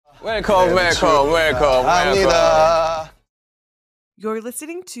Welcome. You're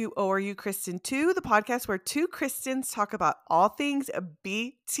listening to Oh Are You Kristen 2, the podcast where two Kristens talk about all things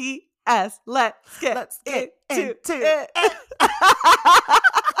BTS. Let's get into it.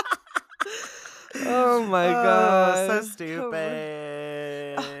 Oh my god. So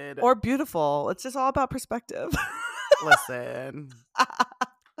stupid. Or beautiful. It's just all about perspective. Listen.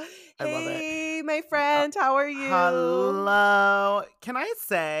 I love it. Hey, my friend, how are you? Hello. Can I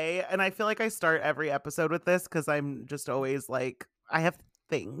say, and I feel like I start every episode with this because I'm just always like, I have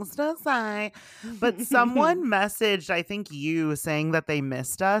things to say. But someone messaged, I think you, saying that they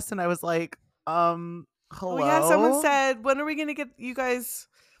missed us. And I was like, hello. Oh, yeah, someone said, when are we going to get you guys?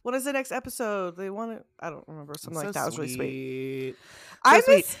 What is the next episode? They want to, I don't remember, something like that. It was really sweet. I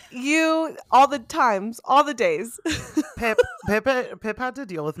miss you all the times, all the days. Pip had to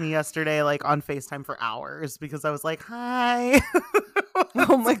deal with me yesterday, like on FaceTime for hours because I was like, "Hi."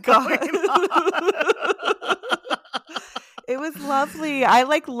 Oh my god, it was lovely. I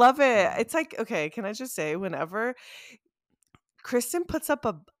love it. It's like, okay, can I just say, whenever Kristen puts up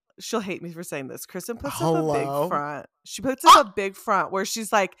she'll hate me for saying this. Kristen puts up a big front. She puts up a big front where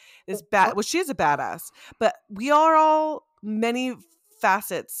she's like this bad. Well, she is a badass, but we are all many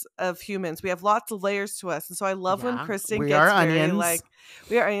facets of humans. We have lots of layers to us, and so I love when Kristen gets very onions. Like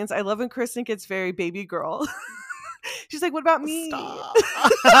we are onions. I love when Kristen gets very baby girl. She's like, "What about me?" She's like,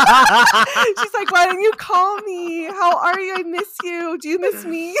 "Why didn't you call me? How are you? I miss you. Do you miss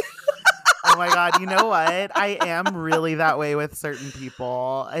me?" Oh my god, you know what? I am really that way with certain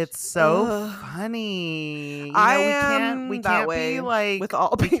people. It's so funny. We can't be like with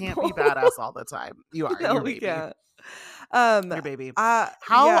all people. We can't be badass all the time. You are. No, we can't. Your baby.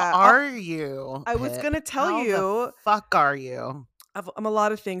 How are you? I was gonna tell you. How the fuck are you? I'm a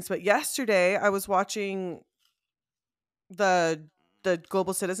lot of things, but yesterday I was watching the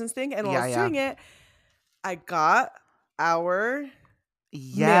Global Citizens thing, and while I was doing it, I got our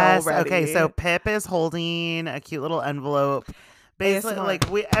mail ready. Okay, so Pip is holding a cute little envelope. Basically, ASMR. like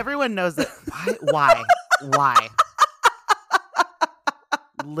everyone knows that. Why?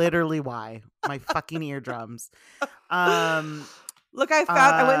 Literally, why? My fucking eardrums. Look,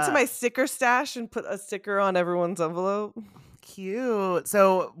 I went to my sticker stash and put a sticker on everyone's envelope. Cute.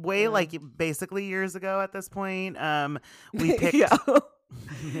 So like basically years ago at this point, we picked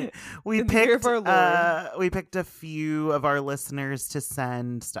we picked a few of our listeners to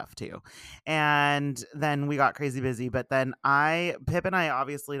send stuff to, and then we got crazy busy. But then Pip and I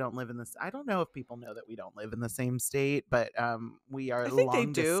obviously don't live in this. I don't know if people know that we don't live in the same state, but we are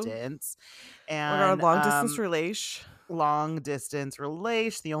long distance, and long distance relation. Long distance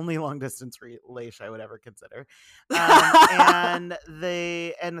relation, the only long distance relation I would ever consider. And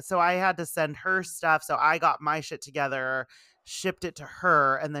so I had to send her stuff. So I got my shit together, shipped it to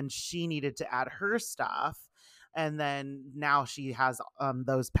her, and then she needed to add her stuff. And then now she has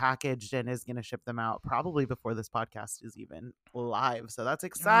those packaged and is going to ship them out probably before this podcast is even live. So that's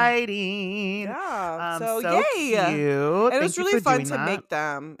exciting. Yeah. So yay. Cute. And it was really fun to make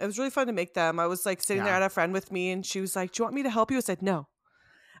them. It was really fun to make them. I was like sitting there, I had a friend with me, and she was like, "Do you want me to help you?" I said, "No,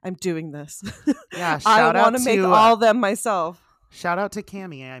 I'm doing this." Yeah. I want to make all of them myself. Shout out to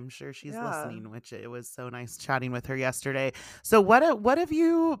Cammie. I'm sure she's listening, which it was so nice chatting with her yesterday. So what have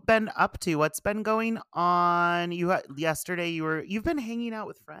you been up to? What's been going on? Yesterday you've been hanging out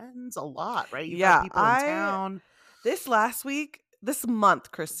with friends a lot, right? You've got people in town. This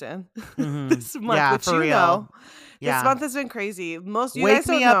month, Kristen. Mm-hmm. This month, yeah, which for real. This month has been crazy. Most you Wake guys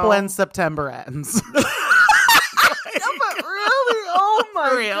don't me up know. when September ends. No, but really, oh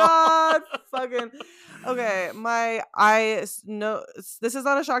my god, fucking. Okay, this is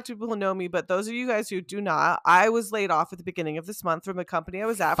not a shock to people who know me, but those of you guys who do not, I was laid off at the beginning of this month from the company I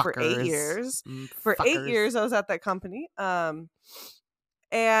was at for 8 years. For 8 years, I was at that company. And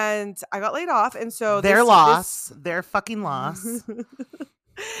I got laid off, and so their fucking loss.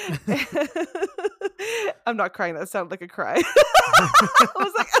 I'm not crying. That sounded like a cry. I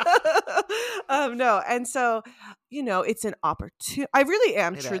was like, no. And so, it's an opportunity. I really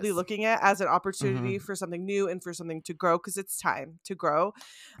am truly looking at it as an opportunity for something new and for something to grow, because it's time to grow.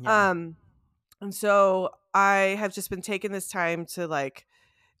 Yeah. And so I have just been taking this time to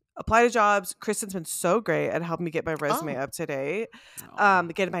apply to jobs. Kristen's been so great at helping me get my resume up to date,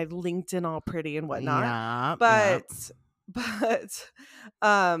 getting my LinkedIn all pretty and whatnot. Yeah, but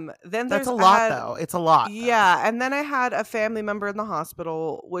then that's a lot though. It's a lot. Yeah. And then I had a family member in the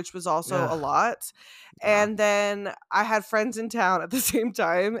hospital, which was also a lot. Yeah. And then I had friends in town at the same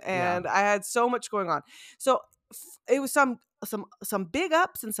time, and I had so much going on. So it was some big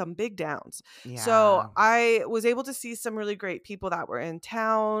ups and some big downs. So Yeah. I was able to see some really great people that were in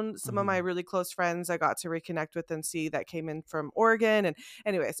town. Some of my really close friends I got to reconnect with and see that came in from Oregon. And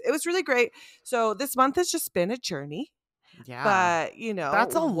anyways, it was really great. So this month has just been a journey. Yeah. But,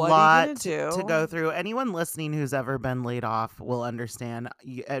 That's a what are you going lot to to do? go through. Anyone listening who's ever been laid off will understand.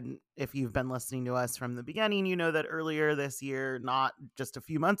 And if you've been listening to us from the beginning, you know that earlier this year, not just a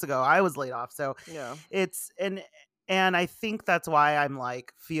few months ago, I was laid off. So Yeah. it's and I think that's why I'm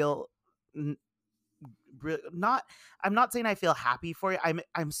like not I'm not saying I feel happy for you.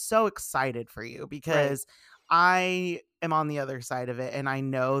 I'm so excited for you Right. because I am on the other side of it and I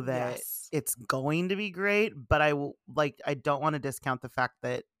know that Yes. it's going to be great, but I don't want to discount the fact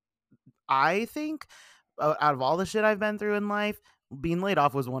that I think out of all the shit I've been through in life, being laid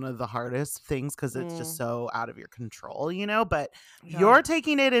off was one of the hardest things because it's just so out of your control, but Yeah. you're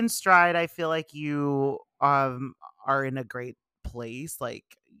taking it in stride. I feel like you are in a great place. Like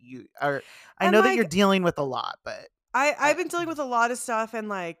you are, I And know that you're dealing with a lot, but I've been dealing with a lot of stuff, and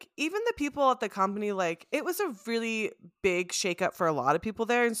like even the people at the company, like it was a really big shakeup for a lot of people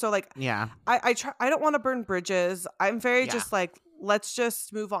there. And so like yeah, I don't want to burn bridges. I'm very yeah, just like, let's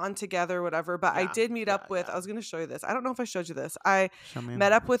just move on together, whatever. But I yeah, did meet yeah, up with, yeah. I was gonna show you this. I don't know if I showed you this. I Show me.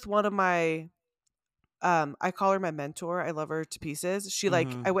 met up with one of my I call her my mentor. I love her to pieces. She like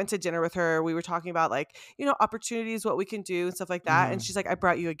Mm-hmm. I went to dinner with her. We were talking about like, opportunities, what we can do and stuff like that. And Mm-hmm. she's like, I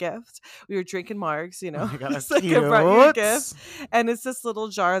brought you a gift. We were drinking margs, Oh my god, how It's like I brought you a gift. cute. And it's this little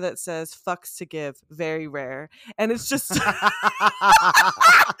jar that says fucks to give, very rare. And it's just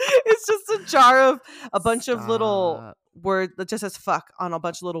it's just a jar of a bunch of little Stop. words that just says fuck on a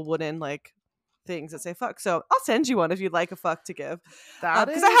bunch of little wooden like things that say fuck. So I'll send you one if you'd like a fuck to give. That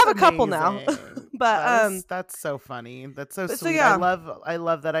Because I is have a couple now. amazing. But That's so funny. That's so but so sweet. yeah. I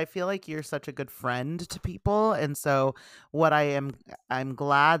love that. I feel like you're such a good friend to people. And so I'm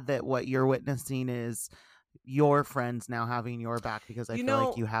glad that what you're witnessing is your friends now having your back because I feel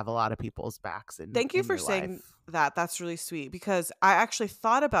like you have a lot of people's backs Thank you in for your saying life. that. That's really sweet because I actually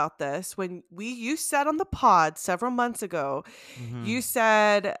thought about this when you said on the pod several months ago, Mm-hmm. you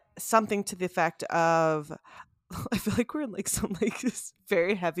said something to the effect of, I feel like we're in like some like this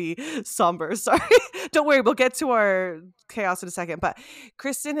very heavy somber. Sorry. Don't worry, we'll get to our chaos in a second. But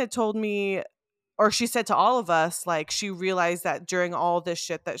Kristen had told me, or she said to all of us, like she realized that during all this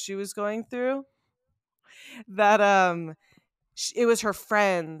shit that she was going through, that it was her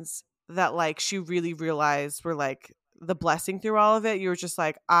friends that like she really realized were like the blessing through all of it. You were just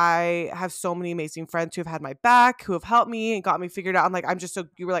like, I have so many amazing friends who have had my back, who have helped me and got me figured out. I'm like,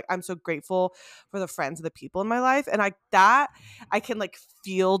 you were like, I'm so grateful for the friends and the people in my life. And I can like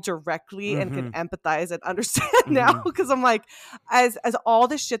feel directly and can empathize and understand now because I'm like, as all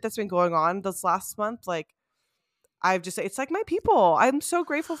this shit that's been going on this last month, like I've just, it's like my people. I'm so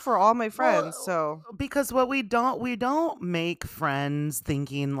grateful for all my friends. So because what we don't make friends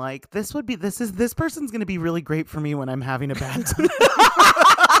thinking like this person's going to be really great for me when I'm having a bad time.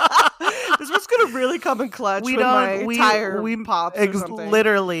 This was gonna really come in clutch. We pops or something.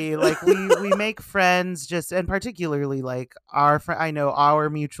 Literally, like we make friends just, and particularly like I know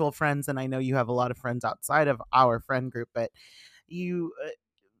our mutual friends, and I know you have a lot of friends outside of our friend group, but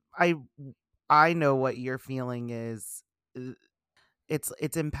I know what you're feeling is.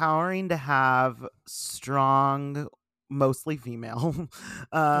 It's empowering to have strong, mostly female,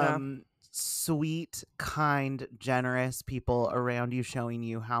 sweet, kind, generous people around you showing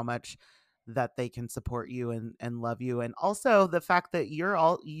you how much that they can support you and love you, and also the fact that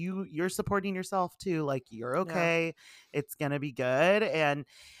you're supporting yourself too, like you're okay, it's gonna be good. And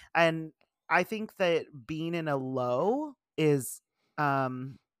I think that being in a low is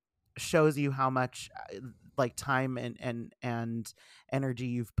shows you how much like time and energy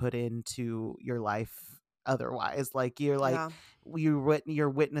you've put into your life otherwise. Like you're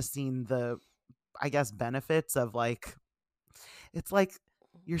witnessing the, I guess, benefits of like, it's like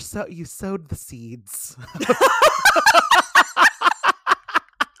you sowed the seeds.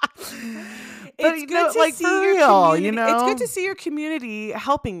 It's good to see your community. It's good to see your community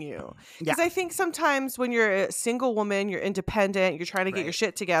helping you. Because I think sometimes when you're a single woman, you're independent, you're trying to get your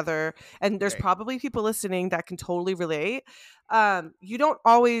shit together, and there's probably people listening that can totally relate. You don't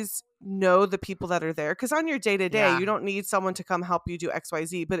always know the people that are there because on your day-to-day you don't need someone to come help you do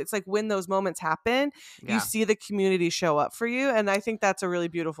XYZ, but it's like when those moments happen, you see the community show up for you, and I think that's a really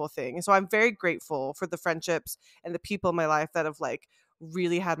beautiful thing. And so I'm very grateful for the friendships and the people in my life that have like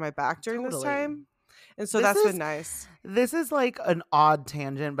really had my back during this time. And so that's been nice. This is like an odd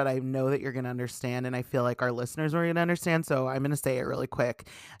tangent, but I know that you're going to understand, and I feel like our listeners are going to understand, so I'm going to say it really quick.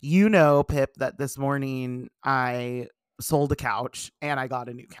 Pip, that this morning I sold a couch and I got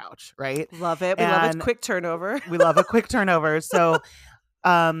a new couch, right? Love it. We love a quick turnover. We love a quick turnover. So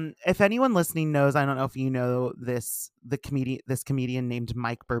if anyone listening knows, I don't know if you know this comedian named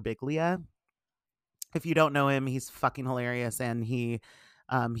Mike Birbiglia. If you don't know him, he's fucking hilarious, and he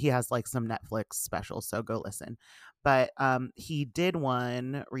has like some Netflix specials, so go listen. But he did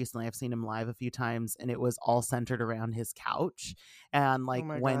one recently. I've seen him live a few times, and it was all centered around his couch and like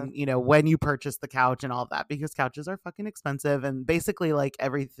when you purchase the couch and all of that, because couches are fucking expensive, and basically like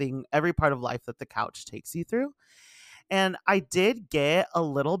every part of life that the couch takes you through. And I did get a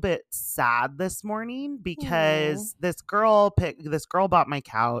little bit sad this morning because this girl bought my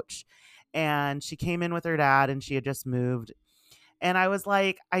couch, and she came in with her dad, and she had just moved. And I was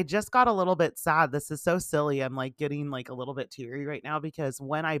like, I just got a little bit sad. This is so silly. I'm like getting like a little bit teary right now, because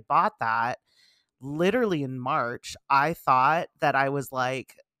when I bought that, literally in March, I thought that I was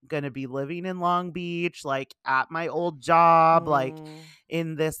like going to be living in Long Beach, like at my old job, like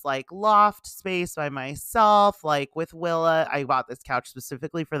in this like loft space by myself, like with Willa. I bought this couch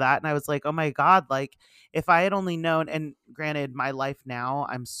specifically for that. And I was like, oh my God, like if I had only known, and granted, my life now,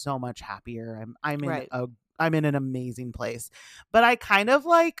 I'm so much happier. I'm in an amazing place, but I kind of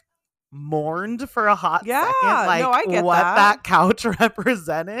like mourned for a hot second, like I get what that couch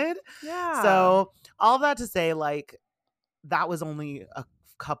represented. Yeah. So all that to say, like, that was only a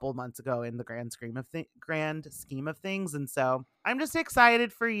couple months ago in the grand scheme of things. And so I'm just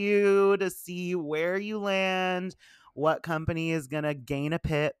excited for you to see where you land, what company is going to gain a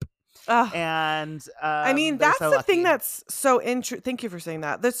pip. And I mean, that's so the lucky thing that's so interesting. Thank you for saying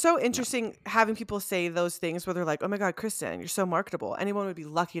that. That's so interesting, having people say those things where they're like, oh my God, Kristen, you're so marketable. Anyone would be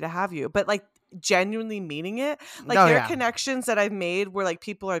lucky to have you. But like genuinely meaning it. Like there are connections that I've made where like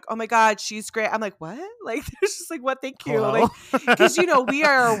people are like, oh my God, she's great. I'm like, what? Like there's just like, what? Thank you. Hello? Like, because we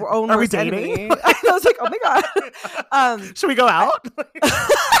are our own worst enemy. I was like, oh my God. Should we go out?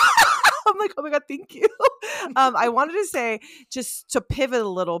 I'm like, oh my God, thank you. I wanted to say, just to pivot a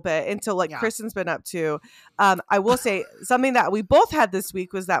little bit into like Kristen's been up to. I will say something that we both had this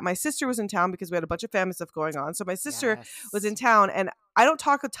week was that my sister was in town because we had a bunch of family stuff going on. So my sister was in town, and I don't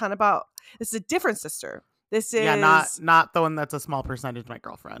talk a ton about, this is a different sister. This is not the one that's a small percentage of my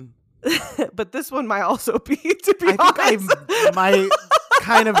girlfriend. But this one might also be, to be honest. I think I might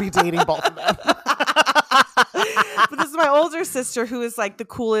kind of be dating both of them. But this is my older sister, who is like the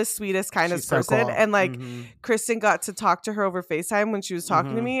coolest, sweetest, kindest person. So cool. And like Kristen got to talk to her over FaceTime when she was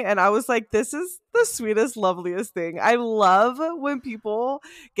talking to me. And I was like, this is the sweetest, loveliest thing. I love when people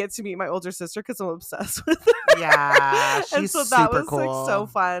get to meet my older sister because I'm obsessed with her. Yeah, she's and so that super was cool. Like so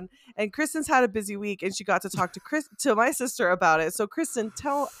fun. And Kristen's had a busy week, and she got to talk to my sister about it. So Kristen,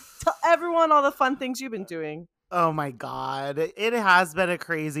 tell everyone all the fun things you've been doing. Oh my God. It has been a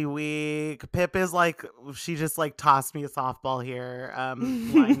crazy week. Pip is like, she just like tossed me a softball here.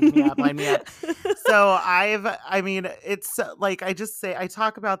 Line me up. So it's like, I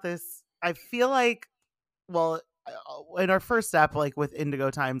talk about this. I feel like, well, in our first step, like with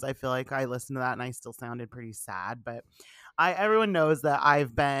Indigo Times, I feel like I listened to that and I still sounded pretty sad, but everyone knows that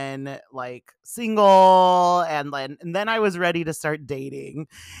I've been like single, and then I was ready to start dating.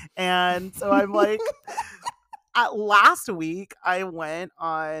 And so I'm like, last week I went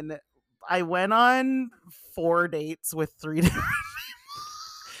on 4 dates with 3 different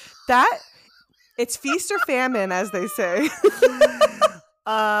that it's feast or famine, as they say.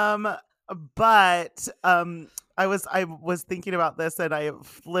 But I was thinking about this, and I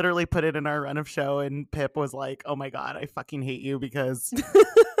literally put it in our run of show, and Pip was like, oh my God, I fucking hate you, because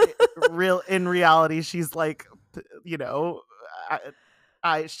in reality she's like,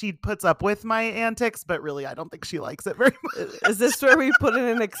 she puts up with my antics, but really I don't think she likes it very much. Is this where we put in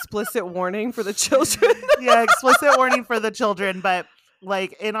an explicit warning for the children? Yeah, explicit warning for the children. But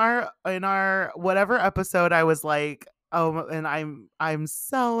like in our whatever episode, I was like, oh, and I'm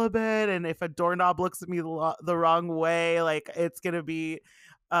celibate, and if a doorknob looks at me the wrong way, like it's gonna be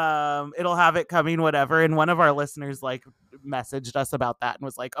it'll have it coming, whatever. And one of our listeners like messaged us about that and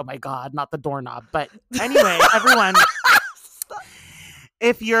was like, oh my God, not the doorknob. But anyway, everyone,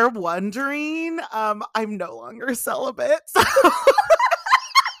 if you're wondering, I'm no longer celibate. So.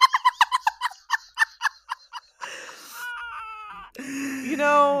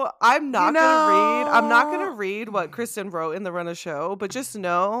 I'm not gonna read what Kristen wrote in the run of show, but just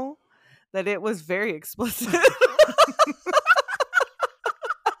know that it was very explicit.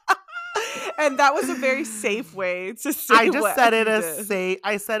 And that was a very safe way to say. I just said it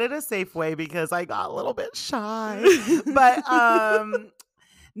I said it a safe way because I got a little bit shy. But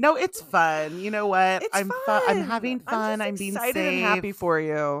no, it's fun. You know what? I'm having fun. I'm being excited safe. and happy for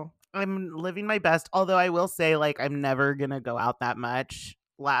you. I'm living my best. Although I will say, like, I'm never gonna go out that much.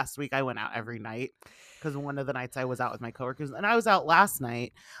 Last week I went out every night because one of the nights I was out with my coworkers, and I was out last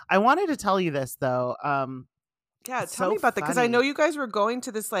night. I wanted to tell you this though. Yeah, it's tell so me about that because I know funny. you guys were going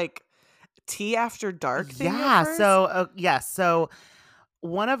to this like tea after dark thing at Yeah. first. So yes. So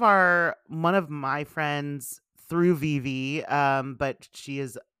one of my friends through VV, but she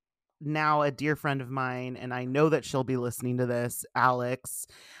is now a dear friend of mine, and I know that she'll be listening to this, Alex.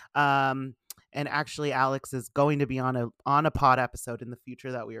 And actually Alex is going to be on a pod episode in the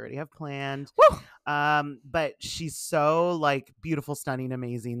future that we already have planned. Woo! But she's so like beautiful, stunning,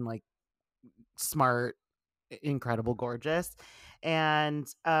 amazing, like smart, incredible, gorgeous. And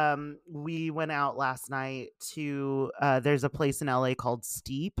we went out last night to there's a place in LA called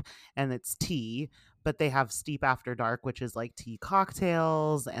Steep, and it's tea, but they have Steep After Dark, which is like tea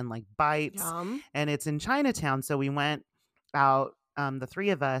cocktails and like bites. Yum. And it's in Chinatown, so we went out, the three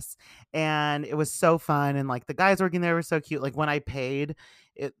of us, and it was so fun. And like the guys working there were so cute. Like when I paid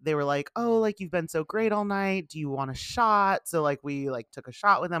it, they were like, oh, like you've been so great all night, do you want a shot? So like we like took a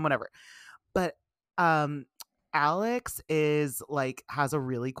shot with them, whatever. But Alex is like has a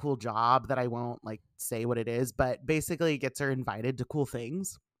really cool job that I won't like say what it is, but basically it gets her invited to cool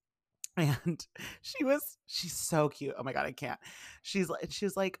things. And she's so cute. Oh my god, I can't. She's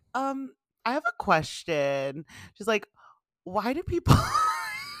like, I have a question. She's like, why do people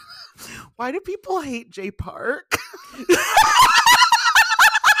why do people hate Jay Park?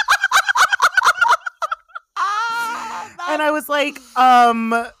 And I was like,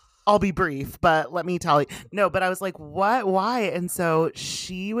 I'll be brief, but let me tell you. No, but I was like, what? Why? And so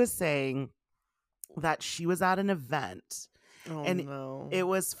she was saying that she was at an event, and it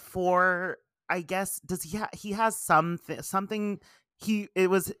was for, I guess, he has something, it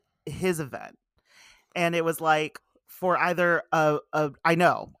was his event, and it was like for either I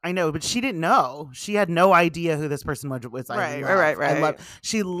know, but she didn't know. She had no idea who this person was. Right.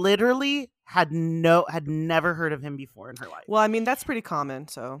 She literally had never heard of him before in her life. Well, I mean, that's pretty common.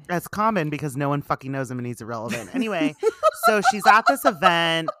 So that's common because no one fucking knows him and he's irrelevant. Anyway, so she's at this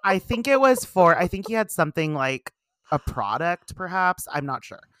event. I think he had something like a product, perhaps. I'm not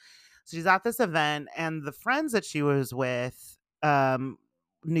sure. So she's at this event, and the friends that she was with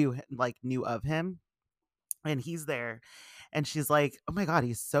knew of him. And he's there, and she's like, oh my god,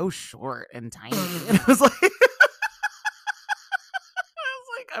 he's so short and tiny. And I was like,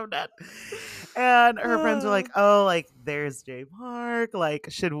 I'm dead. And her friends were like, oh, like there's Jay Park, like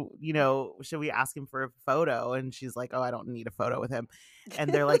should we ask him for a photo? And she's like, oh, I don't need a photo with him.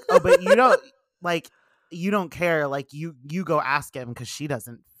 And they're like, oh, but you don't care, like you go ask him, because she's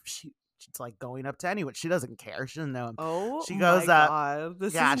like going up to anyone. She doesn't care. She doesn't know him. Oh, she goes my up. God.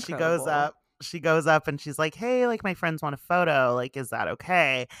 This yeah, is she goes up. She goes up and she's like, hey, like my friends want a photo. Like, is that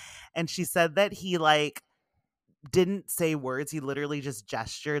okay? And she said that he like didn't say words. He literally just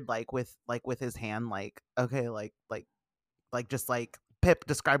gestured like with his hand, like, okay, like just like, Pip,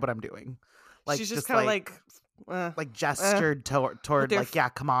 describe what I'm doing. Like she's just kind of like gestured toward like, yeah,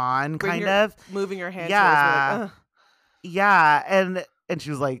 come on, kind of moving her hand. Yeah. Towards me, yeah. And she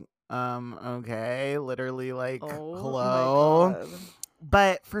was like, okay, literally like, hello. My God.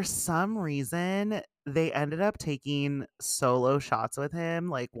 But for some reason, they ended up taking solo shots with him,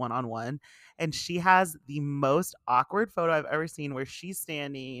 like one-on-one. And she has the most awkward photo I've ever seen, where she's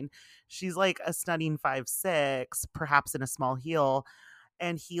standing. She's like a stunning 5'6", perhaps in a small heel.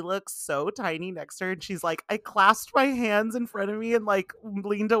 And he looks so tiny next to her. And she's like, I clasped my hands in front of me and like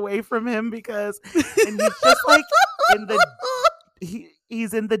leaned away from him because, and he's just like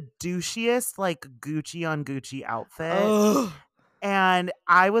he's in the douchiest like Gucci on Gucci outfit. And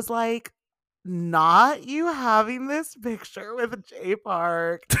I was like, not you having this picture with Jay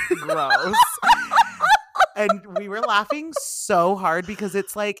Park. Gross. And we were laughing so hard because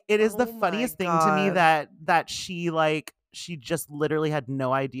it's like, it is the funniest thing to me that she just literally had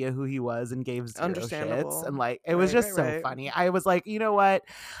no idea who he was and gave zero shits. And like, it was just so funny. I was like, you know what?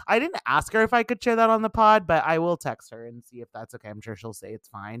 I didn't ask her if I could share that on the pod, but I will text her and see if that's okay. I'm sure she'll say it's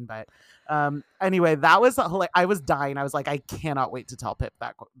fine. But anyway, that was like, I was dying. I was like, I cannot wait to tell Pip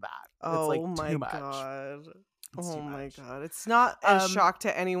that. Oh, it's like too much. God. Oh my God. It's not a shock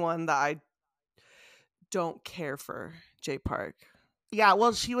to anyone that I don't care for Jay Park. Yeah,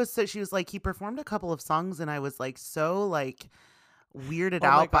 well, she was like, he performed a couple of songs, and I was like so like weirded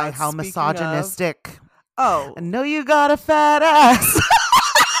out by how misogynistic. I know you got a fat ass.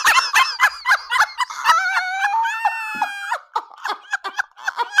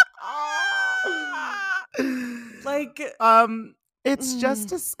 like, it's just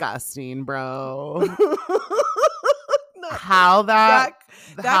disgusting, bro. How that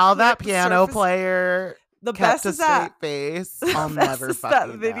how that piano player the kept best a is straight that face. I'll never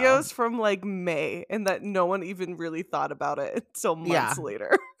fucking that videos from like May, and that no one even really thought about it until months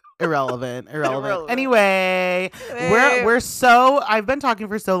later. Irrelevant. Anyway, we're so I've been talking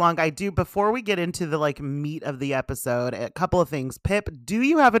for so long. Before we get into the like meat of the episode, a couple of things. Pip, do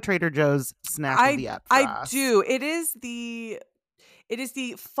you have a Trader Joe's snack of the ep? I do. It is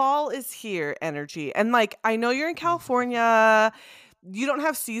the fall is here energy. And like, I know you're in California, you don't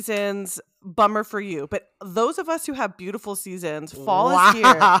have seasons, bummer for you. But those of us who have beautiful seasons, fall is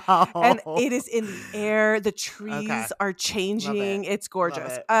here. And it is in the air. The trees are changing. It's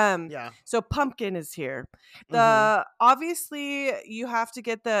gorgeous. So pumpkin is here. Obviously you have to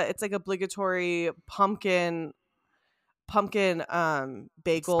get it's like obligatory pumpkin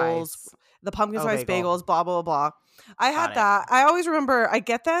bagels. Spice. The pumpkin spice bagels, blah, blah, blah. I had that. I always remember I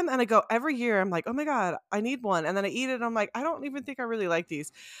get them and I go every year. I'm like, oh my God, I need one. And then I eat it. And I'm like, I don't even think I really like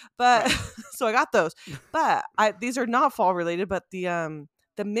these. But so I got those. But these are not fall related, but the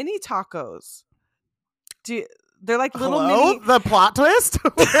mini tacos. They're like little mini. The plot twist?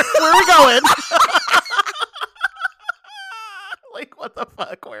 Where are we going? Like, what the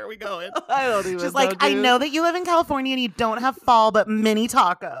fuck? Where are we going? I don't even know. She's like, I know that you live in California and you don't have fall, but mini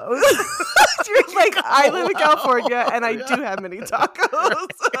tacos. You're like, I live in California and I do have mini tacos.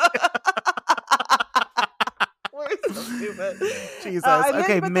 We're so stupid. Jesus.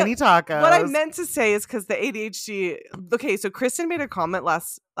 Okay, mini tacos. What I meant to say is because the ADHD. Okay, so Kristen made a comment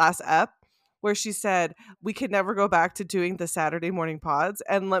last ep where she said we could never go back to doing the Saturday morning pods.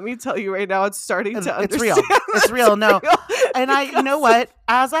 And let me tell you right now, it's starting to understand. It's real. No. And you know what?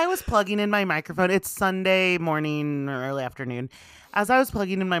 As I was plugging in my microphone, it's Sunday morning or early afternoon. As I was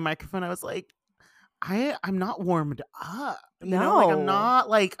plugging in my microphone, I was like, I'm not warmed up. You know? I'm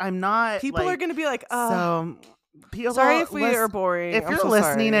not. People are going to be like, so people, sorry if we are boring. If you're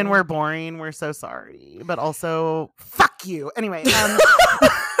listening and we're boring, we're so sorry. But also, fuck you. Anyway.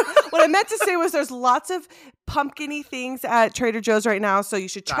 What I meant to say was there's lots of pumpkin-y things at Trader Joe's right now, so you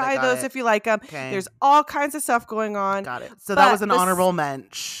should try those if you like them. Okay. There's all kinds of stuff going on. Got it. So that was an honorable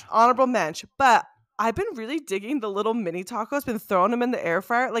mensch. Honorable mensch. But I've been really digging the little mini tacos, been throwing them in the air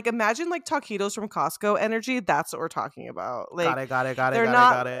fryer. Like, imagine like taquitos from Costco energy. That's what we're talking about. Like, got it.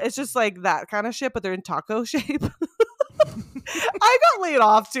 It's just like that kind of shit, but they're in taco shape. I got laid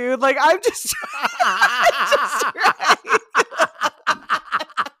off, dude. Like, I'm just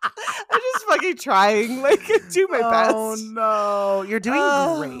fucking trying, like, do my best. Oh no, you're doing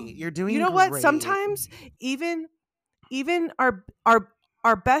great. You're doing. You know great. what? Sometimes even our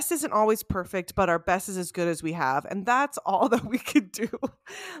best isn't always perfect, but our best is as good as we have, and that's all that we could do.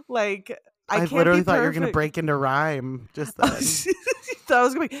 Like, I literally thought you were gonna break into rhyme just then. Thought I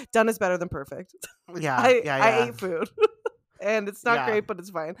was gonna be done is better than perfect. Yeah, I ate food. And it's not great, but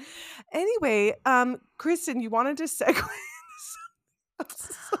it's fine. Anyway, Kristen, you wanted to segue.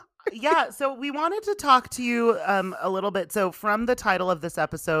 Yeah, so we wanted to talk to you a little bit. So from the title of this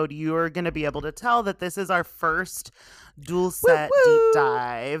episode, you're going to be able to tell that this is our first dual set deep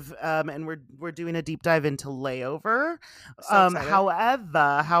dive, and we're doing a deep dive into LayoVer.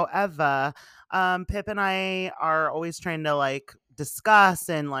 However, Pip and I are always trying to like discuss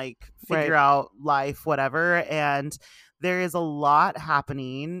and like figure out life, whatever, and there is a lot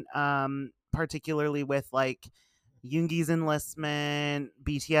happening, particularly with like Yoongi's enlistment,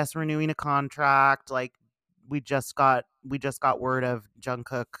 BTS renewing a contract. Like we just got word of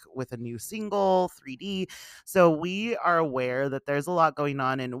Jungkook with a new single, 3D. So we are aware that there's a lot going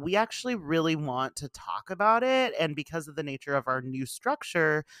on, and we actually really want to talk about it. And because of the nature of our new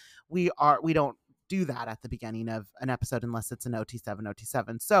structure, we don't do that at the beginning of an episode unless it's an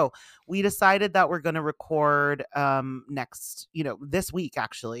OT7. So we decided that we're going to record this week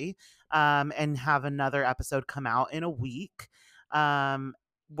actually, and have another episode come out in a week,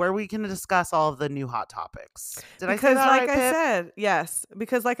 where we can discuss all of the new hot topics. Because like I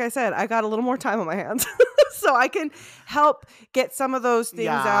said, I got a little more time on my hands. So I can help get some of those things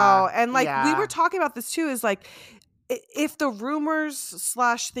out. And like we were talking about this too, is like, if the rumors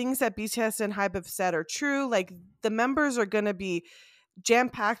 / things that BTS and Hype have said are true, like the members are going to be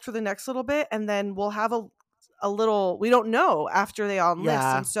jam-packed for the next little bit, and then we'll have a little, we don't know after they all enlist.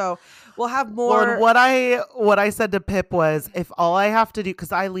 And so we'll have more. Well, what I said to Pip was, if all I have to do,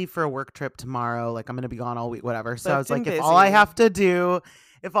 because I leave for a work trip tomorrow, like I'm going to be gone all week, whatever. So I was like, if all I have to do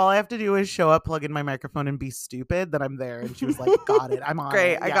is show up, plug in my microphone, and be stupid, then I'm there. And she was like, got it. I'm on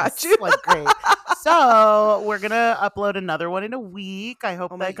great. it. I got you. Like, great. So we're gonna upload another one in a week. I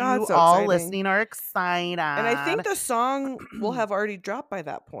hope that you so all exciting. listening are excited. And I think the song will have already dropped by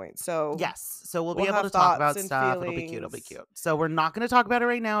that point. So yes, so we'll be able to talk about stuff. It'll be cute. It'll be cute. So we're not going to talk about it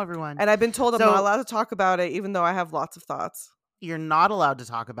right now, everyone. And I've been told I'm not allowed to talk about it, even though I have lots of thoughts. You're not allowed to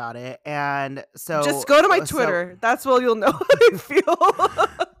talk about it, and so just go to my Twitter. That's where you'll know how I feel.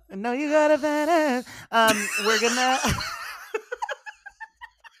 No, you got a badass. We're gonna.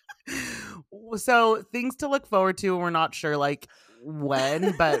 So things to look forward to. We're not sure like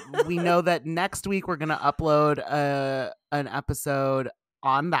when, but we know that next week we're gonna upload an episode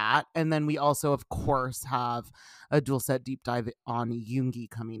on that, and then we also, of course, have a dual set deep dive on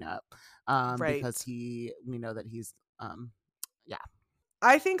Yoongi coming up, because we know that he's yeah.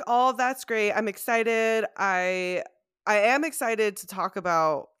 I think all of that's great. I'm excited. I am excited to talk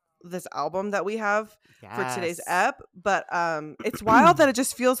about this album that we have for today's ep, but it's wild that it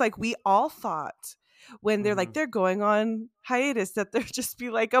just feels like we all thought when they're like they're going on hiatus that there'd just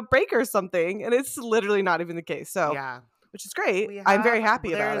be like a break or something, and it's literally not even the case. So which is great. I'm very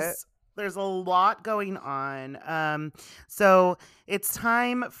happy about it. There's a lot going on. So it's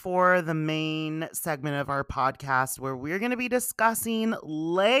time for the main segment of our podcast where we're going to be discussing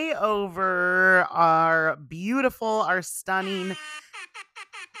LayoVer, our beautiful, our stunning.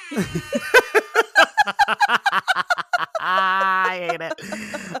 I hate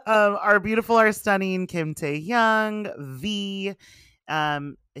it. Our beautiful, our stunning Kim Taehyung, V.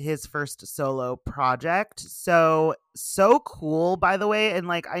 His first solo project. So cool, by the way. And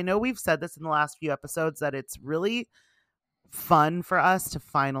like, I know we've said this in the last few episodes that it's really fun for us to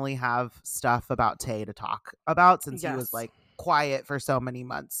finally have stuff about Tae to talk about, since he was like quiet for so many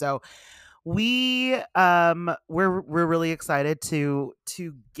months. So we're really excited to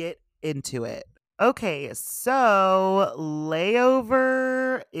get into it. Okay, so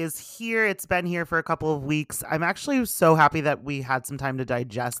LayoVer is here. It's been here for a couple of weeks. I'm actually so happy that we had some time to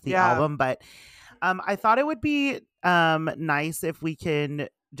digest the album, but I thought it would be nice if we can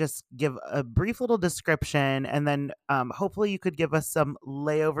just give a brief little description, and then hopefully you could give us some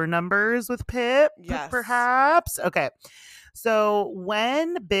LayoVer numbers with Pip, perhaps. Okay, so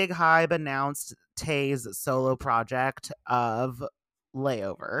when Big Hybe announced Tae's solo project of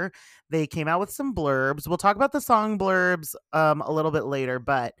LayoVer, they came out with some blurbs. We'll talk about the song blurbs a little bit later,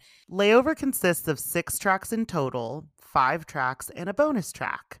 but LayoVer consists of 6 tracks in total, 5 tracks, and a bonus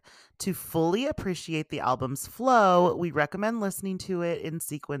track. To fully appreciate the album's flow, we recommend listening to it in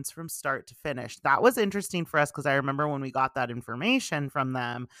sequence from start to finish. That was interesting for us because I remember when we got that information from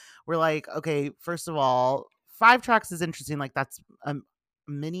them, we're like, okay, first of all, 5 tracks is interesting. Like, that's a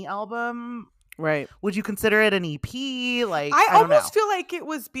mini album. Right. Would you consider it an EP? Like, I almost feel like it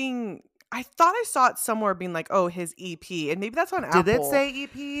was being, I thought I saw it somewhere being like, oh, his EP. And maybe that's on Apple. Did it say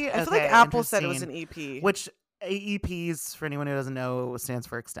EP? I feel like Apple said it was an EP. Which EPs, for anyone who doesn't know, stands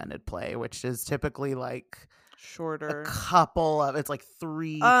for extended play, which is typically like shorter. A couple of, it's like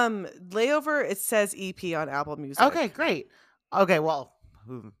 3. LayoVer, it says EP on Apple Music. Okay, great. Okay, well,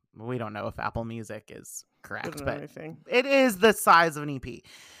 we don't know if Apple Music is correct, but it is the size of an EP.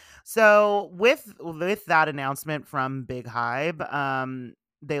 So with that announcement from Big Hybe,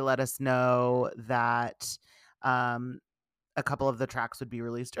 they let us know that a couple of the tracks would be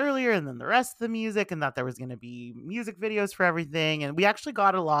released earlier, and then the rest of the music, and that there was going to be music videos for everything. And we actually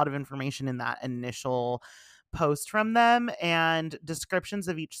got a lot of information in that initial post from them, and descriptions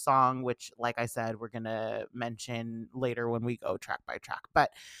of each song, which, like I said, we're going to mention later when we go track by track. But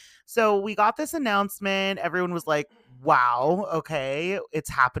so we got this announcement. Everyone was like, wow, okay, it's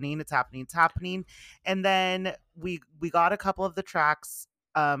happening. And then we got a couple of the tracks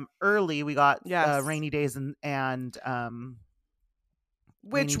early. We got Rainy Days and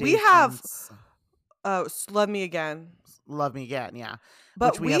which we have Love Me Again, yeah.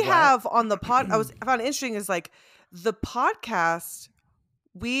 But we have on the pod, I found it interesting is like the podcast,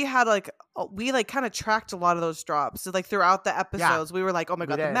 we had we kind of tracked a lot of those drops. So like throughout the episodes, we were like, oh my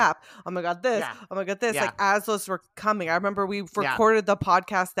God, the map. Oh my God, this. Oh my God, this. Like as those were coming, I remember we recorded the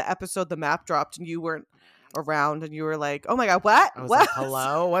podcast, the episode, the map dropped, and you weren't around, and you were like, oh my God, what? I was like,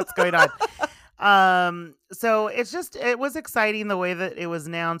 hello, what's going on? So it was exciting the way that it was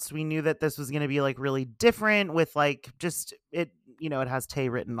announced. We knew that this was going to be like really different with like just it, it has Tae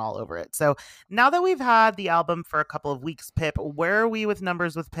written all over it. So now that we've had the album for a couple of weeks, Pip, where are we with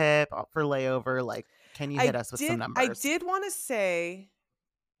numbers with Pip for LayoVer? Like, can you hit us with some numbers? I did want to say,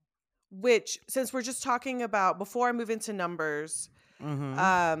 which, since we're just talking about, before I move into numbers,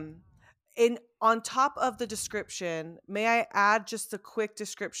 on top of the description, may I add just a quick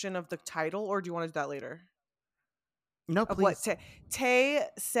description of the title, or do you want to do that later? No, of what please. Tay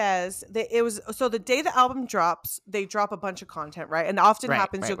says that it was. So the day the album drops, they drop a bunch of content, right? And often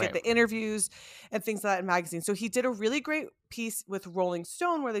happens, you'll get the interviews and things like that in magazines. So he did a really great piece with Rolling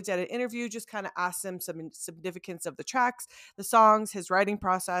Stone where they did an interview, just kind of asked him some significance of the tracks, the songs, his writing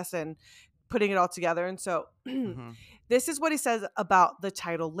process, and putting it all together. And so this is what he says about the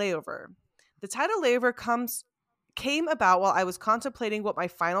title LayoVer. The title LayoVer came about while I was contemplating what my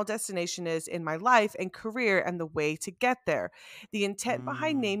final destination is in my life and career and the way to get there. The intent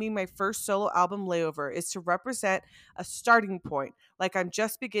behind naming my first solo album LayoVer is to represent a starting point, like I'm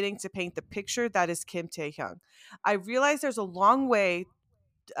just beginning to paint the picture that is Kim Taehyung. I realize there's a long way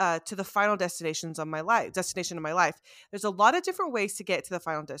to the final destination of my life. There's a lot of different ways to get to the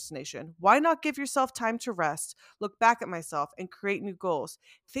final destination. Why not give yourself time to rest, look back at myself, and create new goals?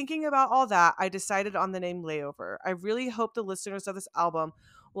 Thinking about all that, I decided on the name LayoVer. I really hope the listeners of this album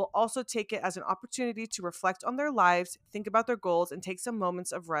will also take it as an opportunity to reflect on their lives, think about their goals, and take some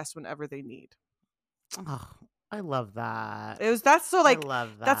moments of rest whenever they need. Oh, I love that. That's I love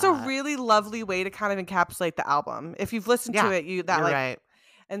that. That's a really lovely way to kind of encapsulate the album. If you've listened to it, you're right.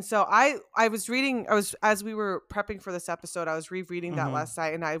 And so I was reading, as we were prepping for this episode, I was rereading that last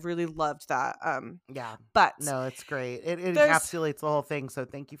night, and I really loved that. But no, it's great. It encapsulates the whole thing. So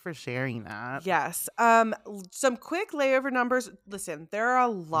thank you for sharing that. Yes. Some quick LayoVer numbers. Listen, there are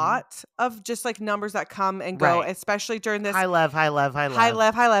a lot of just like numbers that come and go, especially during this high lev,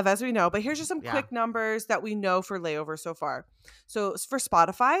 as we know. But here's just some quick numbers that we know for LayoVer so far. So for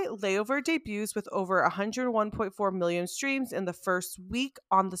Spotify, LayoVer debuts with over 101.4 million streams in the first week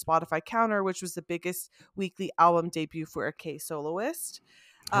on the Spotify counter, which was the biggest weekly album debut for a K soloist.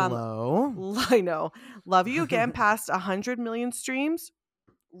 Hello. I know. Love You Again passed 100 million streams.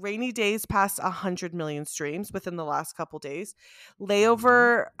 Rainy Days passed 100 million streams within the last couple days.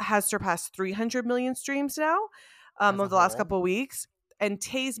 LayoVer has surpassed 300 million streams now over the last couple of weeks. And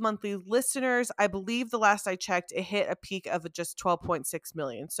Tay's monthly listeners, I believe the last I checked, it hit a peak of just 12.6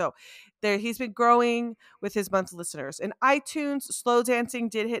 million. So he's been growing with his monthly listeners. In iTunes, Slow Dancing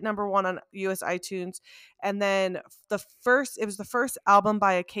did hit number 1 on US iTunes. And then it was the first album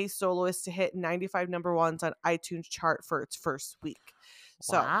by a K soloist to hit 95 number ones on iTunes chart for its first week.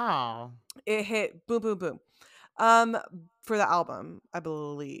 So wow. It hit boom, boom, boom. For the album, I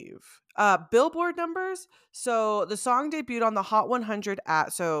believe. Billboard numbers. So the song debuted on the Hot 100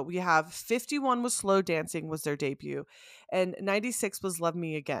 so we have 51 was Slow Dancing was their debut, and 96 was Love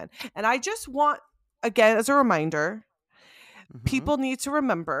Me Again. And I just want, again, as a reminder, people need to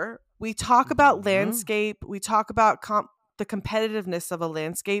remember, we talk about landscape, we talk about the competitiveness of a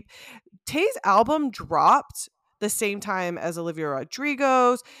landscape. Tay's album dropped the same time as Olivia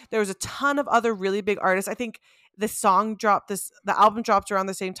Rodrigo's. There was a ton of other really big artists. I think the album dropped around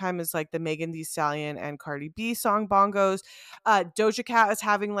the same time as like the Megan Thee Stallion and Cardi B song Bongos. Doja Cat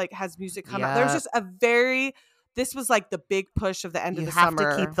has music come out. There's just this was like the big push of the end of the summer. You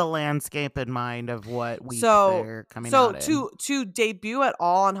have to keep the landscape in mind of what week they're coming out in. So to debut at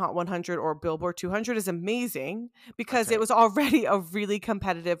all on Hot 100 or Billboard 200 is amazing because it was already a really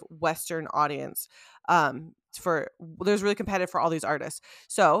competitive Western audience. There's really competitive for all these artists.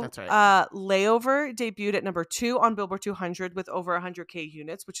 So LayoVer debuted at number 2 on Billboard 200 with over 100K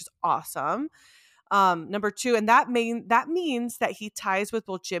units, which is awesome. Number 2, and that means that he ties with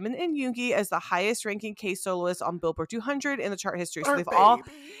both Jimin and Yoongi as the highest ranking K soloists on Billboard 200 in the chart history. So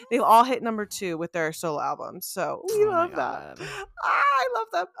they've all hit number 2 with their solo albums. So we love that. I love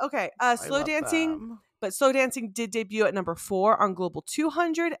them. Okay, Slow Dancing. But Slow Dancing did debut at number 4 on Global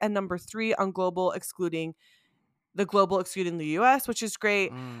 200 and number 3 on Global excluding the US, which is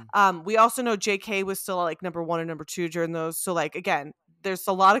great. We also know JK was still like number 1 and number 2 during those. So like, again, there's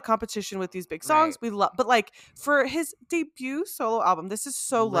a lot of competition with these big songs. We love, but like for his debut solo album, this is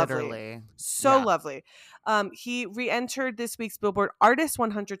so lovely. Lovely. He re-entered this week's Billboard Artist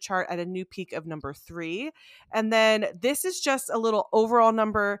 100 chart at a new peak of number 3. And then this is just a little overall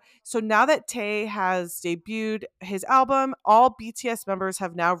number. So now that Tay has debuted his album, all BTS members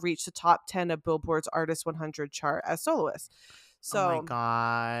have now reached the top 10 of Billboard's Artist 100 chart as soloists. So, oh my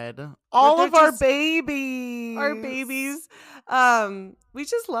God. All of our babies. We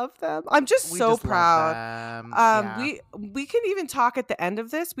just love them. I'm just so proud. We can even talk at the end of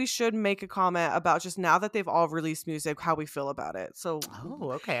this. We should make a comment about just now that they've all released music, how we feel about it. So I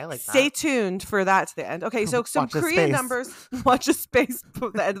like that. Stay tuned for that to the end. Okay, so some Korean numbers. Watch a space for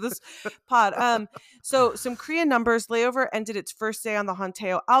the end of this pod. So some Korean numbers. LayoVer ended its first day on the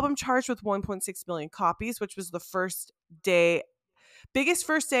Hanteo album charts with 1.6 million copies, which was the biggest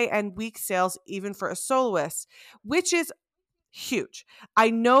first day and week sales even for a soloist, which is Huge. I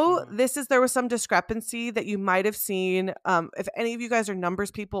know there was some discrepancy that you might have seen. If any of you guys are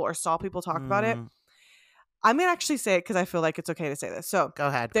numbers people or saw people talk about it, I'm gonna actually say it because I feel like it's okay to say this. So go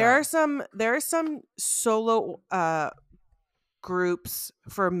ahead. There are some solo groups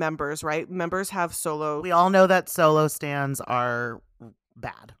for members, right? Members have solo. We all know that solo stands are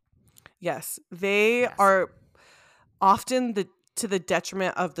bad. Yes, they are often to the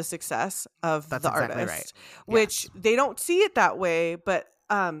detriment of the success of the artist, right. Which they don't see it that way, but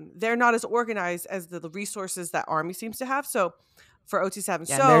they're not as organized as the resources that Army seems to have. So for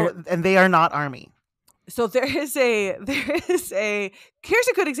OT7, and they are not Army. So here's a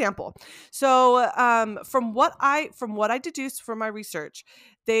good example. So from what I deduced from my research,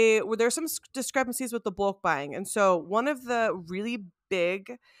 there's some discrepancies with the bulk buying. And so one of the really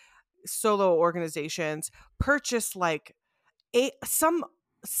big solo organizations purchased like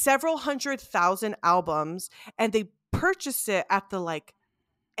several 100,000 albums, and they purchased it at the like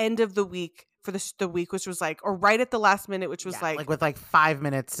end of the week for the week, which was like, or right at the last minute, which was like with like 5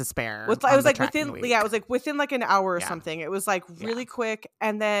 minutes to spare. It was like within like an hour or something. It was like really quick.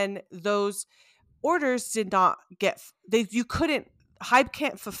 And then those orders did not Hype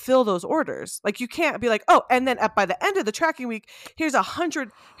can't fulfill those orders. Like you can't be like, oh, and then by the end of the tracking week, here's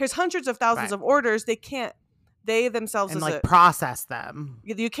hundreds of thousands of orders. They themselves and process them.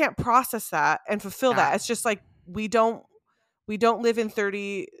 You can't process that and fulfill that. It's just like we don't live in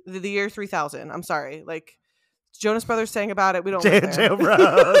the year 3000. I'm sorry. Like Jonas Brothers sang about it. We don't live there. We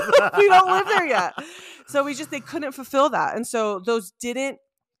don't live there yet. So they couldn't fulfill that. And so those didn't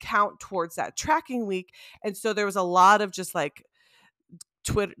count towards that tracking week. And so there was a lot of just like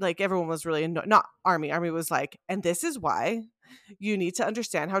Twitter, like everyone was really not Army. Army was like, and this is why you need to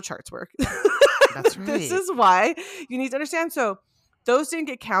understand how charts work. That's right. This is why you need to understand. So those didn't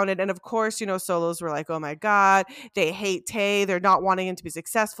get counted. And of course, solos were like, oh my God, they hate Tay. They're not wanting him to be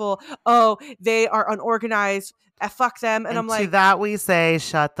successful. Oh, they are unorganized. Fuck them. And I'm like, to that we say,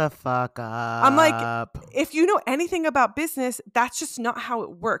 shut the fuck up. I'm like, if you know anything about business, that's just not how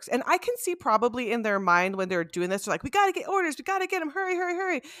it works. And I can see probably in their mind when they're doing this, they're like, we got to get orders. We got to get them. Hurry, hurry,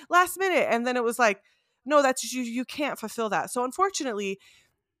 hurry. Last minute. And then it was like, no, that's just, you can't fulfill that. So unfortunately,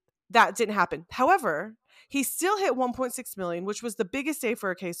 that didn't happen. However, he still hit 1.6 million, which was the biggest day for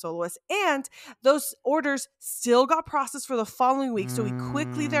a K soloist. And those orders still got processed for the following week. So he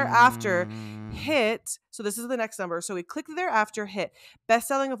quickly thereafter hit, so this is the next number. So he quickly thereafter hit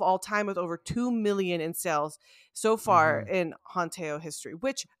best-selling of all time with over 2 million in sales so far in Hanteo history,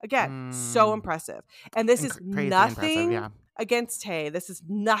 which again, so impressive. And this is nothing against Tay. This is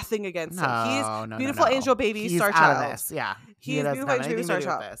nothing against him. He's beautiful angel baby star child. Yeah. He's beautiful angel baby star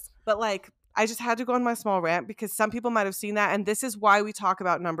child. But like, I just had to go on my small rant because some people might have seen that. And this is why we talk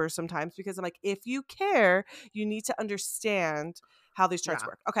about numbers sometimes, because I'm like, if you care, you need to understand how these charts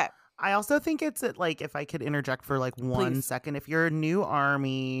work. Okay. I also think it's like, if I could interject for like 1 second, if you're a new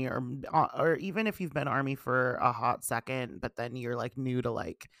Army or even if you've been Army for a hot second, but then you're like new to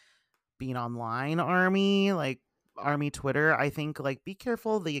like being online Army, like Army Twitter, I think like be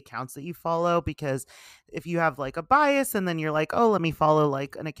careful the accounts that you follow, because if you have like a bias and then you're like, oh, let me follow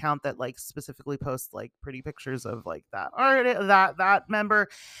like an account that like specifically posts like pretty pictures of like that member,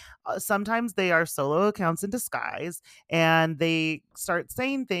 sometimes they are solo accounts in disguise, and they start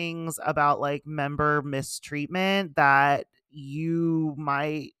saying things about like member mistreatment that you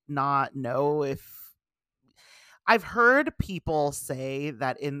might not know if. I've heard people say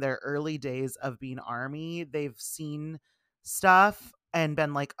that in their early days of being Army, they've seen stuff and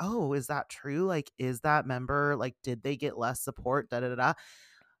been like, oh, is that true? Like, is that member, like, did they get less support? Da, da, da, da.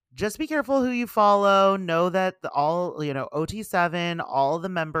 Just be careful who you follow. Know that OT7, all the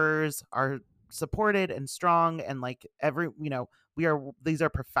members are supported and strong. And like these are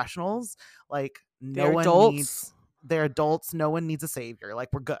professionals. Like they're adults. They're adults. No one needs a savior. Like,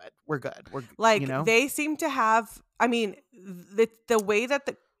 we're good. We're like, they seem to have, I mean, the way that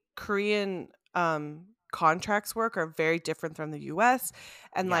the Korean contracts work are very different from the US.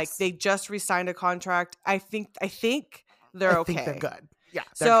 And like, they just re-signed a contract. I think they're okay. I think they're good. Yeah.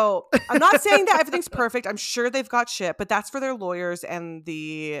 So I'm not saying that everything's perfect. I'm sure they've got shit, but that's for their lawyers and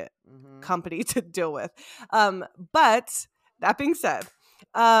the company to deal with. But that being said,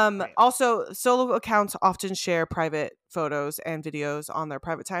 also solo accounts often share private photos and videos on their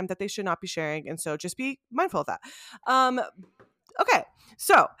private time that they should not be sharing, and so just be mindful of that. Okay,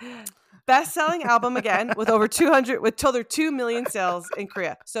 so best-selling album again with over 2 million sales in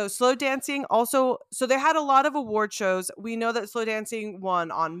Korea. So Slow Dancing also, so they had a lot of award shows. We know that Slow Dancing won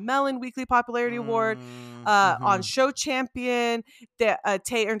on Melon Weekly Popularity Award, on Show Champion.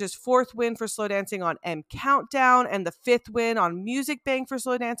 Tae earned his 4th win for Slow Dancing on M Countdown, and the 5th win on Music Bank for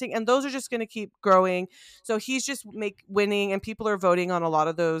Slow Dancing, and those are just going to keep growing. So he's just winning, and people are voting on a lot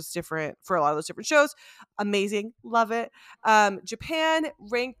of those different shows. Amazing, love it. Japan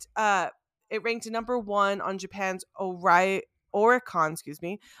ranked number 1 on Japan's Oricon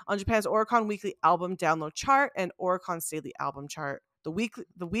weekly album download chart and Oricon's daily album chart. The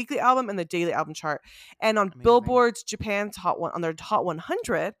weekly album and the daily album chart. And on Billboard's Japan's Hot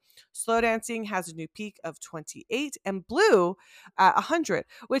 100, Slow Dancing has a new peak of 28 and Blue at 100,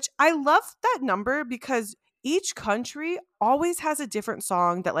 which I love that number because each country always has a different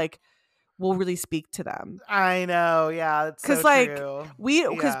song that like will really speak to them. I know, yeah, it's so true.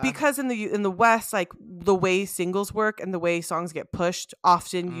 Because in the West, like the way singles work and the way songs get pushed,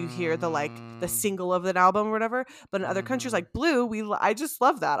 often you hear the single of an album or whatever. But in other countries like Blue, I just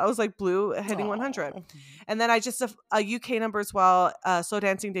love that. I was like Blue hitting 100, and then I just a UK number as well. Slow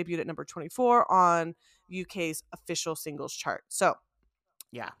Dancing debuted at number 24 on UK's official singles chart. So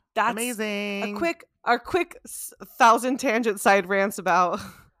yeah, that's amazing. Our quick 1,000 tangent side rants about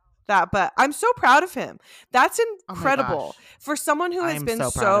that, but I'm so proud of him. That's incredible for someone who has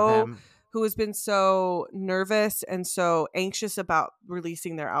been so nervous and so anxious about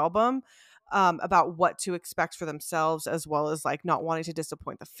releasing their album, about what to expect for themselves, as well as like not wanting to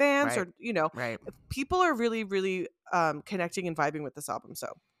disappoint the fans, or people are really, really connecting and vibing with this album.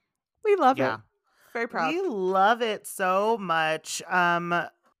 So we love it. Very proud. We love it so much.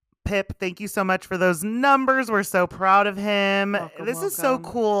 Pip, thank you so much for those numbers. We're so proud of him. This is so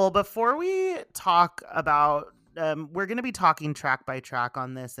cool. Before we talk about, we're going to be talking track by track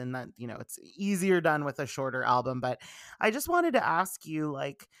on this, and that, it's easier done with a shorter album. But I just wanted to ask you,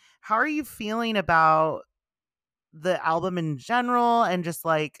 like, how are you feeling about the album in general? And just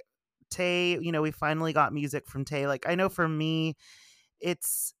like Tae, we finally got music from Tae. Like, I know for me,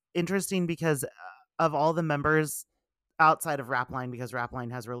 it's interesting because of all the members outside of Rapline, because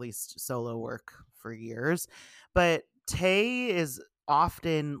Rapline has released solo work for years, but Tae is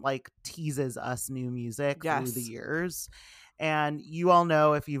often like teases us new music through the years. And you all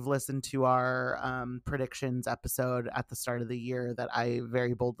know, if you've listened to our predictions episode at the start of the year, that I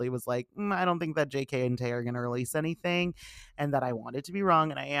very boldly was like, I don't think that JK and Tae are going to release anything, and that I wanted to be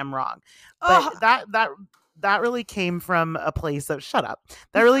wrong, and I am wrong. But that really came from a place of That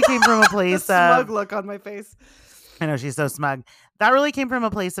really came from a place of smug look on my face. I know, she's so smug. That really came from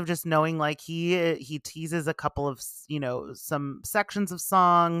a place of just knowing, like, he teases a couple of, some sections of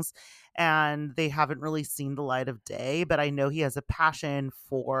songs, and they haven't really seen the light of day. But I know he has a passion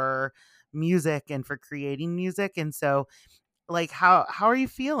for music and for creating music. And so, like, how are you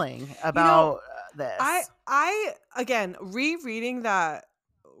feeling about this? I again, rereading that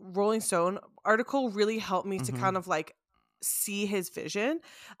Rolling Stone article really helped me to kind of like see his vision.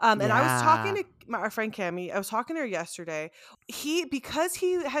 And I was talking to my friend Cammie. I was talking to her yesterday. Because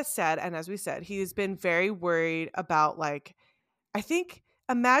he has said, and as we said, he's been very worried about, like, I think,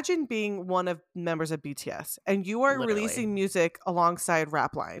 imagine being one of members of BTS and you are releasing music alongside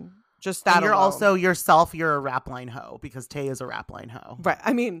Rapline. Just that. And you're also yourself, you're a Rapline hoe, because Tae is a Rapline hoe. Right.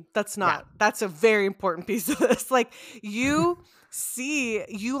 I mean, that's a very important piece of this. Like, you he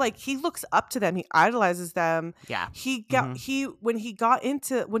looks up to them, he idolizes them. When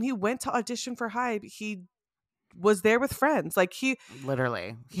he went to audition for Hybe, he was there with friends. Like, he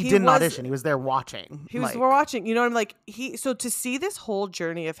didn't audition, he was there watching. Watching, I'm like, so to see this whole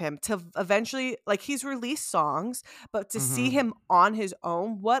journey of him to eventually, like, he's released songs, but to see him on his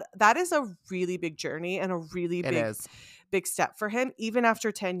own, that is a really big journey and a really big step for him, even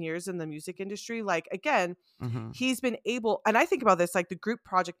after 10 years in the music industry. Like, again, he's been able, and I think about this like the group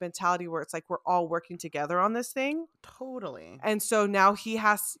project mentality, where it's like we're all working together on this thing. Totally. And so now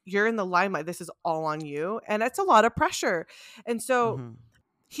you're in the limelight, this is all on you, and it's a lot of pressure. And so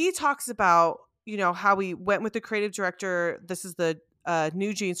he talks about, how he went with the creative director. This is the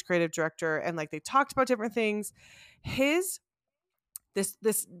New Jeans creative director, and like they talked about different things. This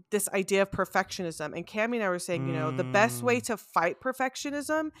idea of perfectionism, and Cammie and I were saying, the best way to fight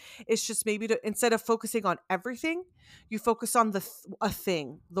perfectionism is just maybe to, instead of focusing on everything, you focus on the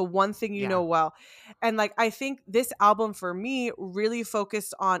one thing well. And like, I think this album for me really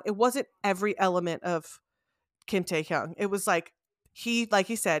focused on, it wasn't every element of Kim Taehyung. It was like like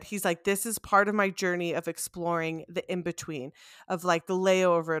he said, he's like, this is part of my journey of exploring the in-between, of like the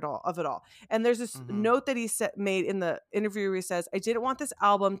layover of it all. And there's this note that he made in the interview where he says, I didn't want this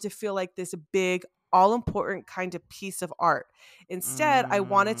album to feel like this big, all-important kind of piece of art. Instead, I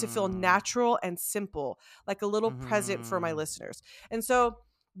wanted to feel natural and simple, like a little present for my listeners. And so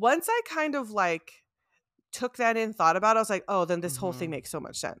once I kind of like took that in, thought about it, I was like, oh, then this whole thing makes so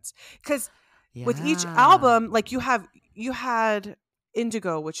much sense. Because with each album, like you had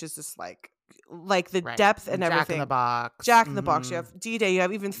Indigo, which is this like the depth and everything. Jack in the Box. Jack in the Box. You have D-Day. You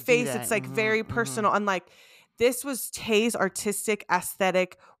have even Face. D-Day. It's like very personal. And like this was Tae's artistic,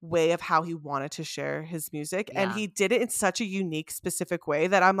 aesthetic way of how he wanted to share his music. Yeah. And he did it in such a unique, specific way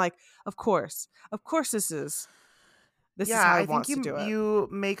that I'm like, of course this is how I want to do it. You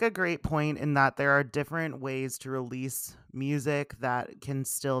make a great point in that there are different ways to release music that can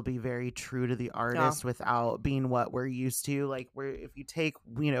still be very true to the artist without being what we're used to. Like if you take,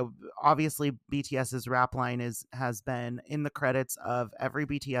 obviously BTS's rap line has been in the credits of every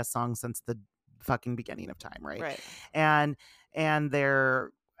BTS song since the fucking beginning of time, right? And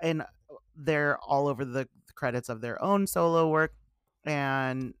they're all over the credits of their own solo work,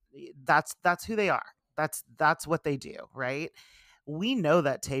 and that's who they are. That's what they do, right? We know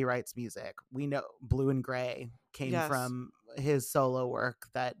that Tae writes music. We know Blue and Gray came from his solo work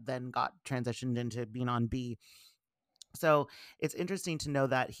that then got transitioned into being on B. So it's interesting to know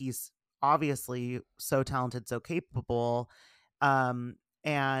that he's obviously so talented, so capable.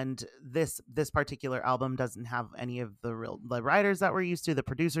 And this particular album doesn't have any of the writers that we're used to, the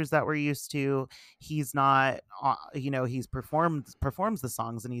producers that we're used to. He's not, he's performs the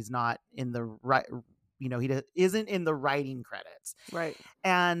songs, and he's not in the right. He isn't in the writing credits. Right.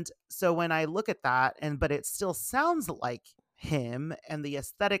 And so when I look at that, but it still sounds like him, and the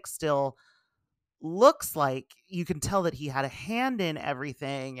aesthetic still looks like you can tell that he had a hand in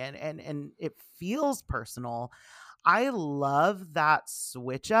everything, and it feels personal. I love that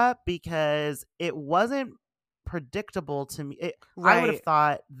switch up because it wasn't predictable to me. I would have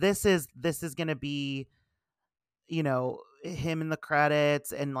thought this is going to be, him in the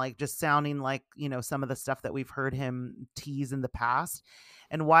credits and like just sounding like, some of the stuff that we've heard him tease in the past.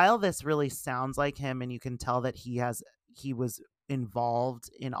 And while this really sounds like him, and you can tell that he was involved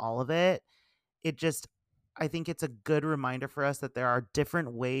in all of it, I think it's a good reminder for us that there are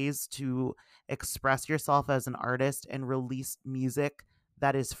different ways to express yourself as an artist and release music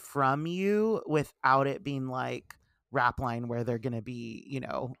that is from you without it being like rap line where they're going to be,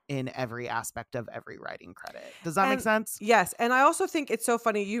 in every aspect of every writing credit. Does that make sense? Yes. And I also think it's so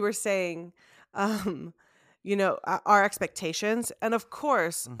funny. You were saying, our expectations. And of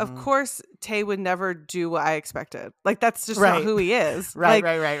course, Tae would never do what I expected. Like, that's just not who he is. Right.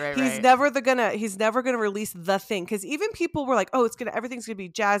 He's never gonna release the thing. Cause even people were like, oh, everything's gonna be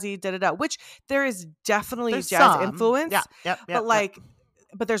jazzy, which there is definitely jazz influence. Yeah.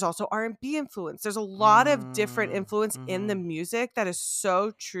 But there's also R&B influence. There's a lot of different influence in the music that is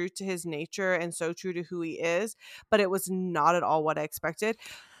so true to his nature and so true to who he is. But it was not at all what I expected,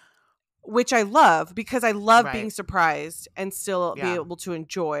 which I love because I love being surprised and still be able to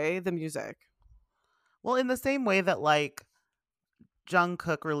enjoy the music. Well, in the same way that like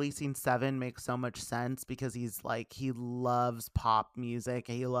Jungkook releasing 7 makes so much sense because he's like, he loves pop music.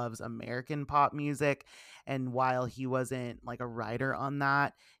 He loves American pop music. And while he wasn't like a writer on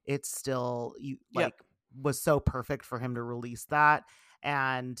that, it's still was so perfect for him to release that.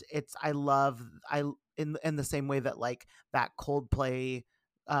 And in the same way that like that Coldplay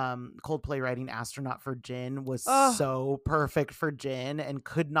writing Astronaut for Jin was so perfect for Jin and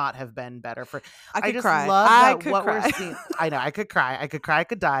could not have been better for. I just cry. love that what we're seeing. I know, I could cry, I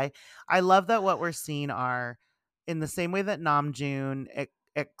could die. I love that what we're seeing are in the same way that Namjoon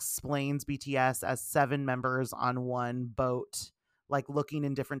explains BTS as 7 members on one boat, like looking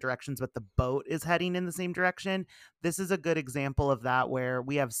in different directions, but the boat is heading in the same direction. This is a good example of that, where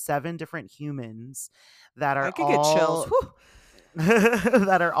we have 7 different humans that are get chills.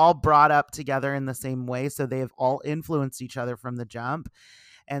 that are all brought up together in the same way. So they have all influenced each other from the jump,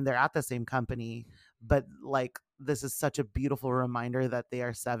 and they're at the same company. But like, this is such a beautiful reminder that they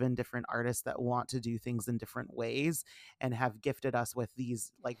are 7 different artists that want to do things in different ways and have gifted us with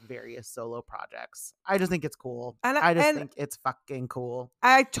these like various solo projects. I just think it's cool. I think it's fucking cool.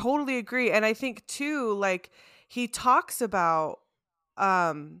 I totally agree. And I think too, like, he talks about,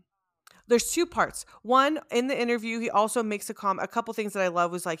 there's 2 parts. One, in the interview, he also makes a couple things that I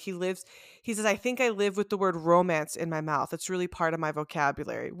love was like, he says, I think I live with the word romance in my mouth. It's really part of my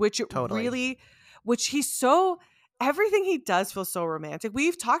vocabulary, which he's so, everything he does feels so romantic.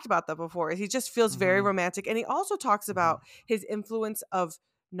 We've talked about that before. He just feels very romantic. And he also talks about his influence of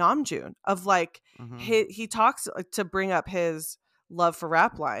Namjoon, of like he talks to bring up his love for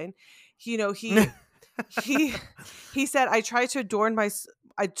rap line. You know, he said, I try to adorn my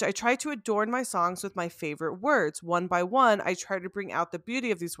songs with my favorite words. One by one, I try to bring out the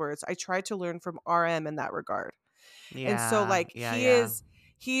beauty of these words. I try to learn from RM in that regard. And so like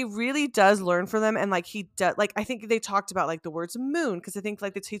he really does learn from them. And like he does, like I think they talked about like the words moon, because I think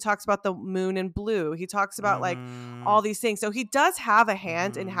like he talks about the moon and blue. He talks about like all these things. So he does have a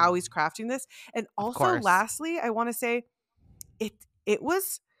hand in how he's crafting this. And also lastly, I want to say it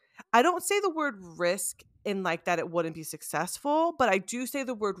was, I don't say the word risk in like that it wouldn't be successful, but I do say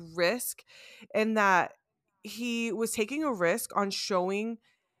the word risk in that he was taking a risk on showing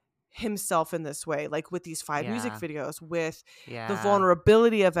himself in this way, like with these 5 music videos, with the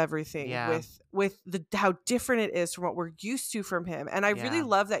vulnerability of everything, with the how different it is from what we're used to from him. And I really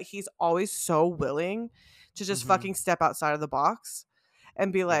love that he's always so willing to just fucking step outside of the box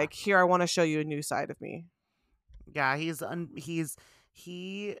and be like, here, I want to show you a new side of me. Yeah,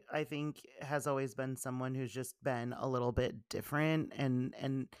 he I think has always been someone who's just been a little bit different and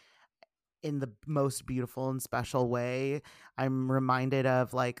in the most beautiful and special way. I'm reminded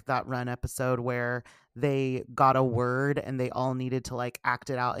of like that Run episode where they got a word and they all needed to like act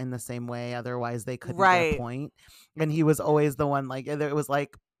it out in the same way, otherwise they couldn't get a point. And he was always the one, like it was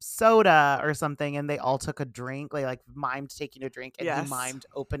like soda or something, and they all took a drink. They like mimed taking a drink, and he mimed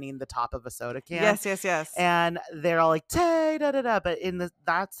opening the top of a soda can. Yes. And they're all like tay da da da, but in the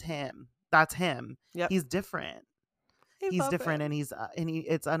that's him. Yep. He's different. He's different, and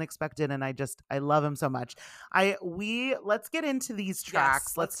it's unexpected, and I love him so much. Let's get into these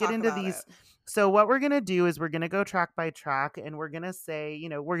tracks. Let's get into these. So what we're going to do is we're going to go track by track, and we're going to say, you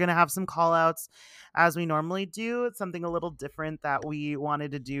know, we're going to have some call outs as we normally do. It's something a little different that we wanted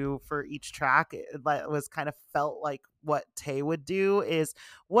to do for each track. That was kind of felt like what Tay would do is,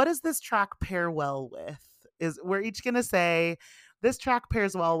 what does this track pair well with? We're each going to say, this track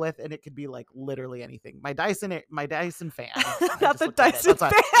pairs well with, and it could be like literally anything. My Dyson fan. Not the Dyson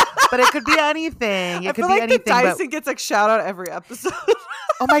fan. But it could be anything. I feel like the Dyson gets like shout out every episode.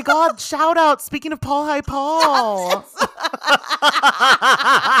 Oh my God, shout out. Speaking of Paul, hi Paul.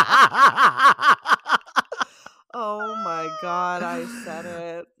 Oh my God, I said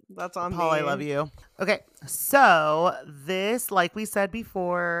it. That's on Paul, me. I love you. Okay, so this, like we said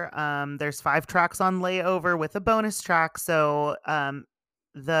before, there's 5 tracks on LayoVer with a bonus track. So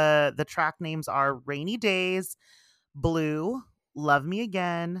the track names are Rainy Days, Blue, Love Me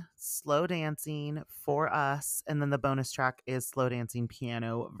Again, Slow Dancing, For Us, and then the bonus track is Slow Dancing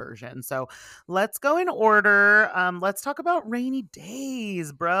piano version. So let's go in order. Let's talk about Rainy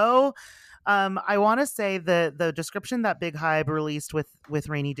Days, bro. I want to say the description that Big Hybe released with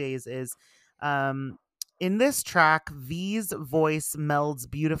Rainy Days is, in this track, V's voice melds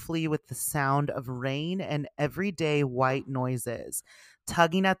beautifully with the sound of rain and everyday white noises,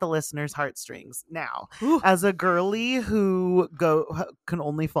 tugging at the listener's heartstrings. Now, as a girly who can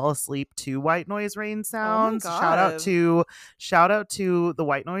only fall asleep to white noise rain sounds, shout out to the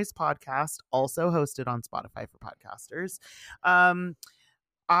White Noise podcast, also hosted on Spotify for podcasters.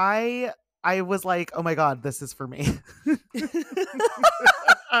 I was like, oh my God, this is for me.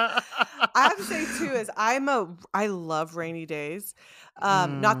 I have to say too is I love Rainy Days.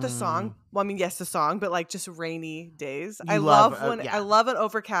 Not the song. Well, I mean, yes, the song, but like just Rainy Days. I love an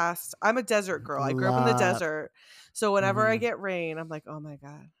overcast. I'm a desert girl. I grew up in the desert. So whenever I get rain, I'm like, oh my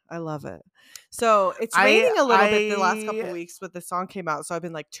God, I love it. So it's raining a little bit the last couple of weeks, but the song came out. So I've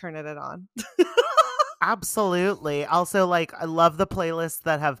been like turning it on. Absolutely. Also, like, I love the playlists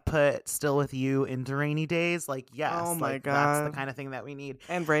that have put Still With You into Rainy Days. Like, yes. Oh my God. That's the kind of thing that we need.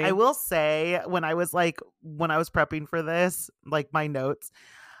 And rain. I will say, when I was prepping for this, like my notes,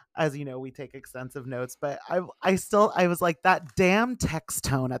 as you know, we take extensive notes, but I was like, that damn text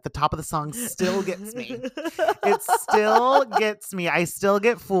tone at the top of the song still gets me. It still gets me. I still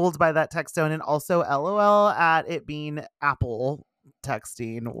get fooled by that text tone. And also LOL at it being Apple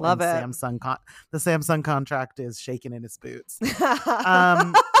texting. Love it. The Samsung contract is shaking in its boots.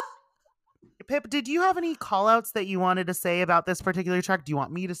 Pip, did you have any call outs that you wanted to say about this particular track? Do you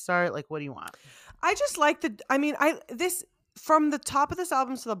want me to start? Like, what do you want? I just like this from the top of this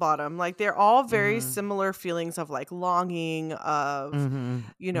album to the bottom, like they're all very similar feelings of like longing, of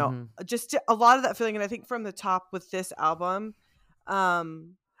you know, just a lot of that feeling. And I think from the top with this album,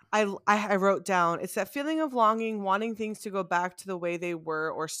 I wrote down, it's that feeling of longing, wanting things to go back to the way they were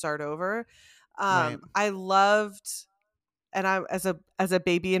or start over. Right. I loved and I'm as a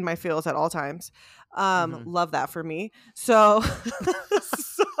baby in my feels at all times. Love that for me. So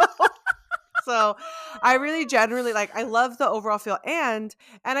so I really generally like, I love the overall feel, and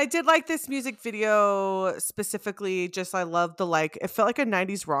I did like this music video specifically. Just I love the, like, it felt like a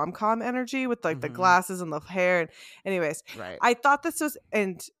 90s rom-com energy with like the glasses and the hair, and anyways, Right. I thought this was,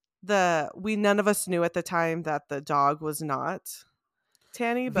 and none of us knew at the time that the dog was not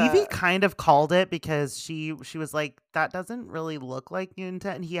Tanny, Vivi but kind of called it because she was like, that doesn't really look like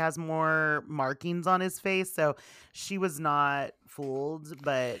Yunta, and he has more markings on his face, so she was not fooled.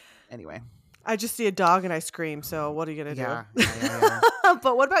 But anyway, I just see a dog and I scream. So what are you gonna do? Yeah.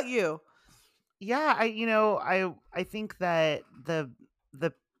 But what about you? Yeah, I think that the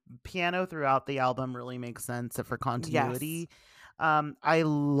piano throughout the album really makes sense for continuity. Yes. I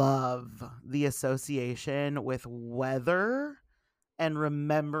love the association with weather and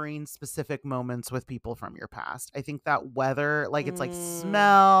remembering specific moments with people from your past. I think that weather, like, it's like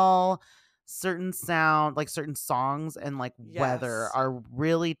smell, certain sound, like certain songs, and like weather Yes. are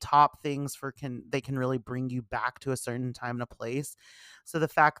really top things they can really bring you back to a certain time and a place. So the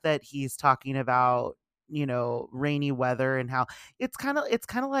fact that he's talking about, rainy weather, and how it's kind of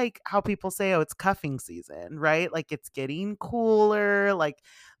like how people say, oh, it's cuffing season, right? Like, it's getting cooler, like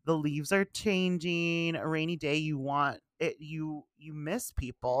the leaves are changing. A rainy day, you want it, you miss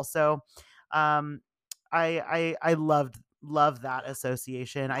people. So I love that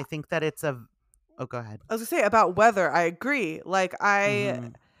association. I think that it's go ahead. I was gonna say about weather, I agree. Like,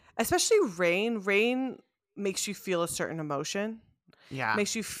 especially rain makes you feel a certain emotion. Yeah.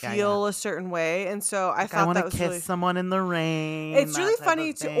 Makes you feel a certain way. And so I Like, I thought want that to was kiss really, someone in the rain. it's that really type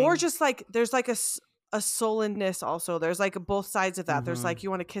funny of to, or thing. just like, there's like a sullenness also. There's like both sides of that. There's like, you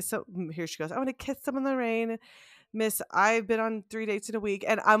want to kiss here she goes, I want to kiss someone in the rain. Miss, I've been on 3 dates in a week,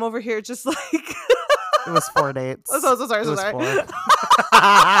 and I'm over here just like It was 4 dates. So sorry. It was 4.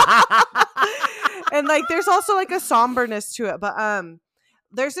 And like, there's also like a somberness to it, but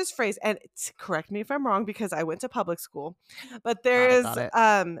there's this phrase, and correct me if I'm wrong because I went to public school, but there is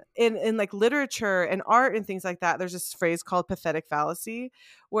in like literature and art and things like that, there's this phrase called pathetic fallacy,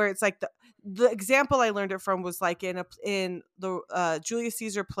 where it's like the example I learned it from was like in the Julius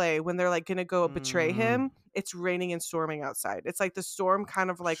Caesar play, when they're like gonna go betray him. It's raining and storming outside. It's like the storm kind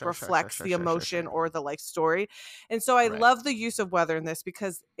of like reflects the emotion or the like story. And so I love the use of weather in this,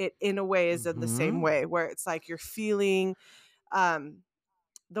 because it in a way is in the same way, where it's like you're feeling the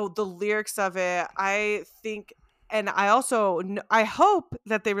lyrics of it. I think, and I also I hope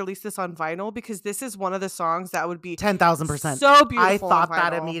that they release this on vinyl, because this is one of the songs that would be 10,000% so beautiful. I thought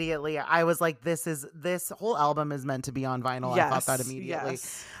that immediately. I was like, this whole album is meant to be on vinyl. Yes, I thought that immediately.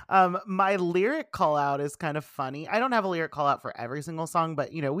 Yes. My lyric call out is kind of funny. I don't have a lyric call out for every single song,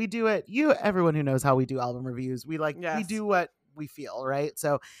 but we do it. Everyone who knows how we do album reviews, we do what we feel, right?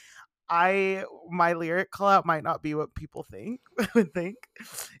 So my lyric call out might not be what people would think,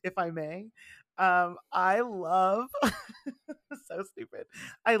 if I may. I love so stupid.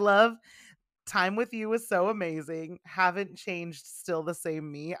 I love time with you was so amazing. Haven't changed, still the same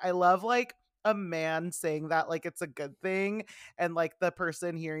me. I love like a man saying that like it's a good thing, and like the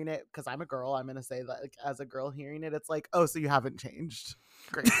person hearing it, because I'm a girl, I'm gonna say that like as a girl hearing it, it's like, oh, so you haven't changed.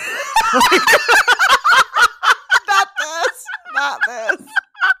 Great. Not this.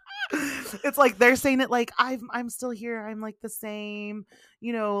 It's like they're saying it like I'm still here, I'm like the same,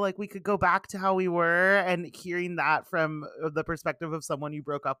 like we could go back to how we were, and hearing that from the perspective of someone you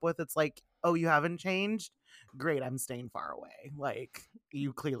broke up with, it's like, oh, you haven't changed? Great, I'm staying far away. Like,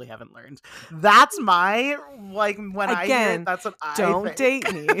 you clearly haven't learned. That's my, like, when I hear it, that's what I don't think.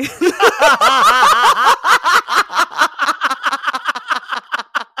 Date me.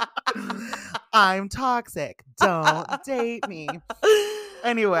 I'm toxic. Don't date me.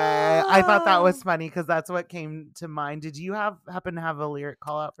 Anyway, I thought that was funny because that's what came to mind. Did you happen to have a lyric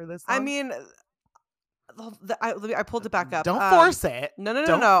call out for this song? I mean, I pulled it back up. Don't force it. No.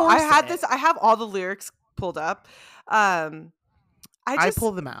 I had this. I have all the lyrics pulled up. I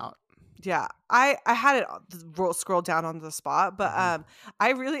pulled them out. Yeah, I had it scroll down on the spot, but I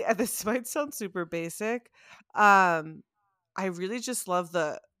really, and this might sound super basic, I really just love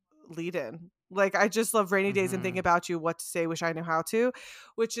the lead in. Like, I just love rainy days and thinking about you, what to say, wish I knew how to,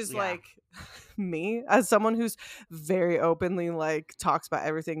 which is like me as someone who's very openly like talks about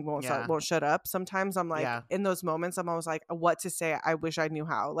everything, won't shut up. Sometimes I'm like in those moments, I'm always like, what to say, I wish I knew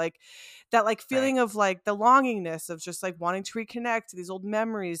how. Like that, like feeling of like the longingness of just like wanting to reconnect to these old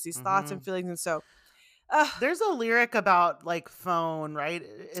memories, these thoughts and feelings. And so there's a lyric about like phone, right?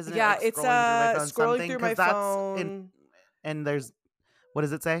 Isn't it? Yeah, like it's scrolling through my phone. And there's, what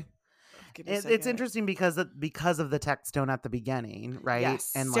does it say? It's interesting because of the text tone at the beginning, right?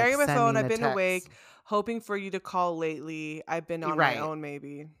 Yes. And Staring like at my phone. I've a been text. awake, hoping for you to call lately. I've been on my own,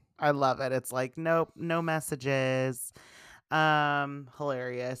 maybe. I love it. It's like, nope, no messages.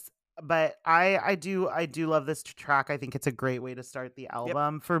 Hilarious. But I do love this track. I think it's a great way to start the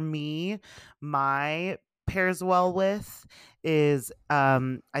album. For me, my pairs well with is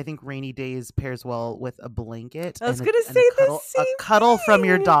I think Rainy Days pairs well with a blanket. I was gonna say the same a cuddle thing. from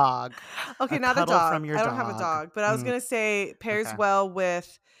your dog. Okay, not a dog. I don't have a dog, but I was gonna say pairs well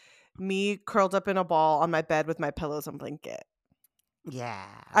with me curled up in a ball on my bed with my pillows and blanket. Yeah.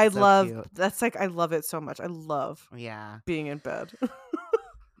 I love it so much. I love being in bed.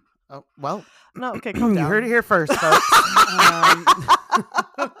 Oh, well. No, okay, calm down. You heard it here first, folks.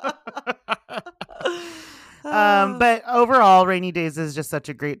 But overall, Rainy Days is just such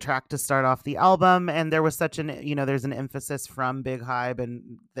a great track to start off the album. And there was such there's an emphasis from Big Hybe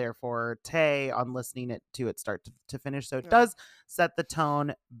and therefore Tay on listening to it start to finish. So it does set the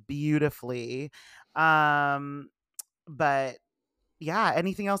tone beautifully. But yeah,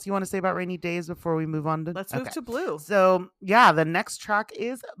 anything else you want to say about Rainy Days before we move on to Let's move to Blue. So yeah, the next track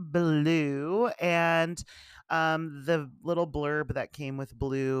is Blue, and the little blurb that came with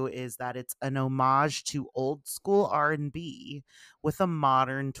Blue is that it's an homage to old school R&B with a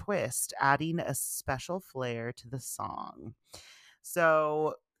modern twist, adding a special flair to the song.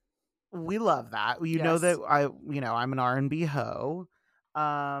 So we love that. Know that I'm an R&B hoe. You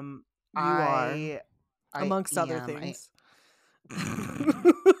are amongst other things.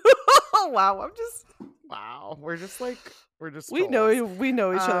 Oh wow, we're just we know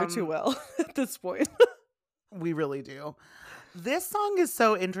each other too well at this point. We really do. This song is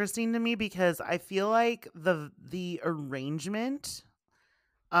so interesting to me because I feel like the arrangement,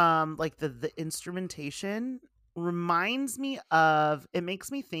 like the instrumentation reminds me of, it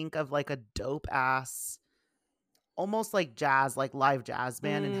makes me think of like a dope ass, almost like jazz, like live jazz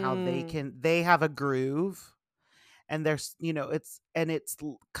band, and how they have a groove. And there's, it's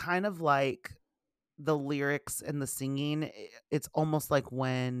kind of like the lyrics and the singing. It's almost like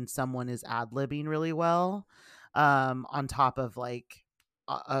when someone is ad-libbing really well, on top of like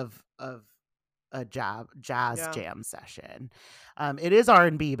of a jazz jam session. It is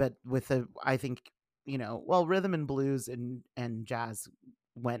R&B, but with I think, rhythm and blues and jazz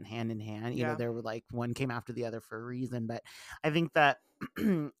went hand in hand. There were like one came after the other for a reason, but I think that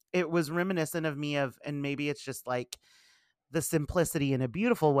it was reminiscent of me and maybe it's just like the simplicity in a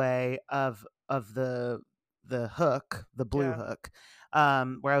beautiful way of the hook, the blue hook,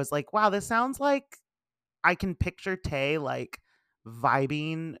 where I was like, wow, this sounds like I can picture Tay like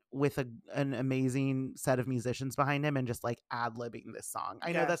vibing with an amazing set of musicians behind him and just like ad-libbing this song.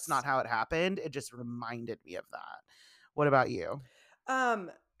 I know that's not how it happened. It just reminded me of that. What about you?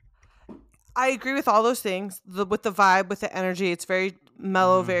 I agree with all those things. With the vibe, with the energy, it's very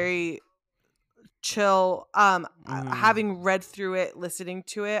mellow, very chill. Having read through it, listening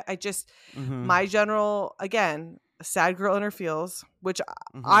to it, I just my general, again, a sad girl in her feels, which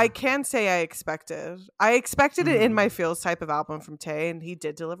I can say I expected. I expected it in my feels type of album from Tay, and he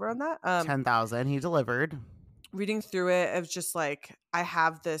did deliver on that. 10,000, he delivered. Reading through it, it was just like, I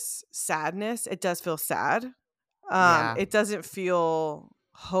have this sadness. It does feel sad. It doesn't feel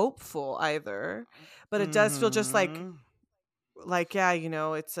hopeful either, but it does feel just like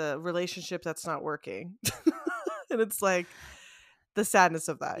it's a relationship that's not working. And it's like the sadness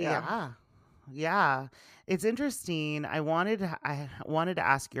of that. Yeah. It's interesting. I wanted to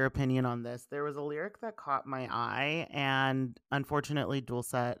ask your opinion on this. There was a lyric that caught my eye, and unfortunately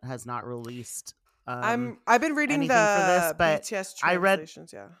Dulcet has not released I've been reading the for this, but BTS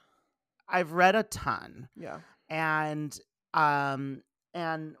translations. I've read a ton.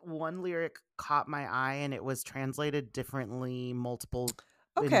 And one lyric caught my eye, and it was translated differently,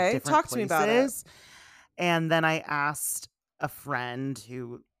 Okay, talk to me about it. And then I asked a friend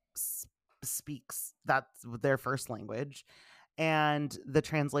who speaks that's their first language, and the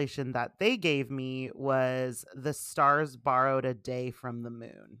translation that they gave me was "The stars borrowed a day from the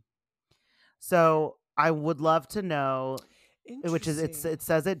moon." So I would love to know, which is it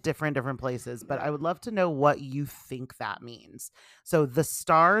says it different places, but I would love to know what you think that means. So the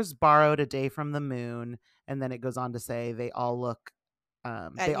stars borrowed a day from the moon, and then it goes on to say they all look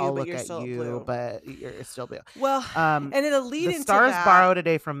they all look at you, but you're still blue. Well, and it'll lead into the stars borrowed a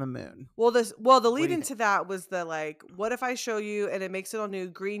day from the moon. Well, the lead into that was the like, what if I show you and it makes it all new,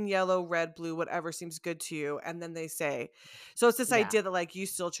 green, yellow, red, blue, whatever seems good to you, and then they say, so it's this idea that like you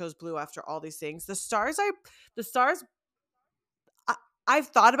still chose blue after all these things. The stars, I've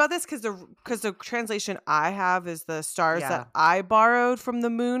thought about this because the translation I have is the stars that I borrowed from the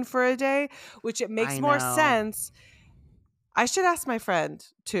moon for a day, which it makes more sense. I should ask my friend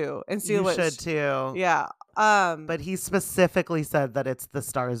too and see what. You should too. Yeah. But he specifically said that it's the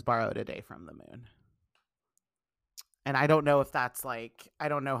stars borrowed a day from the moon. And I don't know if that's like, I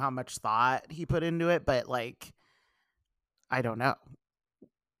don't know how much thought he put into it, but like, I don't know.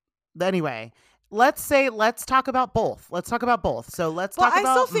 Anyway, let's talk about both. So let's talk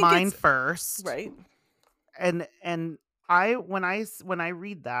about mine first. Right. And when I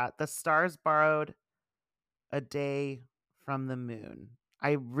read that, the stars borrowed a day from the moon,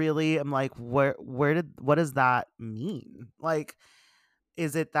 I really am like, what does that mean? Like,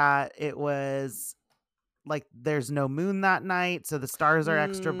 is it that it was like there's no moon that night, so the stars are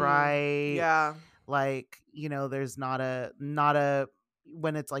extra bright? Yeah. Like, you know, there's not a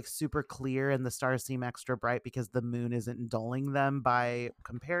when it's like super clear and the stars seem extra bright because the moon isn't dulling them by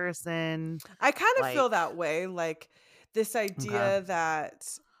comparison. I kind of feel that way, like this idea that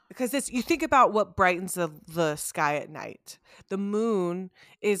because you think about what brightens the sky at night. The moon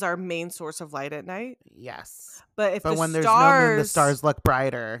is our main source of light at night. Yes. But when there's no moon, the stars look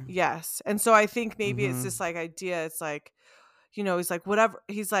brighter. Yes. And so I think maybe it's this like idea. It's like, you know, he's like, whatever.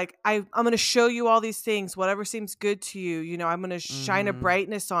 He's like, I'm going to show you all these things, whatever seems good to you. You know, I'm going to shine a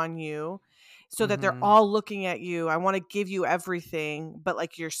brightness on you so that they're all looking at you. I want to give you everything, but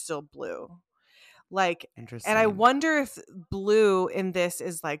like you're still blue. Like, and I wonder if blue in this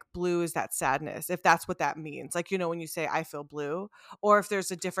is like blue is that sadness, if that's what that means. Like, you know, when you say I feel blue, or if there's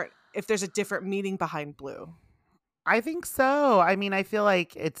a different meaning behind blue. I think so. I mean, I feel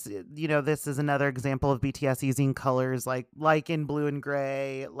like it's, you know, this is another example of BTS using colors like in blue and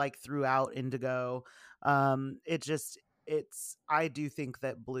gray, like throughout Indigo. I do think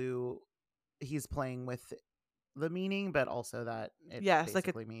that blue, he's playing with the meaning, but also that it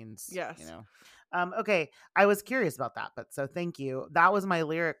basically means, you know. Okay, I was curious about that, but so thank you. That was my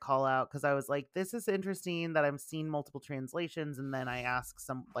lyric call out because I was like, this is interesting that I'm seeing multiple translations, and then I ask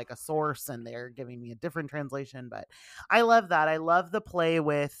some like a source and they're giving me a different translation. But I love that. I love the play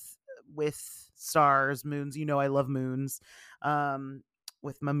with stars, moons. You know, I love moons.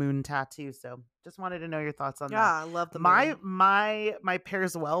 With my moon tattoo. So just wanted to know your thoughts on that. Yeah, I love the moon. My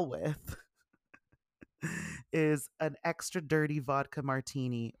pairs well with is an extra dirty vodka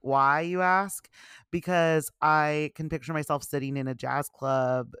martini. Why, you ask? Because I can picture myself sitting in a jazz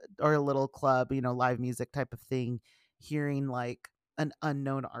club or a little club, you know, live music type of thing, hearing like an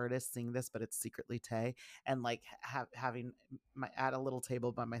unknown artist sing this, but it's secretly Tay, and like having at a little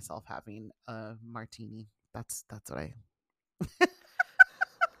table by myself having a martini. That's what I.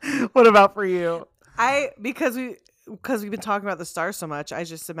 What about for you? Because we've been talking about the stars so much, I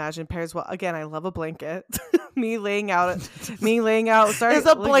just imagine pairs well. Again, I love a blanket. me laying out. Sorry, is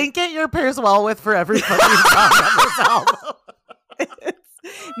a blanket your pairs well with for every fucking song on this album?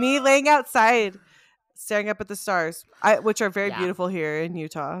 It's me laying outside, staring up at the stars, which are very beautiful here in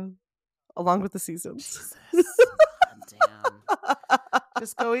Utah, along with the seasons. Damn.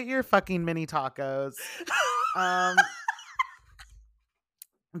 Just go eat your fucking mini tacos.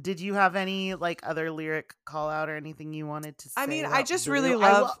 Did you have any like other lyric call out or anything you wanted to say? I mean, I just really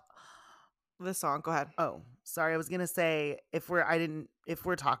love the song. Go ahead. Oh, sorry. I was gonna say if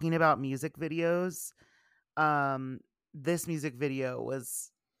we're talking about music videos, this music video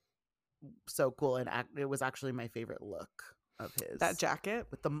was so cool, and it was actually my favorite look of his. That jacket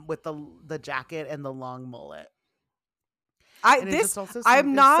with the jacket and the long mullet. Seems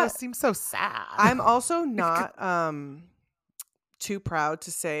so sad. I'm also not too proud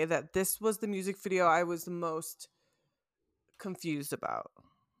to say that this was the music video I was the most confused about.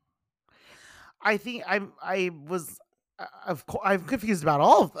 I think I'm confused about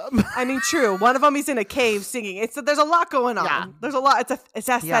all of them. I mean, true. One of them he's in a cave singing. There's a lot going on. Yeah. There's a lot. It's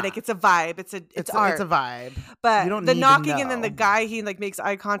aesthetic. Yeah. It's a vibe. It's art. It's a vibe. But the knocking and then the guy he like makes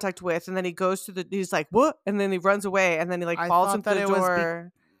eye contact with, and then he goes to he's like, what? And then he runs away, and then he like falls into the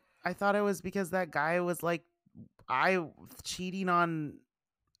door. I thought it was because that guy was like cheating on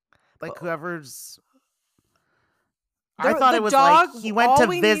like whoever's. I thought it was like he went to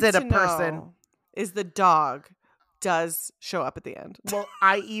visit a person. Is the dog does show up at the end. Well,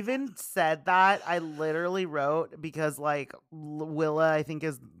 I even said that. I literally wrote because like Willa, I think,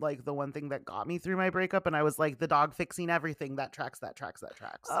 is like the one thing that got me through my breakup, and I was like, the dog fixing everything that tracks.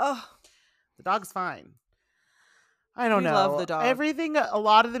 Oh, the dog's fine. I don't know. Love the dog. Everything, a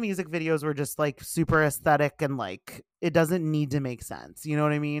lot of the music videos were just like super aesthetic and like it doesn't need to make sense. You know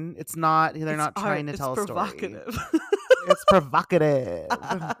what I mean? It's not, they're not trying to tell a story. It's provocative.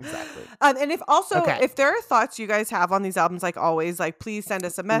 Exactly. And if there are thoughts you guys have on these albums, like always, like please send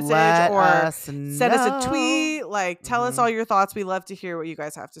us a message send us a tweet. Like tell us all your thoughts. We love to hear what you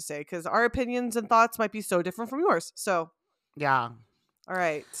guys have to say because our opinions and thoughts might be so different from yours. So yeah. All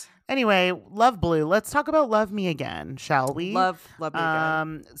right. Anyway, Love Blue. Let's talk about Love Me Again, shall we? Love Me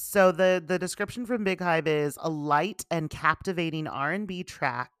Again. So the description from Big Hype is a light and captivating R&B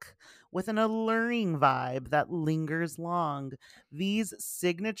track with an alluring vibe that lingers long. V's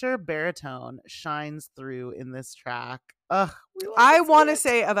signature baritone shines through in this track. Ugh, I want to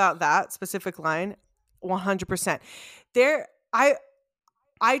say about that specific line, 100%.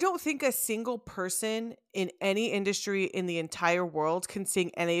 I don't think a single person in any industry in the entire world can sing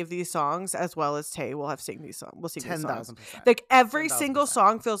any of these songs as well as Tay will sing these songs. 10,000%. Like every single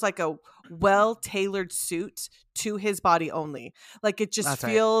song feels like a well-tailored suit to his body only. Like it just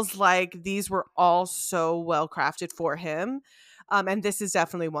feels like these were all so well crafted for him. And this is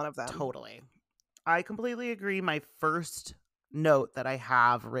definitely one of them. Totally. I completely agree. My first note that I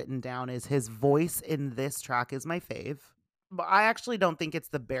have written down is his voice in this track is my fave. But I actually don't think it's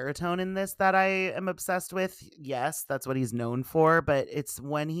the baritone in this that I am obsessed with. Yes, that's what he's known for, but it's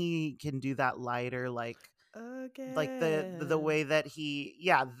when he can do that lighter, like the way that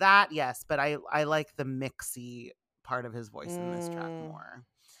yes, but I like the mixy part of his voice in this track more.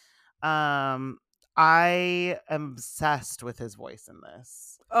 I am obsessed with his voice in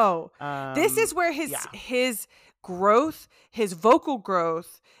this. This is where his growth, his vocal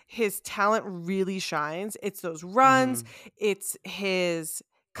growth, his talent really shines. It's those runs, it's his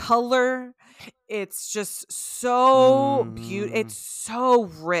color. It's just so beautiful. It's so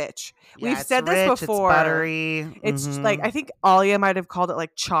rich. We've said this before. It's buttery. It's like, I think Alia might have called it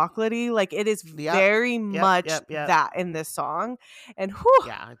like chocolatey. Like it is very much that in this song. And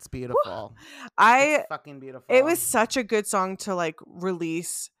yeah, it's beautiful. It's fucking beautiful. It was such a good song to like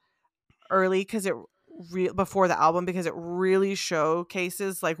release early because before the album, because it really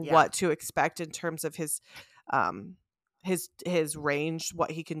showcases like what to expect in terms of his range,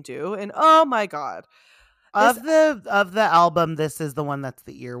 what he can do. And oh my god, of the album, this is the one that's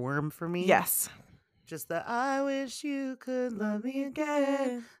the earworm for me. Yes, just the I wish you could love me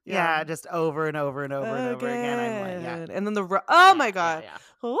again. Yeah, just over and over and over and over again. I'm like, and then my god.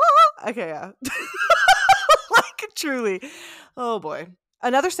 Okay, yeah. Like truly. Oh boy,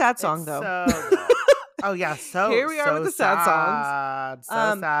 another sad song though. Oh yeah, here we are with the sad songs.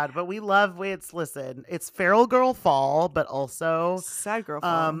 So sad, but we love. Listen, it's Feral Girl Fall, but also Sad Girl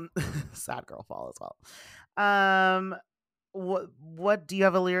Fall. Sad Girl Fall as well. What do you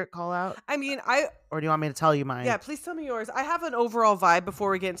have a lyric call out? I mean, or do you want me to tell you mine? Yeah, please tell me yours. I have an overall vibe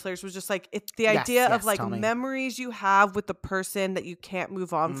before we get into lyrics. Was just like it's the idea of like memories you have with the person that you can't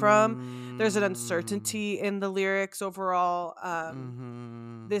move on from. There's an uncertainty in the lyrics overall.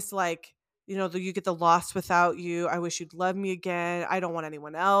 This like. You know, you get the lost without you. I wish you'd love me again. I don't want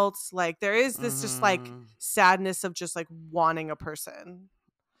anyone else. Like there is this just like sadness of just like wanting a person.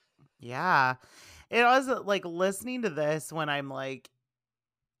 Yeah. It was like listening to this when I'm like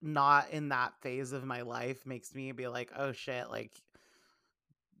not in that phase of my life makes me be like, oh shit, like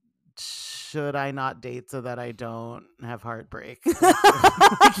should I not date so that I don't have heartbreak? Like, you know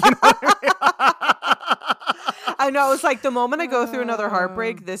what I mean? I know. It's like the moment I go through another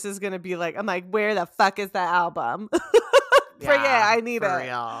heartbreak, this is going to be like, I'm like, where the fuck is that album? I need it.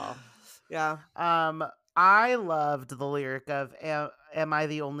 Real. Yeah. I loved the lyric of, am I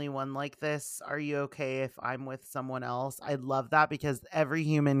the only one like this? Are you okay if I'm with someone else? I love that because every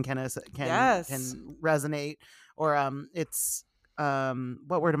human can resonate or it's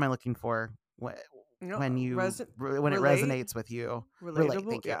what word am I looking for? When it resonates with you. Relate,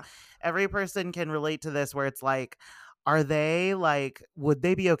 thank you. Every person can relate to this where it's like, are they like, would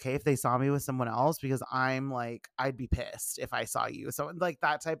they be okay if they saw me with someone else? Because I'm like, I'd be pissed if I saw you. So like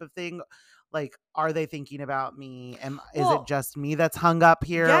that type of thing. Like, are they thinking about me? Is it just me that's hung up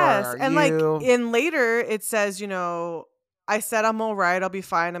here? Yes. And like in later it says, you know, I said I'm all right. I'll be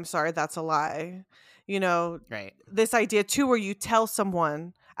fine. I'm sorry. That's a lie. You know, right. This idea too, where you tell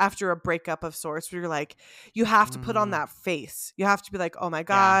someone after a breakup of sorts, where you're like, you have to put on that face. You have to be like, oh my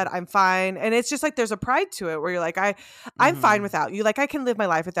God, I'm fine. And it's just like, there's a pride to it where you're like, I'm fine without you. Like I can live my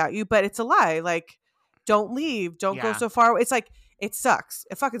life without you, but it's a lie. Like, don't leave. Don't go so far. It's like, it sucks.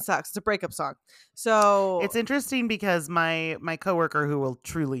 It fucking sucks. It's a breakup song. So it's interesting because my coworker, who will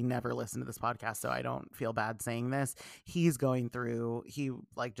truly never listen to this podcast, so I don't feel bad saying this, he's going through, he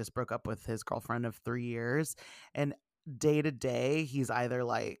like just broke up with his girlfriend of 3 years, and day to day he's either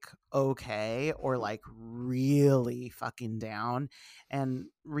like okay or like really fucking down. And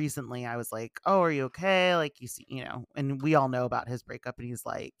recently I was like, oh, are you okay? Like, you see, you know, and we all know about his breakup, and he's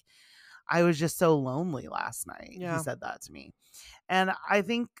like, I was just so lonely last night. He said that to me. And I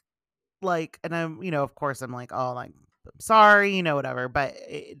think like, and I'm, you know, of course I'm like, oh, like, I'm sorry, you know, whatever. But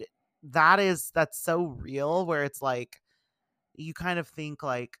that's so real, where it's like, you kind of think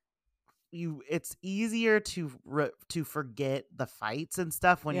like, it's easier to forget the fights and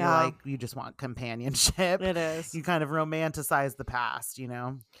stuff when you're like, you just want companionship. It is. You kind of romanticize the past, you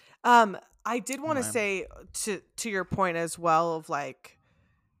know? I did want to say to your point as well of like,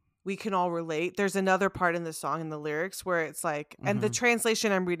 we can all relate. There's another part in the song in the lyrics where it's like, and the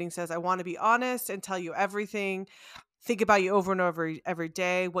translation I'm reading says, I want to be honest and tell you everything. Think about you over and over every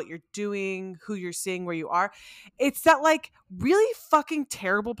day, what you're doing, who you're seeing, where you are. It's that like really fucking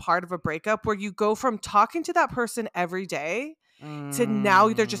terrible part of a breakup where you go from talking to that person every day to now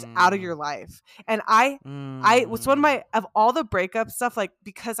they're just out of your life. And I was one of my, of all the breakup stuff, like,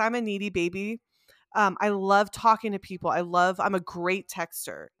 because I'm a needy baby, I love talking to people. I'm a great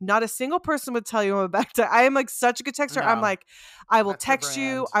texter. Not a single person would tell you I'm a bad texter. I am like such a good texter. No, I'm like, I will text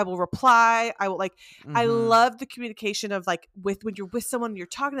you. I will reply. I will like, I love the communication of like when you're with someone, you're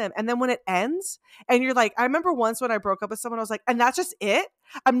talking to them. And then when it ends and you're like, I remember once when I broke up with someone, I was like, and that's just it?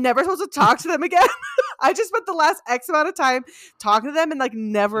 I'm never supposed to talk to them again. I just spent the last X amount of time talking to them and like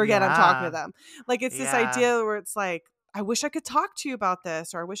never again I'm talking to them. Like it's this idea where it's like, I wish I could talk to you about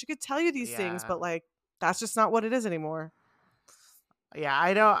this, or I wish I could tell you these things, but like, that's just not what it is anymore. Yeah,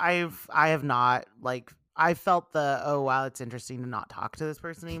 I have not, like, I felt oh wow, it's interesting to not talk to this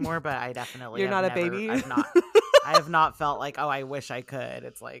person anymore, but I definitely You're not a baby. I have not felt like, oh, I wish I could.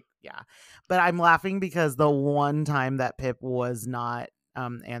 It's like, yeah. But I'm laughing because the one time that Pip was not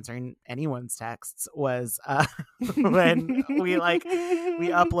answering anyone's texts was when we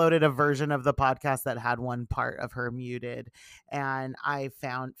uploaded a version of the podcast that had one part of her muted, and I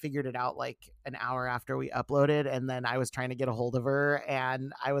figured it out like an hour after we uploaded, and then I was trying to get a hold of her,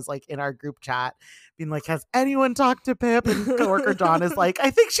 and I was like in our group chat being like, has anyone talked to Pip? And coworker Dawn is like, I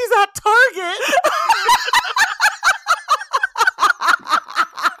think she's at Target.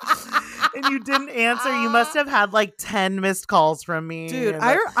 And you didn't answer. You must have had like 10 missed calls from me. Dude,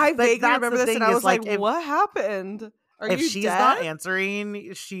 I vaguely remember this, and I was like, what happened? If she's dead? not answering,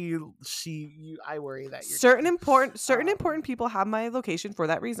 I worry that you're certain important people have my location for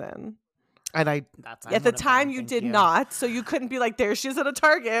that reason. And at the time you did not, so you couldn't be like, there she is at a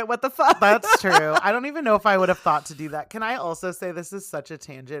Target. What the fuck? That's true. I don't even know if I would have thought to do that. Can I also say, this is such a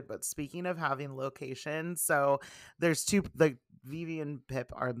tangent, but speaking of having locations, so there's Vivi and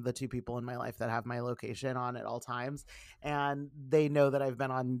Pip are the two people in my life that have my location on at all times, and they know that I've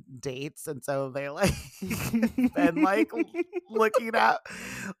been on dates, and so they like been like looking at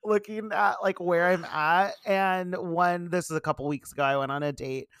like where I'm at. And this is a couple weeks ago, I went on a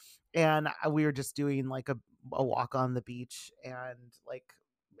date, and we were just doing like a walk on the beach, and like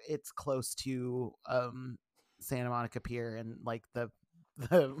it's close to Santa Monica Pier and like the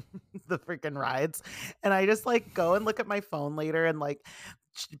freaking rides. And I just like go and look at my phone later, and like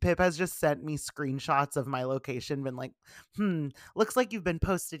Pip has just sent me screenshots of my location, been like, looks like you've been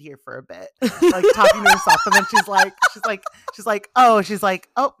posted here for a bit, like talking to herself. And then she's like,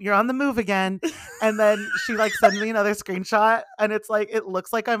 oh, you're on the move again. And then she like sends me another screenshot, and it's like, it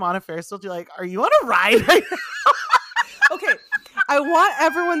looks like I'm on a Ferris wheel. She's like, are you on a ride right now? Okay, I want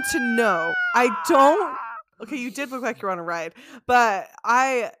everyone to know okay, you did look like you're on a ride, but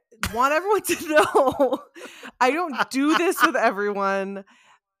I want everyone to know I don't do this with everyone.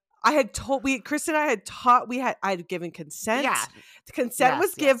 I had given consent. Yeah. Consent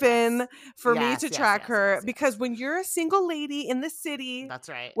was given for me to track her, because when you're a single lady in the city, that's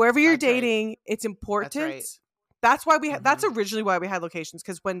right, wherever you're dating, it's important. That's right. That's why that's originally why we had locations,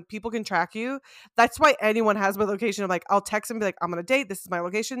 because when people can track you, that's why anyone has my location. I'm like, I'll text them and be like, I'm on a date. This is my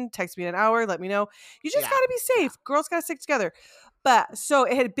location. Text me in an hour. Let me know. You just got to be safe. Girls got to stick together. But so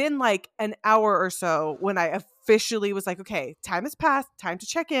it had been like an hour or so when I officially was like, okay, time has passed. Time to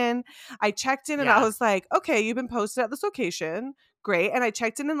check in. I checked in and I was like, okay, you've been posted at this location. Great. And I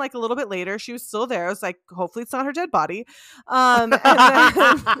checked in and like a little bit later, she was still there. I was like, hopefully it's not her dead body. And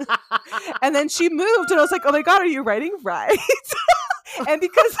then she moved, and I was like, oh my God, are you writing right? And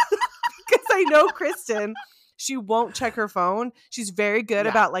because I know Kristen, She won't check her phone. She's very good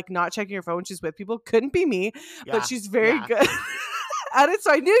about like not checking her phone when she's with people. Couldn't be me, but she's very good at it.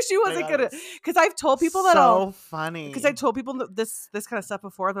 So I knew she wasn't gonna, because I've told people that funny. Because I told people this kind of stuff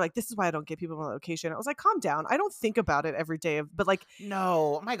before. They're like, "This is why I don't get people my location." I was like, "Calm down. I don't think about it every day." But like,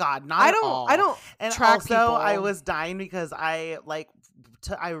 no, oh my God, not at all. I don't. And track also, people. I was dying because I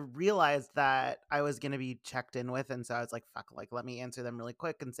realized that I was gonna be checked in with, and so I was like, "Fuck!" Like, let me answer them really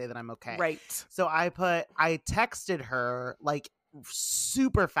quick and say that I'm okay. Right. So I texted her like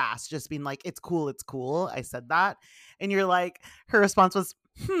super fast, just being like, "It's cool, it's cool." I said that, and you're like, her response was,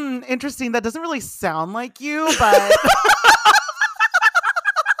 interesting. That doesn't really sound like you, but.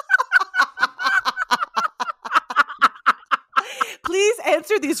 Please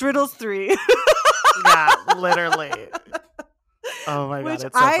answer these riddles 3. Yeah, literally. Oh my God, it's so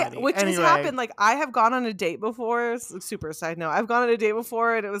funny. Which has happened. Like, I have gone on a date before. Super side note. I've gone on a date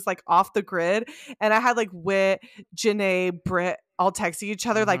before, and it was like off the grid. And I had like Whit, Janae, Britt all texting each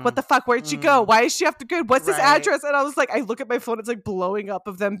other like, "What the fuck? Where'd she go? Why is she off the grid? What's this address?" And I was like, I look at my phone, it's like blowing up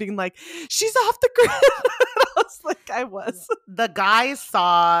of them being like, "She's off the grid." I was like, The guy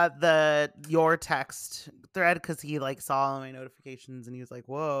saw your text thread because he like saw my notifications, and he was like,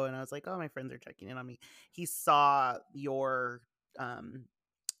 "Whoa!" And I was like, "Oh, my friends are checking in on me." He saw your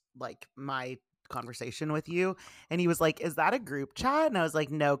like my conversation with you, and he was like, "Is that a group chat?" And I was like,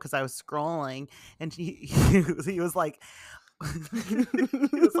 "No," because I was scrolling, and he was like, he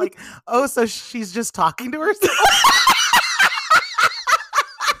was like, "Oh, so she's just talking to herself."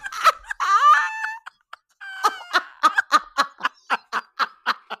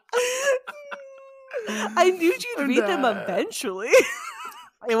 I knew you'd read them eventually.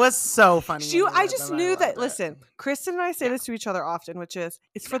 It was so funny. I just knew that. Listen, Kristen and I say this to each other often, which is,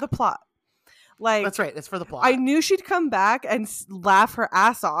 it's for the plot. Like, that's right. It's for the plot. I knew she'd come back and laugh her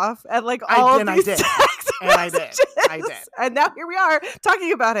ass off at like all of these text messages. I did. And now here we are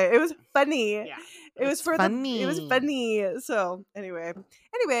talking about it. It was funny. Yeah, it was funny. It was funny. So anyway,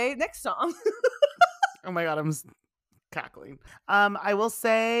 next song. Oh my God, I'm cackling. I will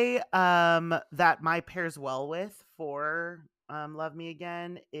say that my pairs well with for Love Me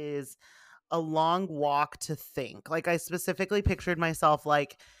Again is A Long Walk to Think. Like, I specifically pictured myself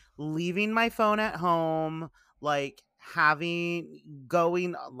like leaving my phone at home, like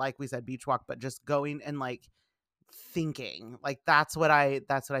going, like we said, beach walk, but just going and like thinking. Like, that's what I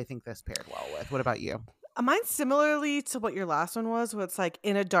think this paired well with. What about you? Mine's similarly to what your last one was, where it's like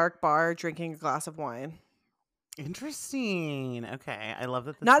in a dark bar drinking a glass of wine. Interesting. Okay. I love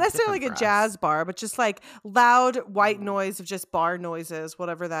that. Not necessarily like a jazz bar, but just like loud white noise of just bar noises,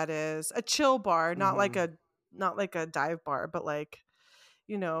 whatever that is. A chill bar, not like a dive bar, but like,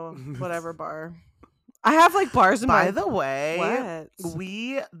 you know, whatever bar. I have like bars in my. By the way,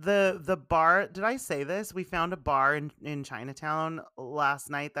 the bar. Did I say this? We found a bar in Chinatown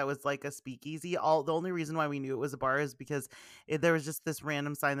last night that was like a speakeasy. The only reason why we knew it was a bar is because there was just this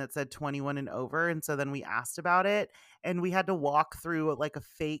random sign that said 21 and over, and so then we asked about it, and we had to walk through like a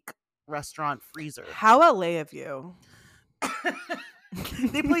fake restaurant freezer. How LA of you.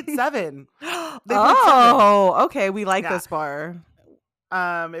 They played 7. Okay. We like this bar.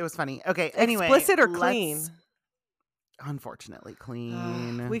 It was funny. Okay, anyway. Explicit or clean? Unfortunately,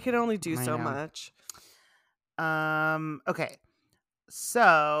 clean. We can only do so much. Okay.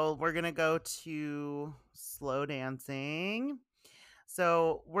 So we're going to go to slow dancing.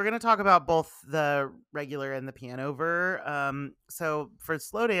 So we're going to talk about both the regular and the LayoVer. So for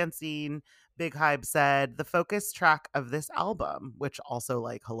slow dancing, Big Hype said, the focus track of this album, which also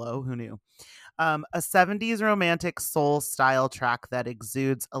like, hello, who knew? A 70s romantic soul style track that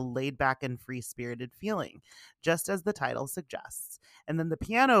exudes a laid back and free spirited feeling, just as the title suggests. And then the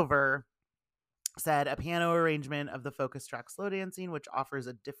LayoVer said, a piano arrangement of the focus track Slow Dancing, which offers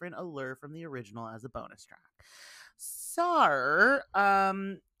a different allure from the original as a bonus track. So,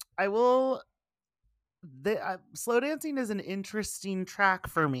 Slow Dancing is an interesting track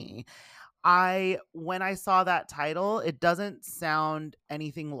for me. When I saw that title, it doesn't sound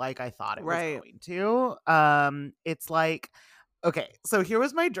anything like I thought it was going to. It's like, okay, so here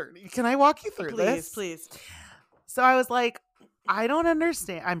was my journey. Can I walk you through this? Please. So I was like, I don't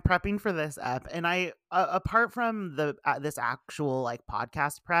understand. I'm prepping for this ep, and I apart from this actual like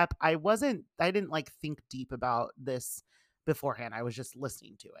podcast prep, I didn't like think deep about this beforehand. I was just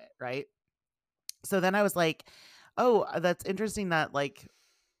listening to it, right? So then I was like, oh, that's interesting that like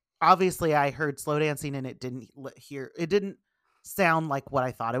obviously I heard slow dancing and it didn't sound like what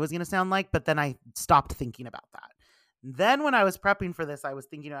I thought it was going to sound like, but then I stopped thinking about that. Then when I was prepping for this, I was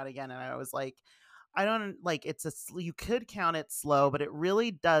thinking about it again, and I was like, I don't like, you could count it slow, but it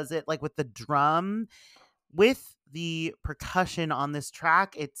really does it like with the drum. with the percussion on this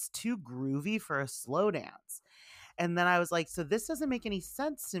track, it's too groovy for a slow dance. And then I was like, so this doesn't make any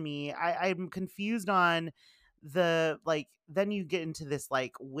sense to me. I'm confused on the, like, then you get into this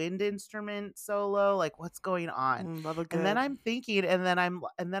like wind instrument solo, like what's going on? And then I'm thinking, and then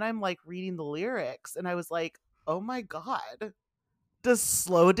I'm like reading the lyrics, and I was like, oh my God, does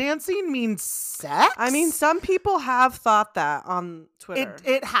slow dancing mean sex? I mean, some people have thought that on Twitter.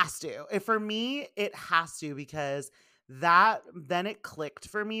 It has to. For me, it has to, because then it clicked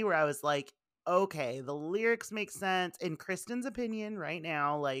for me where I was like, okay, the lyrics make sense. In Kristen's opinion right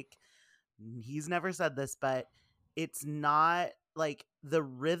now, like, he's never said this, but it's not like the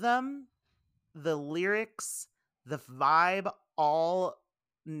rhythm, the lyrics, the vibe, all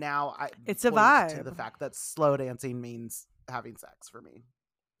now it's a vibe to the fact that slow dancing means having sex for me.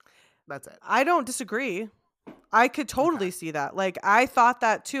 That's it. I don't disagree. I could totally see that. Like, I thought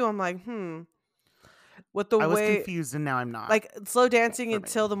that too. I'm like, with the I was way confused, and now I'm not. Like, slow dancing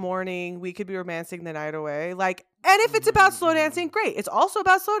until the morning, we could be romancing the night away. Like, and if it's about slow dancing, great. It's also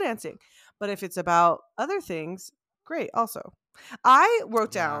about slow dancing. But if it's about other things, great also. I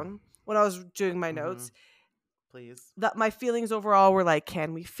wrote down when I was doing my notes, please, that my feelings overall were like,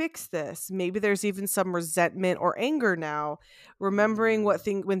 can we fix this? Maybe there's even some resentment or anger now, remembering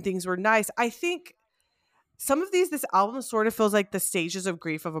when things were nice. I think some of this album sort of feels like the stages of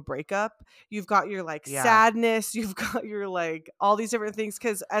grief of a breakup. You've got your like sadness, you've got your like all these different things,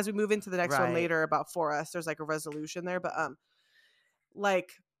 because as we move into the next one later about For Us, there's like a resolution there. But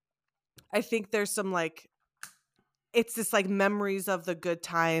like, I think there's some like, it's this like memories of the good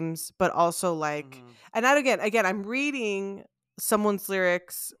times, but also like, and that again, I'm reading someone's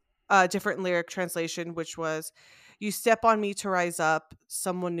lyrics, different lyric translation, which was, you step on me to rise up,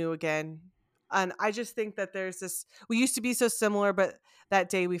 someone new again. And I just think that there's this, we used to be so similar, but that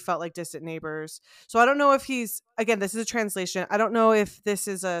day we felt like distant neighbors. So I don't know if again, this is a translation. I don't know if this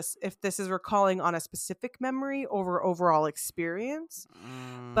is recalling on a specific memory over overall experience,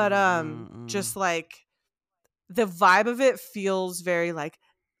 but just like, the vibe of it feels very like,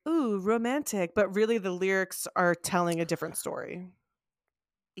 ooh, romantic, but really the lyrics are telling a different story.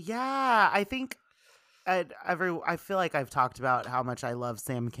 Yeah, I think I feel like I've talked about how much I love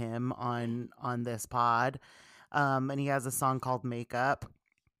Sam Kim on this pod, and he has a song called Makeup,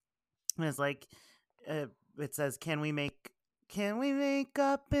 and it's like, it says, can we make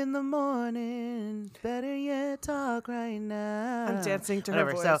up in the morning? Better yet, talk right now. I'm dancing to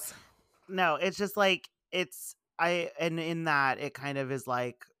her voice. So, no, it's just like, and in that, it kind of is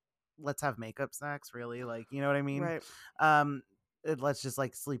like, let's have makeup sex, really, like, you know what I mean? Right. Let's just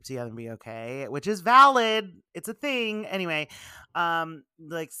like sleep together and be okay, which is valid. It's a thing. Anyway,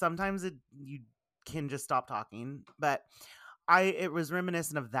 like sometimes you can just stop talking, but it was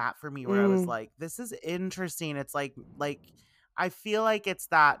reminiscent of that for me, where I was like, this is interesting. It's like I feel like it's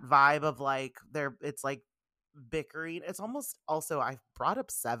that vibe of like it's like bickering. It's almost, also, I've brought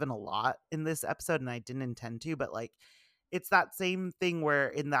up Seven a lot in this episode and I didn't intend to, but like, it's that same thing where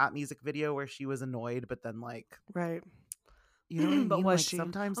in that music video where she was annoyed, but then like, right, you know what I mean? But was like, she?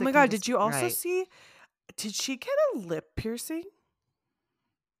 Sometimes, oh my God, did you also see, did she get a lip piercing,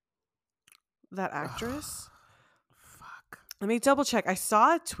 that actress? Fuck, let me double check. I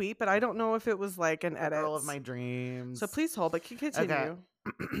saw a tweet, but I don't know if it was like an edit. Girl of my dreams. So please hold, but can continue. Okay.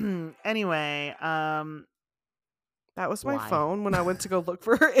 Anyway, that was my phone when I went to go look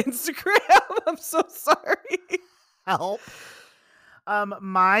for her Instagram. I'm so sorry. Help.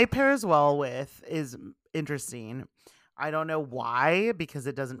 My pairs well with is interesting. I don't know why, because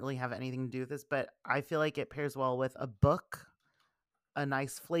it doesn't really have anything to do with this, but I feel like it pairs well with a book, a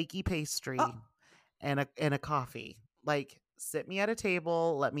nice flaky pastry, and a coffee. Like, sit me at a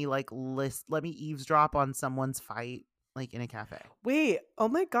table, let me eavesdrop on someone's fight, like in a cafe. Wait, oh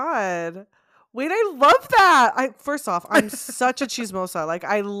my God. Wait, I love that. First off, I'm such a chismosa. Like,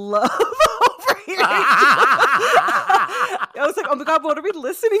 I love overhearing. I was like, oh my God, what are we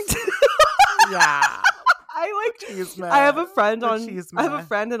listening to? Yeah. I have a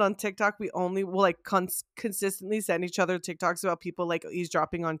friend and on TikTok we only will like consistently send each other TikToks about people like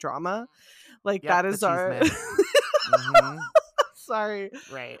eavesdropping on drama. Like, that is our sorry.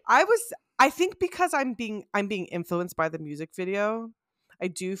 Right. I think because I'm being influenced by the music video, I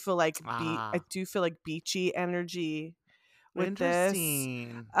do feel like beachy energy with this.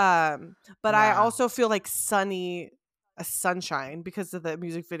 But I also feel like sunshine because of the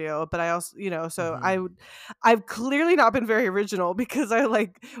music video. But I also, so I've clearly not been very original, because I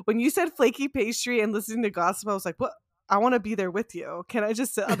like, when you said flaky pastry and listening to gossip, I was like, what? I want to be there with you. Can I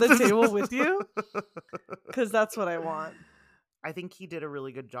just sit at the table with you? Because that's what I want. I think he did a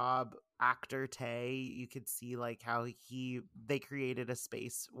really good job. Actor Tay, you could see like how they created a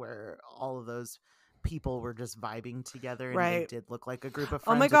space where all of those people were just vibing together, and they did look like a group of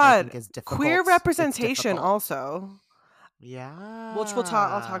friends. Oh my God. Which I think is difficult. Queer representation also. Yeah. Which I'll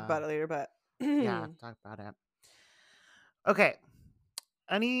talk about it later, but yeah, talk about it. Okay.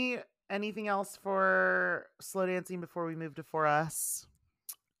 Anything else for slow dancing before we move to For Us?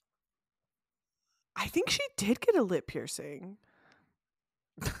 I think she did get a lip piercing.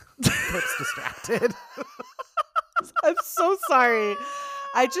 Pip's distracted. I'm so sorry.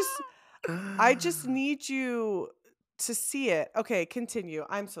 I just need you to see it. Okay, continue.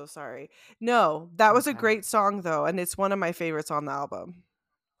 I'm so sorry. No, that was a great song though, and it's one of my favorites on the album.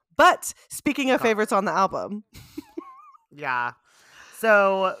 But speaking of favorites on the album. Yeah.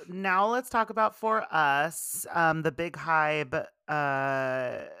 So now let's talk about For Us. The Big Hype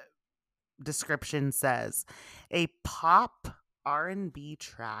description says, a pop R&B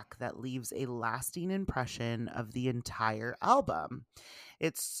track that leaves a lasting impression of the entire album.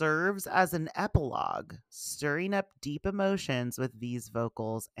 It serves as an epilogue, stirring up deep emotions with these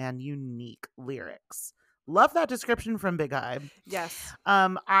vocals and unique lyrics. Love that description from Big Hype. Yes.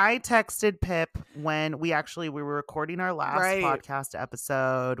 I texted Pip when we were recording our last podcast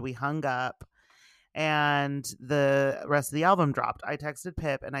episode. We hung up and the rest of the album dropped. I texted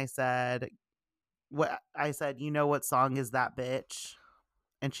Pip and I said, you know what song is that, bitch?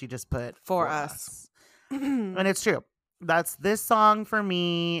 And she just put For Us. And it's true. This song for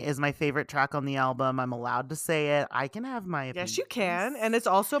me is my favorite track on the album. I'm allowed to say it. I can have my opinion. Yes, you can. And it's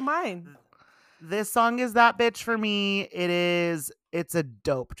also mine. This song is that bitch for me. It's a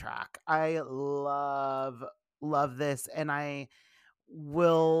dope track. I love this. And I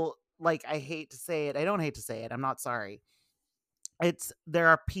will, I hate to say it. I don't hate to say it. I'm not sorry. There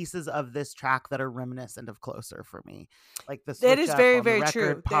are pieces of this track that are reminiscent of Closer for me. Like the switch it is up very, on very the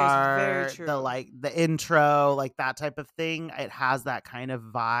record true. part, very true. the intro, like that type of thing. It has that kind of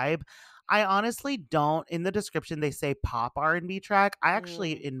vibe. I honestly don't. In the description, they say pop R&B track. I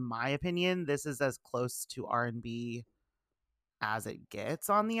actually, in my opinion, this is as close to R&B as it gets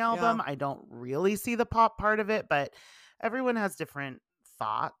on the album. Yeah. I don't really see the pop part of it, but everyone has different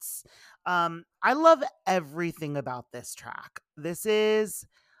thoughts. I love everything about this track.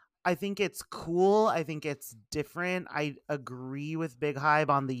 I think it's cool. I think it's different. I agree with Big Hype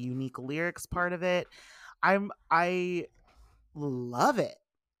on the unique lyrics part of it. I love it.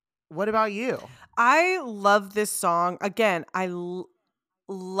 What about you? I love this song. Again, I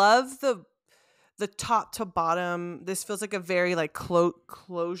love the top to bottom. This feels like a very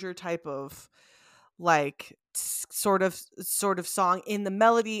closure type of sort of song in the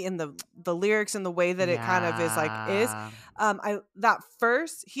melody, in the lyrics, and the way that it kind of is that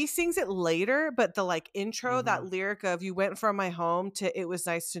first, he sings it later, but the intro, that lyric of "you went from my home to it was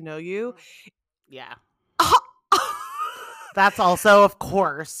nice to know you." Yeah. That's also, of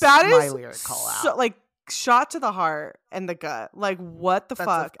course, that my is lyric call out. Shot to the heart and the gut. What the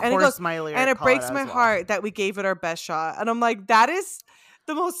fuck? And it goes, and it breaks my heart that we gave it our best shot. And I'm like, that is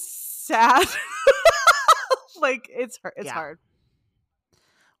the most sad. It's hard.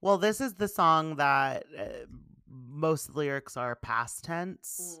 Well, this is the song that most lyrics are past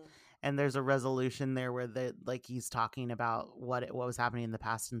tense. And there's a resolution there where he's talking about what was happening in the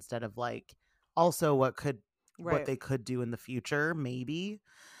past instead of also what they could do in the future, maybe.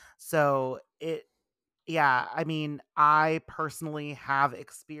 So I mean, I personally have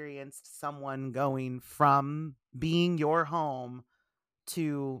experienced someone going from being your home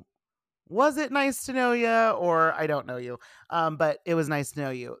to, was it nice to know you, or I don't know you, but it was nice to know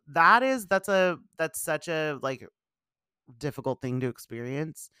you. That's such a difficult thing to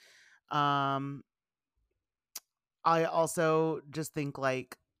experience. I also just think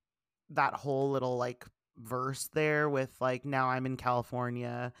that whole little verse there with now I'm in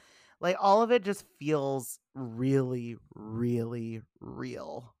California, all of it just feels really, really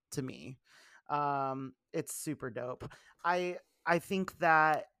real to me. It's super dope. I think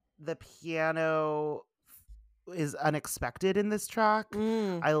that the piano is unexpected in this track.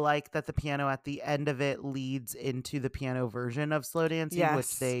 I like that the piano at the end of it leads into the piano version of Slow Dancing,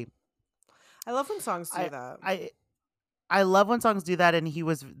 which I love when songs do that. I love when songs do that, and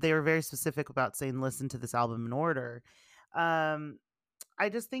they were very specific about saying, listen to this album in order. I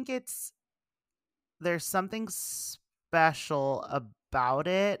just think there's something special about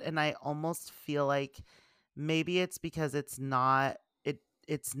it, and I almost feel like maybe it's because it's not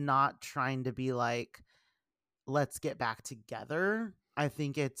trying to be let's get back together. I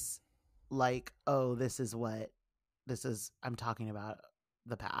think it's oh, I'm talking about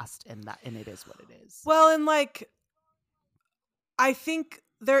the past, and it is what it is. Well, and I think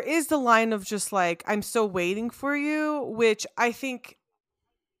there is the line of just like, I'm still waiting for you, which I think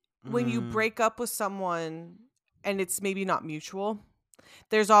when you break up with someone and it's maybe not mutual,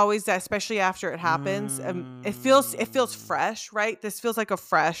 there's always that, especially after it happens. It feels fresh, right? This feels like a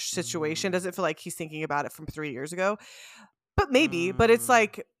fresh situation. Doesn't feel like he's thinking about it from 3 years ago, but maybe. But it's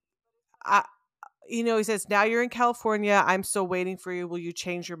like, I, he says, now you're in California. I'm still waiting for you. Will you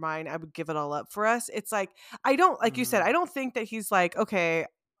change your mind? I would give it all up for us. It's like, I don't, like you said, I don't think that he's like, okay,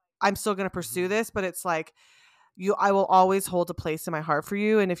 I'm still going to pursue this, but it's like, I will always hold a place in my heart for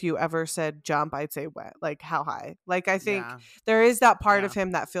you. And if you ever said jump, I'd say what? Like, how high? Like, I think there is that part of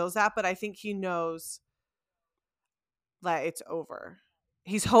him that feels that, but I think he knows that it's over.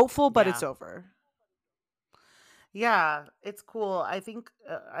 He's hopeful, but it's over. Yeah, it's cool. I think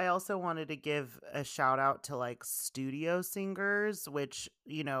I also wanted to give a shout out to like studio singers, which,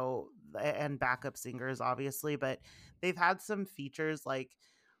 and backup singers, obviously, but they've had some features like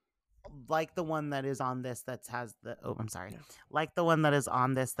the one that is on this that has the like the one that is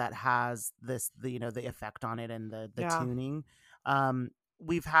on this that has this the effect on it and the tuning.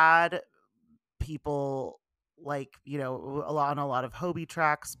 We've had people like on a lot of Hobie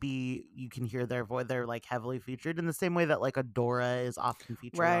tracks you can hear their voice. They're like heavily featured in the same way that like Adora is often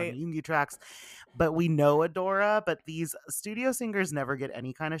featured on Yoongi tracks, but we know Adora, but these studio singers never get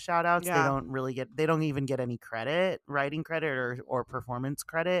any kind of shout outs. They don't even get any writing credit or performance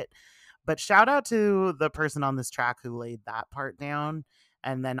credit. But shout out to the person on this track who laid that part down.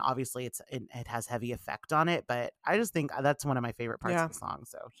 And then obviously it has heavy effect on it, but I just think that's one of my favorite parts of the song.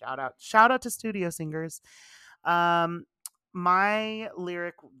 So shout out to studio singers. My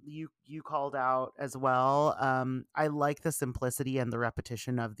lyric you called out as well. I like the simplicity and the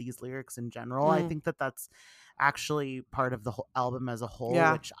repetition of these lyrics in general. I think that's actually part of the whole album as a whole,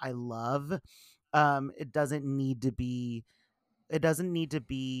 which I love. It doesn't need to be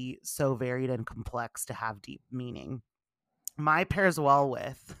so varied and complex to have deep meaning. My pairs well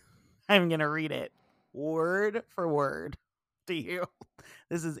with, I'm going to read it word for word to you.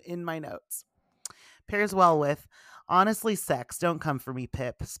 This is in my notes. Pairs well with, honestly, sex. Don't come for me,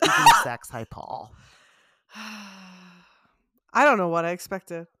 Pip. Speaking of sex, hi, Paul. I don't know what I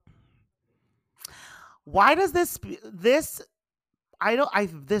expected. Why does this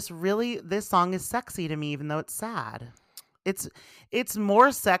song is sexy to me, even though it's sad. It's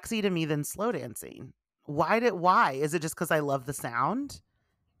more sexy to me than slow dancing. Why? Is it just because I love the sound?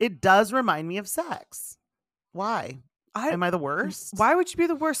 It does remind me of sex. Why? Am I the worst? Why would you be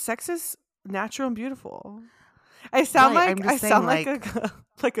the worst? Sex is natural and beautiful. I sound like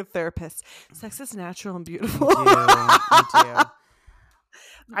a therapist. Sex is natural and beautiful. Me too.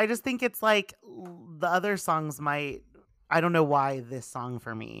 I just think it's like the other songs I don't know why this song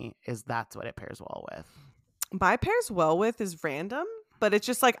for me that's what it pairs well with. My pairs well with is random, but it's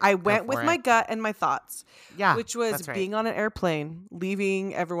just like I went with my gut and my thoughts. Yeah. Which was being on an airplane,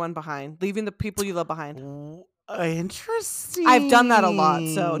 leaving everyone behind, leaving the people you love behind. Interesting. I've done that a lot.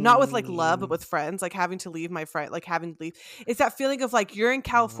 So not with like love, but with friends, like having to leave my friend, like having to leave. It's that feeling of like, you're in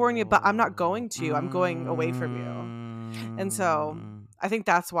California, but I'm not going to. I'm going away from you. And so I think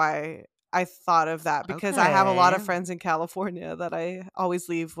that's why I thought of that, because I have a lot of friends in California that I always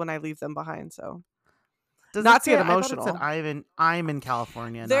leave when I leave them behind. So not to get emotional. I thought it said I'm in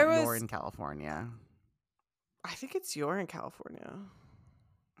California, not you're in California. I think it's you're in California.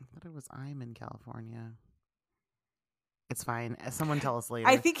 I thought it was I'm in California. It's fine. Someone tell us later.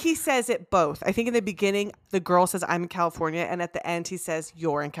 I think he says it both. I think in the beginning, the girl says I'm in California, and at the end, he says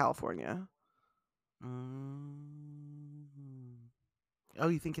you're in California. Oh,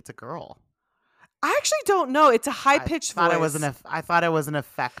 you think it's a girl? I actually don't know. It's a high-pitched voice. I thought it was an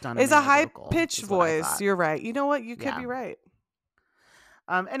effect on. It's a high-pitched voice. You're right. You know what? You could be right.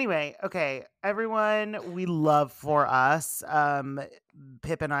 Anyway, okay, everyone, we love For Us.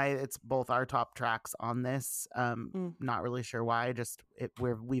 Pip and I, it's both our top tracks on this. Not really sure why. Just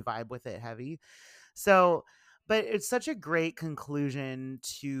we vibe with it heavy. So, but it's such a great conclusion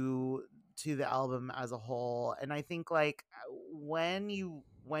to the album as a whole, and I think like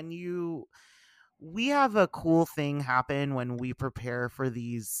we have a cool thing happen when we prepare for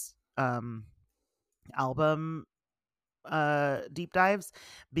these album deep dives,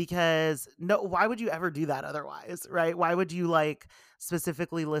 because why would you ever do that otherwise, right? Why would you like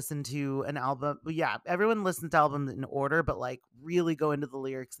specifically listen to an album? Yeah, everyone listens to albums in order, but like really go into the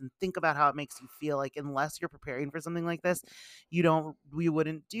lyrics and think about how it makes you feel. Like, unless you're preparing for something like this, we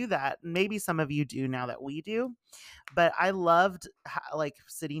wouldn't do that. Maybe some of you do now that we do, but I loved like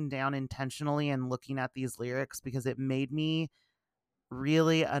sitting down intentionally and looking at these lyrics, because it made me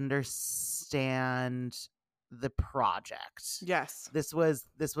really understand the project. Yes. This was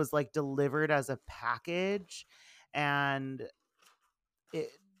like delivered as a package, and it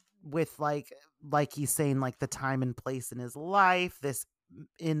with like he's saying, like the time and place in his life, this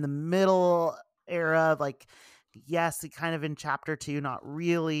in the middle era, like yes, kind of in chapter 2, not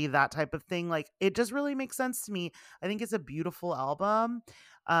really, that type of thing. Like it just really makes sense to me. I think it's a beautiful album.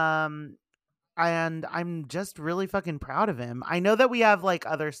 And I'm just really fucking proud of him. I know that we have like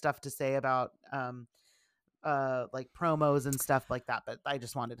other stuff to say about like promos and stuff like that, but I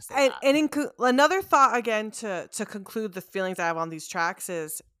just wanted to say that. And another thought again to conclude the feelings I have on these tracks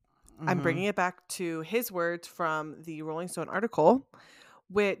is I'm bringing it back to his words from the Rolling Stone article,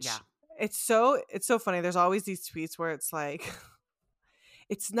 which it's so funny. There's always these tweets where it's like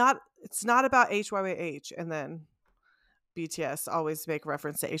it's not about HYYH, and then BTS always make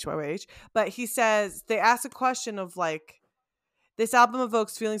reference to HYYH, but he says they ask a question of like, this album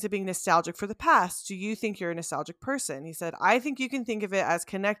evokes feelings of being nostalgic for the past. Do you think you're a nostalgic person? He said, I think you can think of it as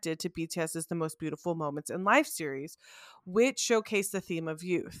connected to BTS's The Most Beautiful Moments in Life series, which showcase the theme of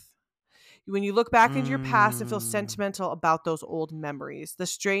youth. When you look back into your past and feel sentimental about those old memories, the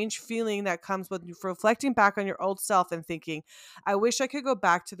strange feeling that comes with reflecting back on your old self and thinking, I wish I could go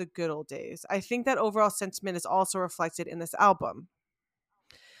back to the good old days. I think that overall sentiment is also reflected in this album.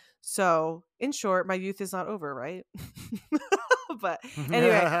 So, in short, my youth is not over, right? But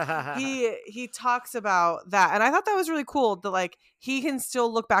anyway, he talks about that, and I thought that was really cool that like he can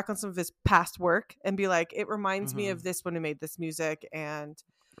still look back on some of his past work and be like, it reminds me of this when we made this music, and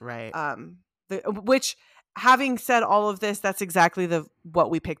right. Which, having said all of this, that's exactly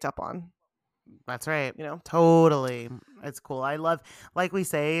what we picked up on. That's right. You know, totally. It's cool. I love, like we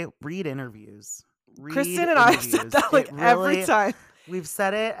say, read interviews. Kristen and I have said that like every time. We've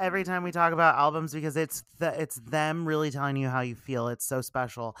said it every time we talk about albums because it's them really telling you how you feel. It's so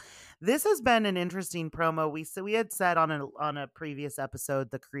special. This has been an interesting promo. We had said on a previous episode,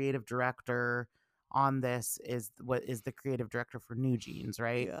 the creative director on this is the creative director for New Jeans,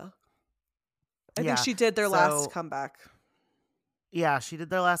 right? Yeah. I think she did their last comeback. Yeah, she did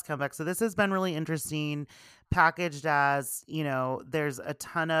their last comeback. So this has been really interesting, packaged as, you know, there's a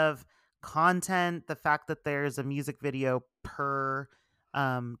ton of content. The fact that there's a music video per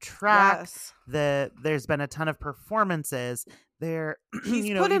track, there's been a ton of performances there.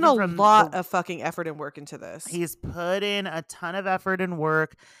 He's put in a lot of fucking effort and work into this. He's put in a ton of effort and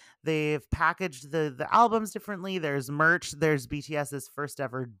work. They've packaged the albums differently. There's merch. There's BTS's first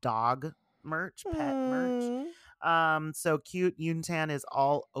ever dog merch, pet merch. So cute. Yoontan is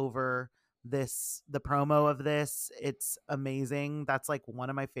all over the promo of this. It's amazing. That's like one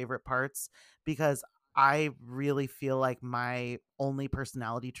of my favorite parts because I really feel like my only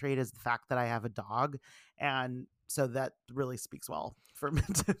personality trait is the fact that I have a dog, and so that really speaks well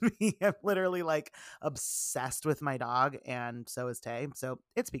to me. I'm literally like obsessed with my dog, and so is Tay, so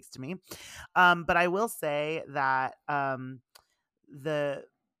it speaks to me. But I will say that from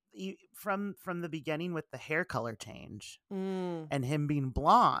the beginning with the hair color change and him being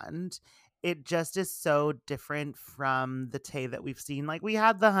blonde, it just is so different from the Tay that we've seen. Like we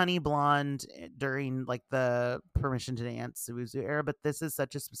had the honey blonde during like the Permission to Dance Suzu era, but this is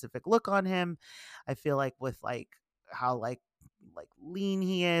such a specific look on him. I feel like with like how like lean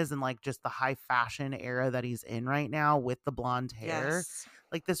he is and like just the high fashion era that he's in right now with the blonde hair,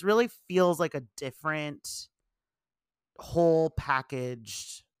 like this really feels like a different whole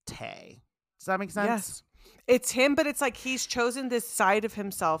packaged Tay. Does that make sense? Yes. It's him, but it's like he's chosen this side of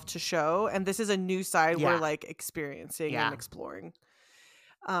himself to show, and this is a new side we're like experiencing and exploring.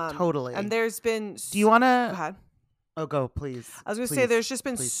 Totally. And there's been. Do you want to? Go ahead. Oh, go please. I was gonna say there's just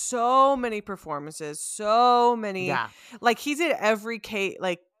been so many performances, so many. Yeah. Like he did every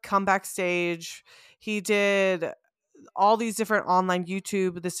comeback stage. He did all these different online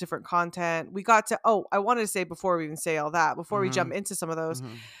YouTube, this different content. We got to. Oh, I wanted to say before we even say all that, before we jump into some of those,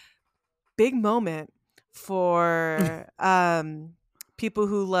 big moment for people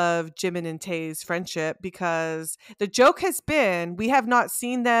who love Jimin and Tae's friendship, because the joke has been we have not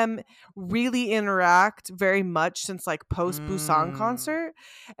seen them really interact very much since like post Busan concert,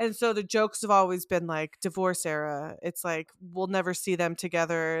 and so the jokes have always been like divorce era. It's like we'll never see them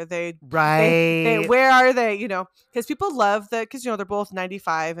together. They where are they? You know, because people love that because you know they're both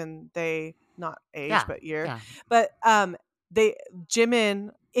 95 and they not age but year, but Jimin,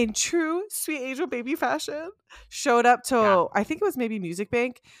 in true Sweet Angel Baby fashion, showed up to I think it was maybe Music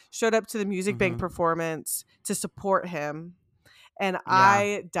Bank, showed up to the Music Bank performance to support him, and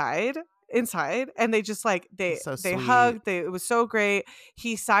I died inside. And they just like they hugged. It was so great.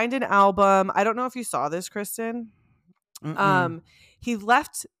 He signed an album. I don't know if you saw this, Kristen. He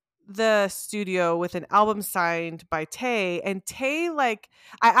left the studio with an album signed by Tae, and Tae, like,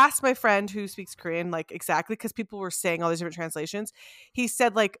 I asked my friend who speaks Korean, like, exactly, because people were saying all these different translations. He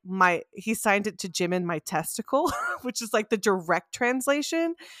said, like, he signed it to Jimin my testicle, which is like the direct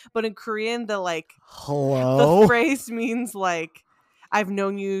translation, but in Korean the hello, the phrase means like, I've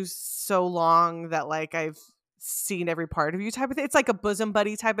known you so long that like I've seen every part of you type of thing. It's like a bosom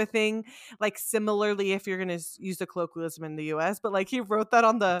buddy type of thing. Like similarly, if you're gonna use the colloquialism in the U.S., but like he wrote that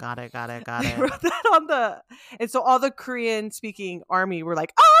on the got it. he wrote that on the, and so all the Korean speaking army were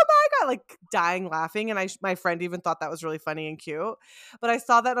like, oh my god, like dying laughing, and my friend even thought that was really funny and cute. But I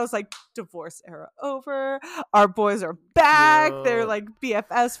saw that and I was like, divorce era over. Our boys are back. Cute. They're like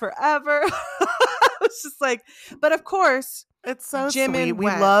BFFs forever. I was just like, but of course. It's so Jimin sweet. We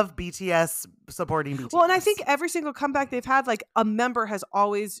went. love BTS supporting BTS. Well, and I think every single comeback they've had, like a member has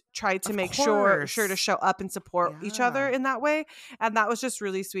always tried to make sure to show up and support each other in that way. And that was just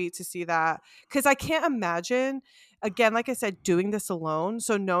really sweet to see that. Because I can't imagine, again, like I said, doing this alone.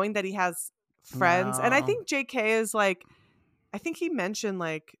 So knowing that he has friends. And I think JK is like, I think he mentioned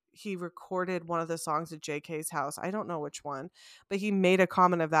like he recorded one of the songs at JK's house. I don't know which one, but he made a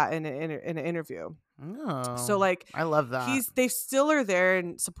comment of that in an interview. Oh, so like I love that. They still are there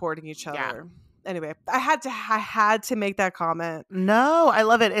and supporting each other. Yeah. Anyway, I had to make that comment. No, I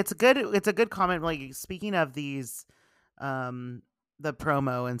love it. It's a good comment. Like speaking of these, the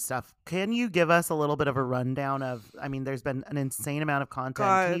promo and stuff. Can you give us a little bit of a rundown of? I mean, there's been an insane amount of content.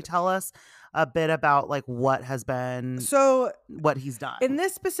 God. Can you tell us a bit about like what he's done in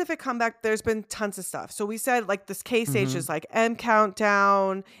this specific comeback? There's been tons of stuff. So we said like this K stage is like M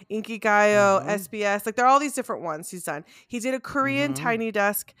Countdown, Inkigayo, SBS, like there are all these different ones he's done. He did a Korean Tiny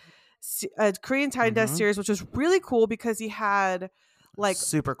Desk series, which was really cool because he had like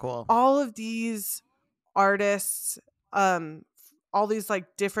super cool all of these artists, all these like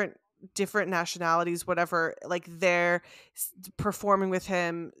different nationalities, whatever, like they're performing with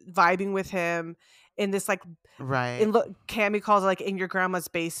him, vibing with him in this like Cammy calls it like in your grandma's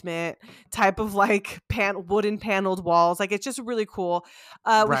basement type of like wooden paneled walls. Like it's just really cool.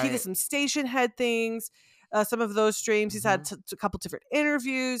 He did some station head things. Some of those streams, he's had a couple different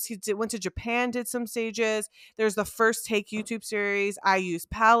interviews. Went to Japan, did some stages. There's the First Take YouTube series, I Use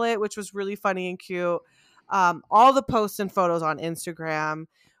Palette, which was really funny and cute. All the posts and photos on Instagram.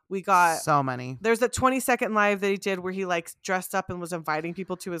 We got so many. There's a 20-second live that he did where he like dressed up and was inviting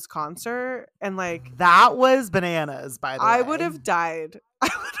people to his concert, and like that was bananas. By the way, I would have died.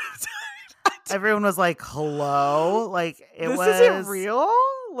 Everyone was like, "Hello!" Like this isn't real.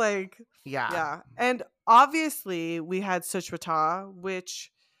 Like yeah. And obviously we had Suchwata,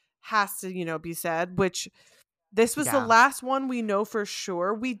 which has to be said. Which this was the last one we know for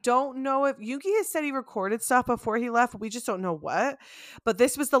sure. We don't know if Yoongi has said he recorded stuff before he left, but we just don't know what. But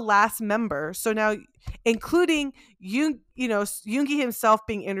this was the last member. So now, including Yoongi himself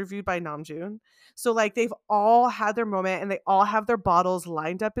being interviewed by Namjoon. So like they've all had their moment and they all have their bottles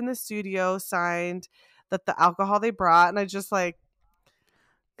lined up in the studio, signed, that the alcohol they brought. And I just like,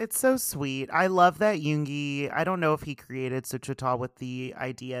 it's so sweet. I love that Yoongi, I don't know if he created Suchwata with the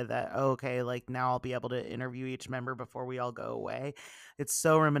idea that, okay, like now I'll be able to interview each member before we all go away. It's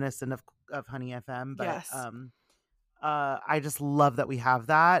so reminiscent of Honey FM. But yes. I just love that we have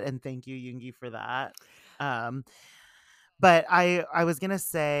that. And thank you, Yoongi, for that. But I was going to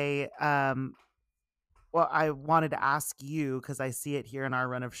say, well, I wanted to ask you because I see it here in our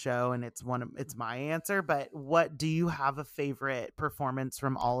run of show, and it's my answer. But what do you have a favorite performance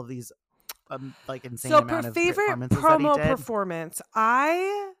from all of these, like insane amount of performances promo that he did? Performance?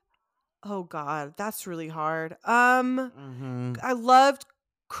 Oh God, that's really hard. I loved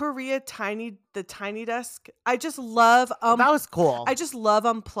Korea the Tiny Desk. I just love that was cool. I just love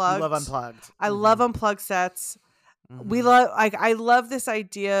Unplugged. You love Unplugged. I love Unplugged sets. We love I love this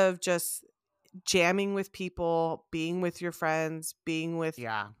idea of just jamming with people, being with your friends, being with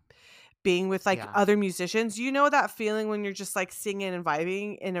like other musicians. You know that feeling when you're just like singing and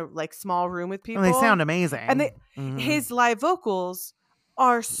vibing in a like small room with people. And they sound amazing. And his live vocals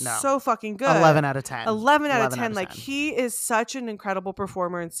are so fucking good. 11 out of 10. 11 out of 10. Like he is such an incredible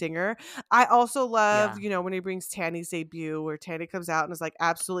performer and singer. I also love, when he brings Tanny's debut where Tanny comes out and is like,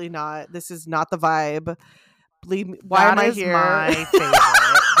 absolutely not. This is not the vibe. Believe me. Why am I here? My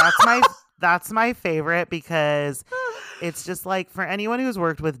favorite. That's my favorite because it's just like for anyone who's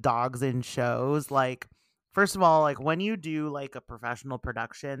worked with dogs in shows, like first of all, like when you do like a professional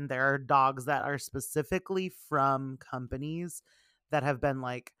production, there are dogs that are specifically from companies that have been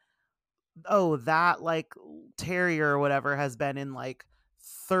like, oh, that like terrier or whatever has been in like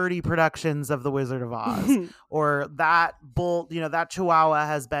 30 productions of The Wizard of Oz, or that bull, that Chihuahua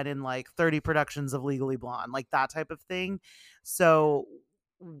has been in like 30 productions of Legally Blonde, like that type of thing. So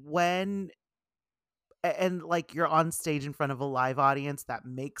and like you're on stage in front of a live audience that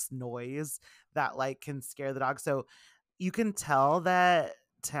makes noise that like can scare the dog. So you can tell that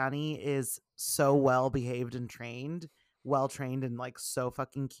Tanny is so well behaved and well trained and like so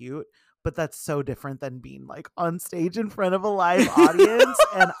fucking cute. But that's so different than being like on stage in front of a live audience.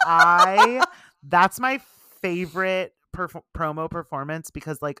 And that's my favorite promo performance,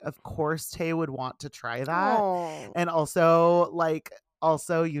 because like, of course Tay would want to try that. Aww. And also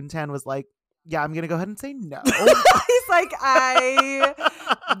Yuntan was like, yeah, I'm going to go ahead and say no. He's like,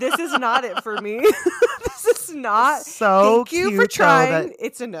 this is not it for me. This is not. So thank you for trying.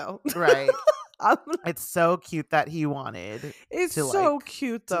 It's a no. Right. It's so cute that he wanted. It's to, so like,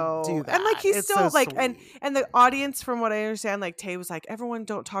 cute though, do that. And like he's still so like, sweet. and the audience, from what I understand, like Tay was like, everyone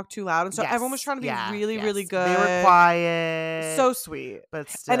don't talk too loud, and so everyone was trying to be really good. They were quiet, so sweet, but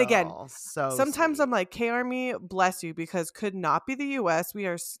still. And again, so sometimes sweet. I'm like, K-Army, bless you, because could not be the U.S. We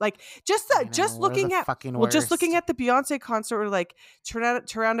are like just looking at just looking at the Beyonce concert, where like turn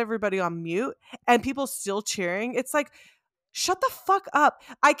around everybody on mute and people still cheering. It's like, shut the fuck up.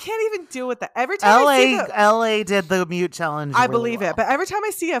 I can't even deal with that. Every time LA did the mute challenge. I believe it. But every time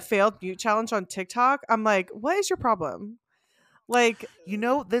I see a failed mute challenge on TikTok, I'm like, what is your problem? Like,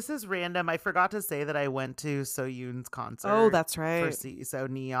 this is random. I forgot to say that I went to Soyoon's concert. Oh, that's right. For So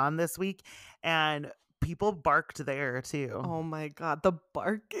Neon this week, and people barked there too. Oh my God. The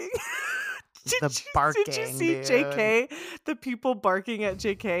barking. Did you see dude. JK? The people barking at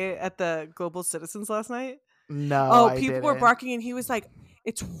JK at the Global Citizens last night? No, people were barking, and he was like,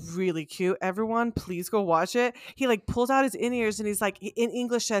 it's really cute. Everyone, please go watch it. He like pulls out his in-ears, and he's like, in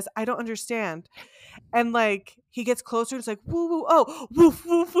English says, I don't understand. And like he gets closer, it's like, woo woo, oh, woof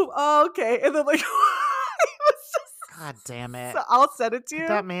woof woof, oh, okay. And then like God damn it. So I'll send it to you.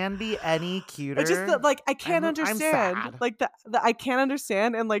 Could that man be any cuter? Just like, I can't understand. I'm sad. Like the I can't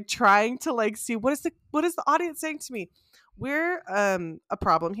understand, and like trying to like see what is the audience saying to me. We're a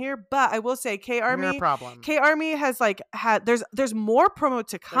problem here, but I will say K-Army has like had there's more promo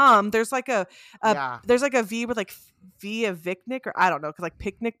to come. There's like a there's like a V with like Via Vicnic, or I don't know, because like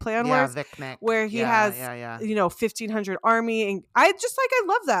picnic play on words, Vicnic, where he has 1,500 army, and I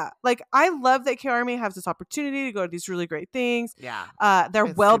love that. Like I love that K-Army has this opportunity to go to these really great things.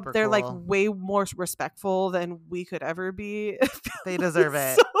 They're cool. Like way more respectful than we could ever be. They deserve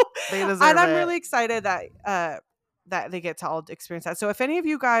it. They deserve it. And I'm really excited that they get to all experience that. So if any of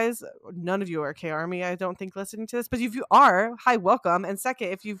you guys, none of you are K-Army, I don't think, listening to this, but if you are, hi, welcome. And second,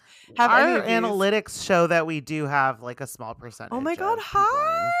 if you have our analytics show that we do have like a small percentage. Oh my God,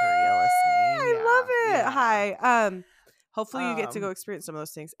 hi! I love it. Hi. Hopefully you get to go experience some of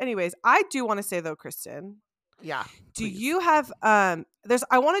those things. Anyways, I do want to say though, Kristen. Yeah. Do you have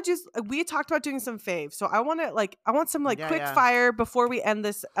we talked about doing some faves. So I want some quick fire before we end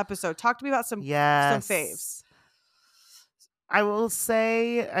this episode. Talk to me about some faves. I will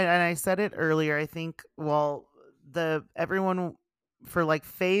say, and I said it earlier, I think, everyone for like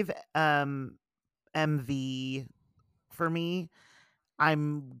fave MV for me,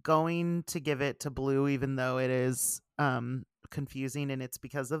 I'm going to give it to Blue, even though it is confusing and it's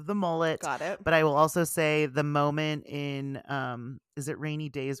because of the mullet. Got it. But I will also say the moment in is it Rainy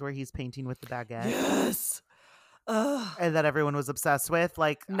Days where he's painting with the baguette? Yes. And that everyone was obsessed with,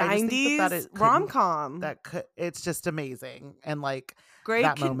 like 90s rom-com. It's just amazing, and like great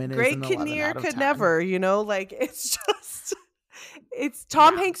moment Kinnear could never, like it's just it's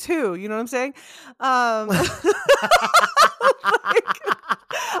Tom Hanks who, you know what I'm saying?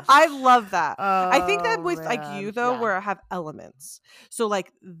 I love that. I think that with like you though, where I have elements. So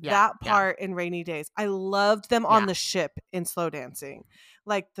like that part in Rainy Days, I loved them on the ship in Slow Dancing.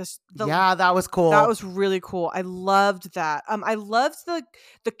 Like that was cool. That was really cool. I loved that. I loved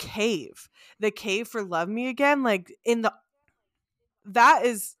the cave for Love Me Again. Like that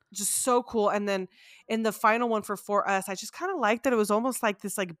is just so cool. And then in the final one for Us, I just kind of liked that it was almost like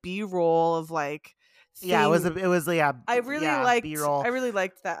this like B-roll of like thing. It was I really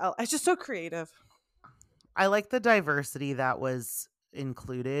liked that. It's just so creative. I like the diversity that was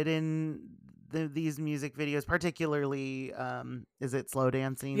included in these music videos, particularly is it Slow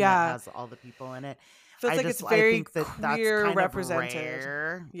Dancing that has all the people in it. Feels like it's very queer that's represented.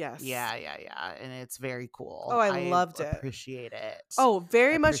 Rare. Yes. Yeah. And it's very cool. Oh, I loved it. Appreciate it. Oh,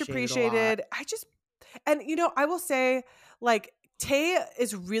 very much appreciated. I will say, like, Tay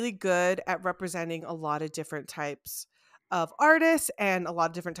is really good at representing a lot of different types of artists and a lot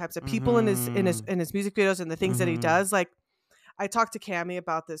of different types of people in his music videos and the things that he does. Like, I talked to Cammie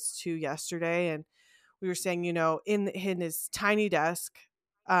about this too yesterday, and we were saying, you know, in his tiny desk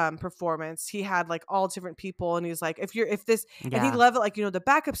performance, he had like all different people, and he's like, and he loved it, like, you know, the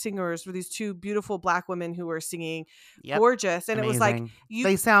backup singers were these two beautiful Black women who were singing gorgeous, and amazing. It was like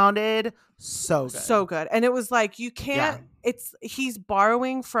they sounded so good, and it was like, you can't he's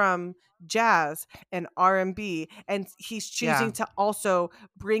borrowing from jazz and R&B, and he's choosing to also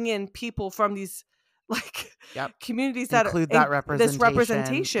bring in people from these like communities that include that this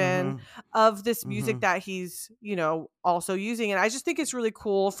representation of this music that he's, you know, also using. And I just think it's really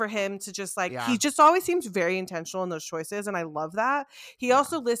cool for him to just like, he just always seems very intentional in those choices, and I love that. He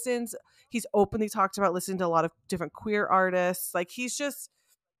also he's openly talked about listening to a lot of different queer artists. Like, he's just,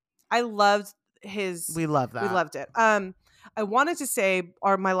 I loved we loved it. I wanted to say,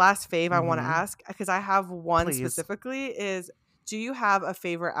 or my last fave I want to ask, because I have one specifically, is, do you have a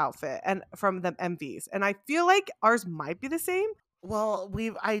favorite outfit and from the MVs? And I feel like ours might be the same. Well,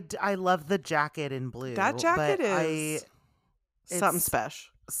 I love the jacket in blue. That jacket is something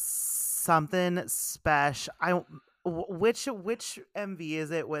special. Something special. Which MV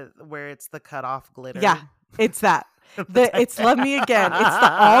is it where it's the cut off glitter? Yeah, it's that. It's Love Me Again. It's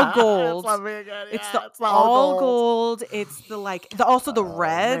the all gold. It's Love Me Again. Yeah, it's the all gold. It's the also the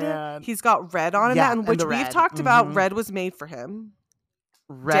red. Man. He's got red on that, and which we've talked about. Red was made for him.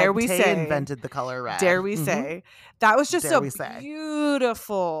 Dare we say invented the color red? Dare we say that was just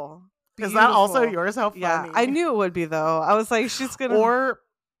beautiful. Is that also yours? How funny! Yeah, I knew it would be though. I was like, she's gonna or.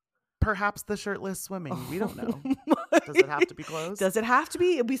 Perhaps the shirtless swimming. We don't know. Does it have to be clothes? Does it have to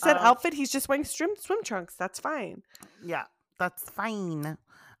be? We said outfit. He's just wearing swim trunks. That's fine. Yeah, that's fine.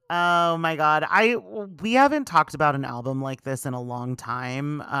 Oh my God. We haven't talked about an album like this in a long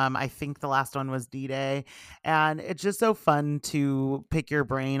time. I think the last one was D-Day, and it's just so fun to pick your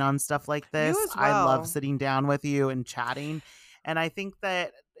brain on stuff like this. You as well. I love sitting down with you and chatting. And I think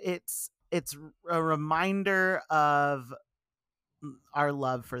that it's a reminder of our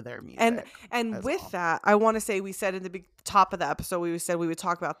love for their music. And with that, I want to say, we said in the top of the episode, we said we would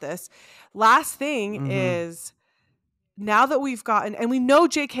talk about this. Last thing is, now that we've gotten, and we know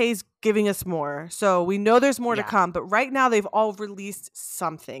JK's giving us more, so we know there's more to come, but right now they've all released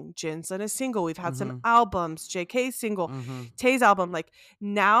something. Jin's done a single. We've had some albums, JK's single, Tae's album. Like,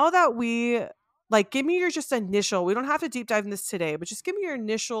 now that we, like, give me your just initial, we don't have to deep dive in this today, but just give me your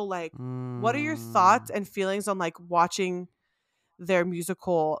initial, like, what are your thoughts and feelings on, like, watching their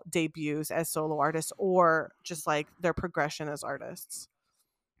musical debuts as solo artists, or just like their progression as artists?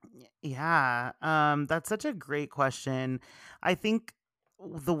 Yeah, that's such a great question. I think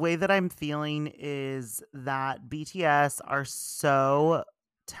the way that I'm feeling is that BTS are so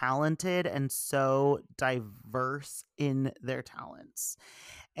talented and so diverse in their talents,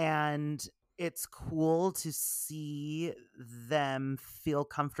 and it's cool to see them feel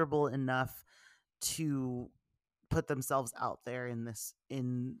comfortable enough to put themselves out there in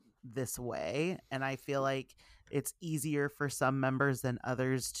this way. And I feel like it's easier for some members than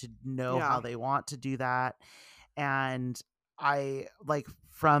others to know how they want to do that. And I like,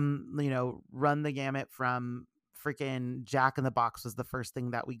 from, you know, run the gamut from freaking Jack in the Box was the first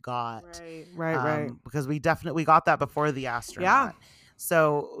thing that we got. Right. Because we got that before the Astronaut.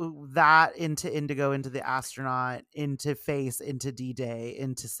 So that into Indigo, into the Astronaut, into Face, into D-Day,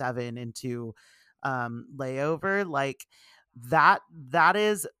 into Seven, into LayoVer, like that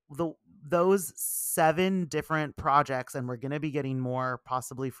is those 7 different projects, and we're going to be getting more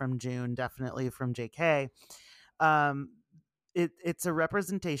possibly from June, definitely from JK. It's a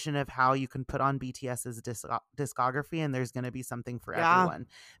representation of how you can put on BTS's discography, and there's going to be something for everyone,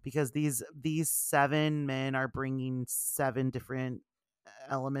 because these 7 men are bringing 7 different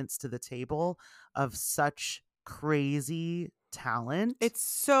elements to the table of such crazy talent. It's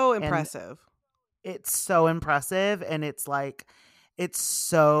so impressive. It's so impressive, and it's like it's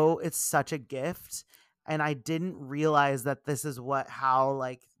such a gift, and I didn't realize that this is how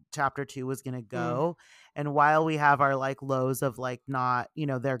like chapter 2 was gonna go. And while we have our like lows of like not, you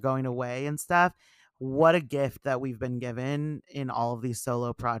know, they're going away and stuff, what a gift that we've been given in all of these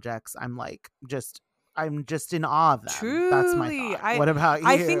solo projects. I'm just in awe of them. Truly. That's my thought. What about you?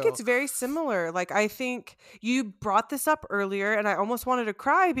 I think it's very similar. Like, I think you brought this up earlier, and I almost wanted to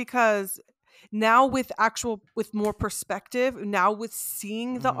cry, because now with more perspective, now with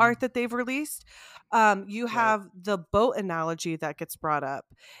seeing the art that they've released, you have the boat analogy that gets brought up,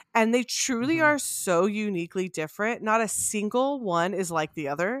 and they truly are so uniquely different. Not a single one is like the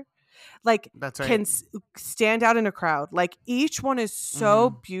other. Like, that's right. Can stand out in a crowd. Like, each one is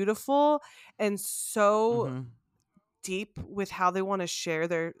so beautiful and so deep with how they want to share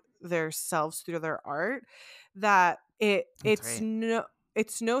their selves through their art, that it's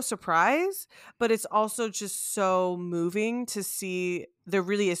no surprise, but it's also just so moving to see there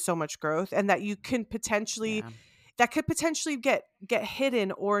really is so much growth, and that you can potentially that could potentially get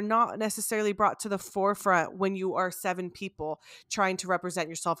hidden or not necessarily brought to the forefront when you are 7 people trying to represent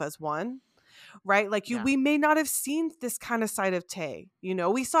yourself as one. Right? Like we may not have seen this kind of side of Tae. You know,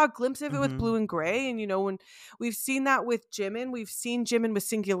 we saw a glimpse of it with Blue and Gray. And, you know, when we've seen that with Jimin, we've seen Jimin with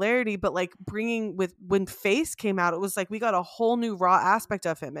Singularity, but like when Face came out, it was like we got a whole new raw aspect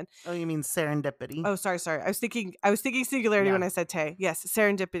of him. And oh, you mean Serendipity? Oh, sorry. I was thinking Singularity when I said Tae. Yes,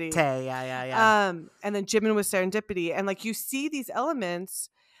 Serendipity. Tae, yeah. And then Jimin was Serendipity. And like you see these elements.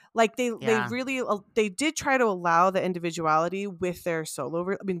 Like they really they did try to allow the individuality with their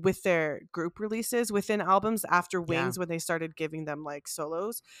with their group releases within albums after Wings, when they started giving them like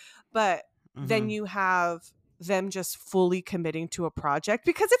solos, but then you have them just fully committing to a project,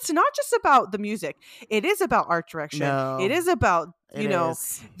 because it's not just about the music, it is about art direction. It is about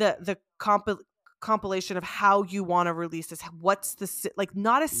the compilation of how you want to release this. What's the like?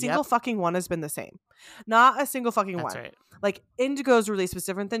 Not a single fucking one has been the same. Not a single fucking one. Right. Like Indigo's release was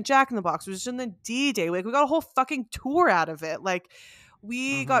different than Jack in the Box, which was in the D-Day. Like we got a whole fucking tour out of it. Like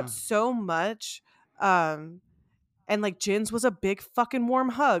we got so much. And like Jin's was a big fucking warm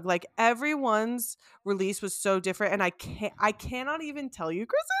hug. Like everyone's release was so different, and I cannot even tell you,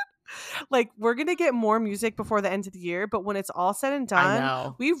 Kristen. Like we're gonna get more music before the end of the year, but when it's all said and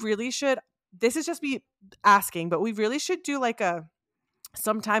done, we really should. This is just me asking, but we really should do like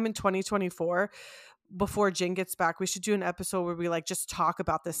sometime in 2024 before Jin gets back. We should do an episode where we like just talk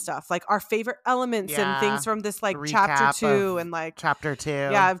about this stuff, like our favorite elements and things from this like chapter 2 and like chapter 2.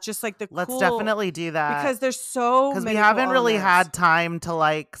 Yeah, just like let's definitely do that, because there's so many. Because we haven't really had time to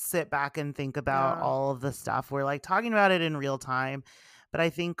like sit back and think about all of the stuff. We're like talking about it in real time, but I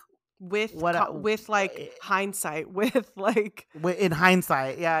think with hindsight, in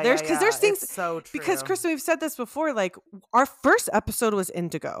hindsight, there's things. It's so true. Because Kristen, we've said this before. Like our first episode was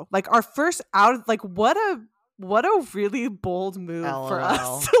Indigo. Like our first out. Like what a really bold move for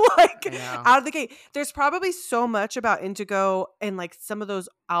us to like out of the gate. There's probably so much about Indigo and like some of those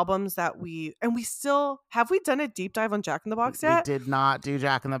albums that we still have. We done a deep dive on Jack in the Box yet? We did not do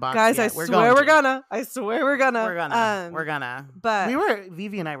Jack in the Box guys yet. I swear we're gonna. But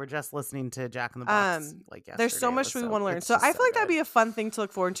Vivi and I were just listening to Jack in the Box like yesterday. There's so much we want to learn, so I feel like that'd be a fun thing to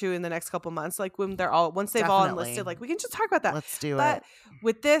look forward to in the next couple months, like when once they've all enlisted, like we can just talk about that. Let's do it. But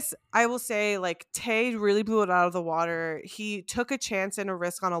with this, I will say like Tae really blew it out of the water. He took a chance and a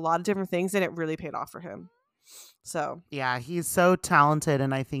risk on a lot of different things, and it really paid off for him. So yeah, he's so talented,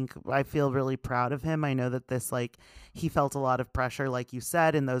 and I feel really proud of him. I know that this, like, he felt a lot of pressure, like you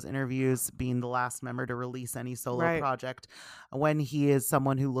said, in those interviews, being the last member to release any solo project, when he is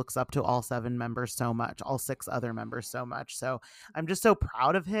someone who looks up to all 7 members so much, all 6 other members so much. So I'm just so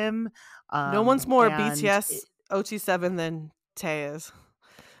proud of him. No one's more BTS OT7 than Tae is.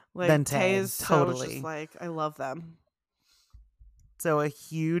 Like Tae is totally so just like, I love them. So a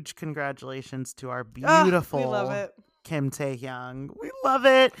huge congratulations to our beautiful we love it. Kim Taehyung. We love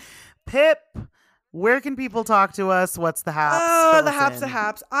it. Pip, where can people talk to us? What's the haps? Oh, the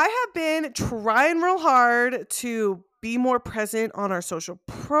haps. I have been trying real hard to be more present on our social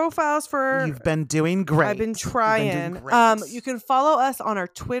profiles You've been doing great. I've been trying. You can follow us on our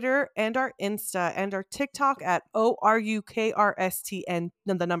Twitter and our Insta and our TikTok at ORUKRSTN,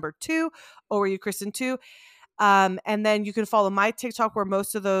 the number 2, ORUKristen2. And then you can follow my TikTok, where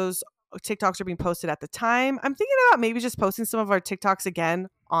most of those TikToks are being posted at the time. I'm thinking about maybe just posting some of our TikToks again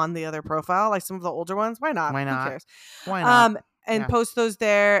on the other profile, like some of the older ones. Why not? Why not? Who cares? Why not? And post those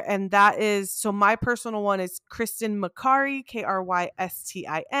there. And that is, so my personal one is Kristen Makari,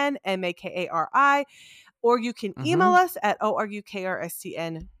 KRYSTIN MAKARI. Or you can email us at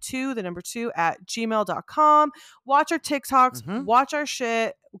ORUKRSTN2, the number 2, at gmail.com. Watch our TikToks, watch our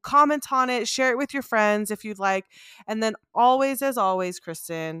shit, comment on it, share it with your friends if you'd like. And then always, as always,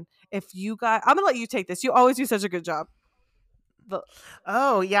 Kristen, if you got, I'm going to let you take this. You always do such a good job.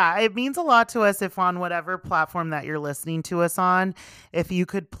 Oh, yeah. It means a lot to us if on whatever platform that you're listening to us on, if you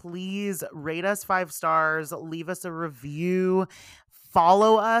could please rate us 5 stars, leave us a review,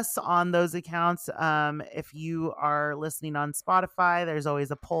 follow us on those accounts. If you are listening on Spotify, there's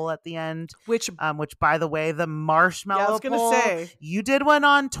always a poll at the end. Which by the way, the marshmallow poll, you did one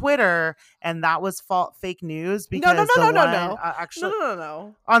on Twitter, and that was fake news. Because no. Actually,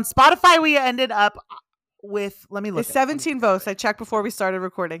 no. On Spotify, we ended up with, let me look. It's 17 votes. I checked before we started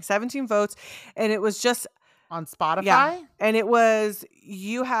recording. 17 votes, and it was just on Spotify. Yeah, and it was,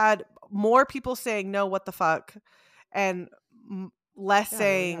 you had more people saying no, what the fuck, and less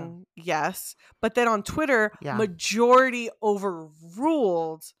saying yes. But then on Twitter, majority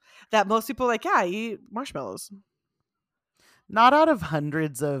overruled that most people are like, yeah, I eat marshmallows. Not out of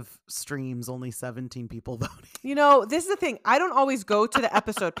hundreds of streams, only 17 people voting. You know, this is the thing. I don't always go to the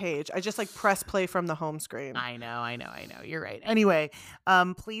episode page. I just like press play from the home screen. I know. You're right. Anyway,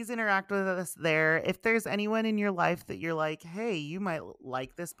 please interact with us there. If there's anyone in your life that you're like, hey, you might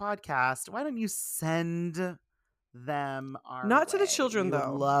like this podcast, why don't you send them our Not way? to the children, we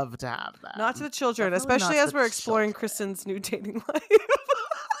though. Would love to have them. Not to the children, especially as we're exploring Kristen's new dating life.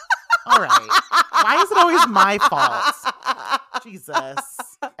 All right. Why is it always my fault? Jesus.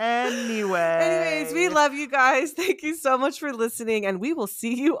 Anyways, we love you guys. Thank you so much for listening, and we will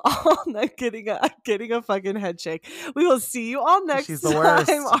see you all getting a fucking head shake. We will see you all next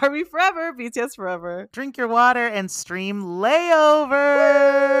time. Army forever, BTS forever. Drink your water and stream LayoVer.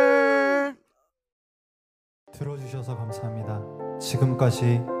 들어주셔서 감사합니다.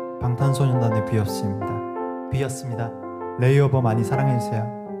 지금까지 방탄소년단의 비였습니다. 레이오버 많이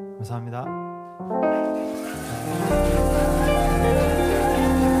사랑해주세요. 감사합니다.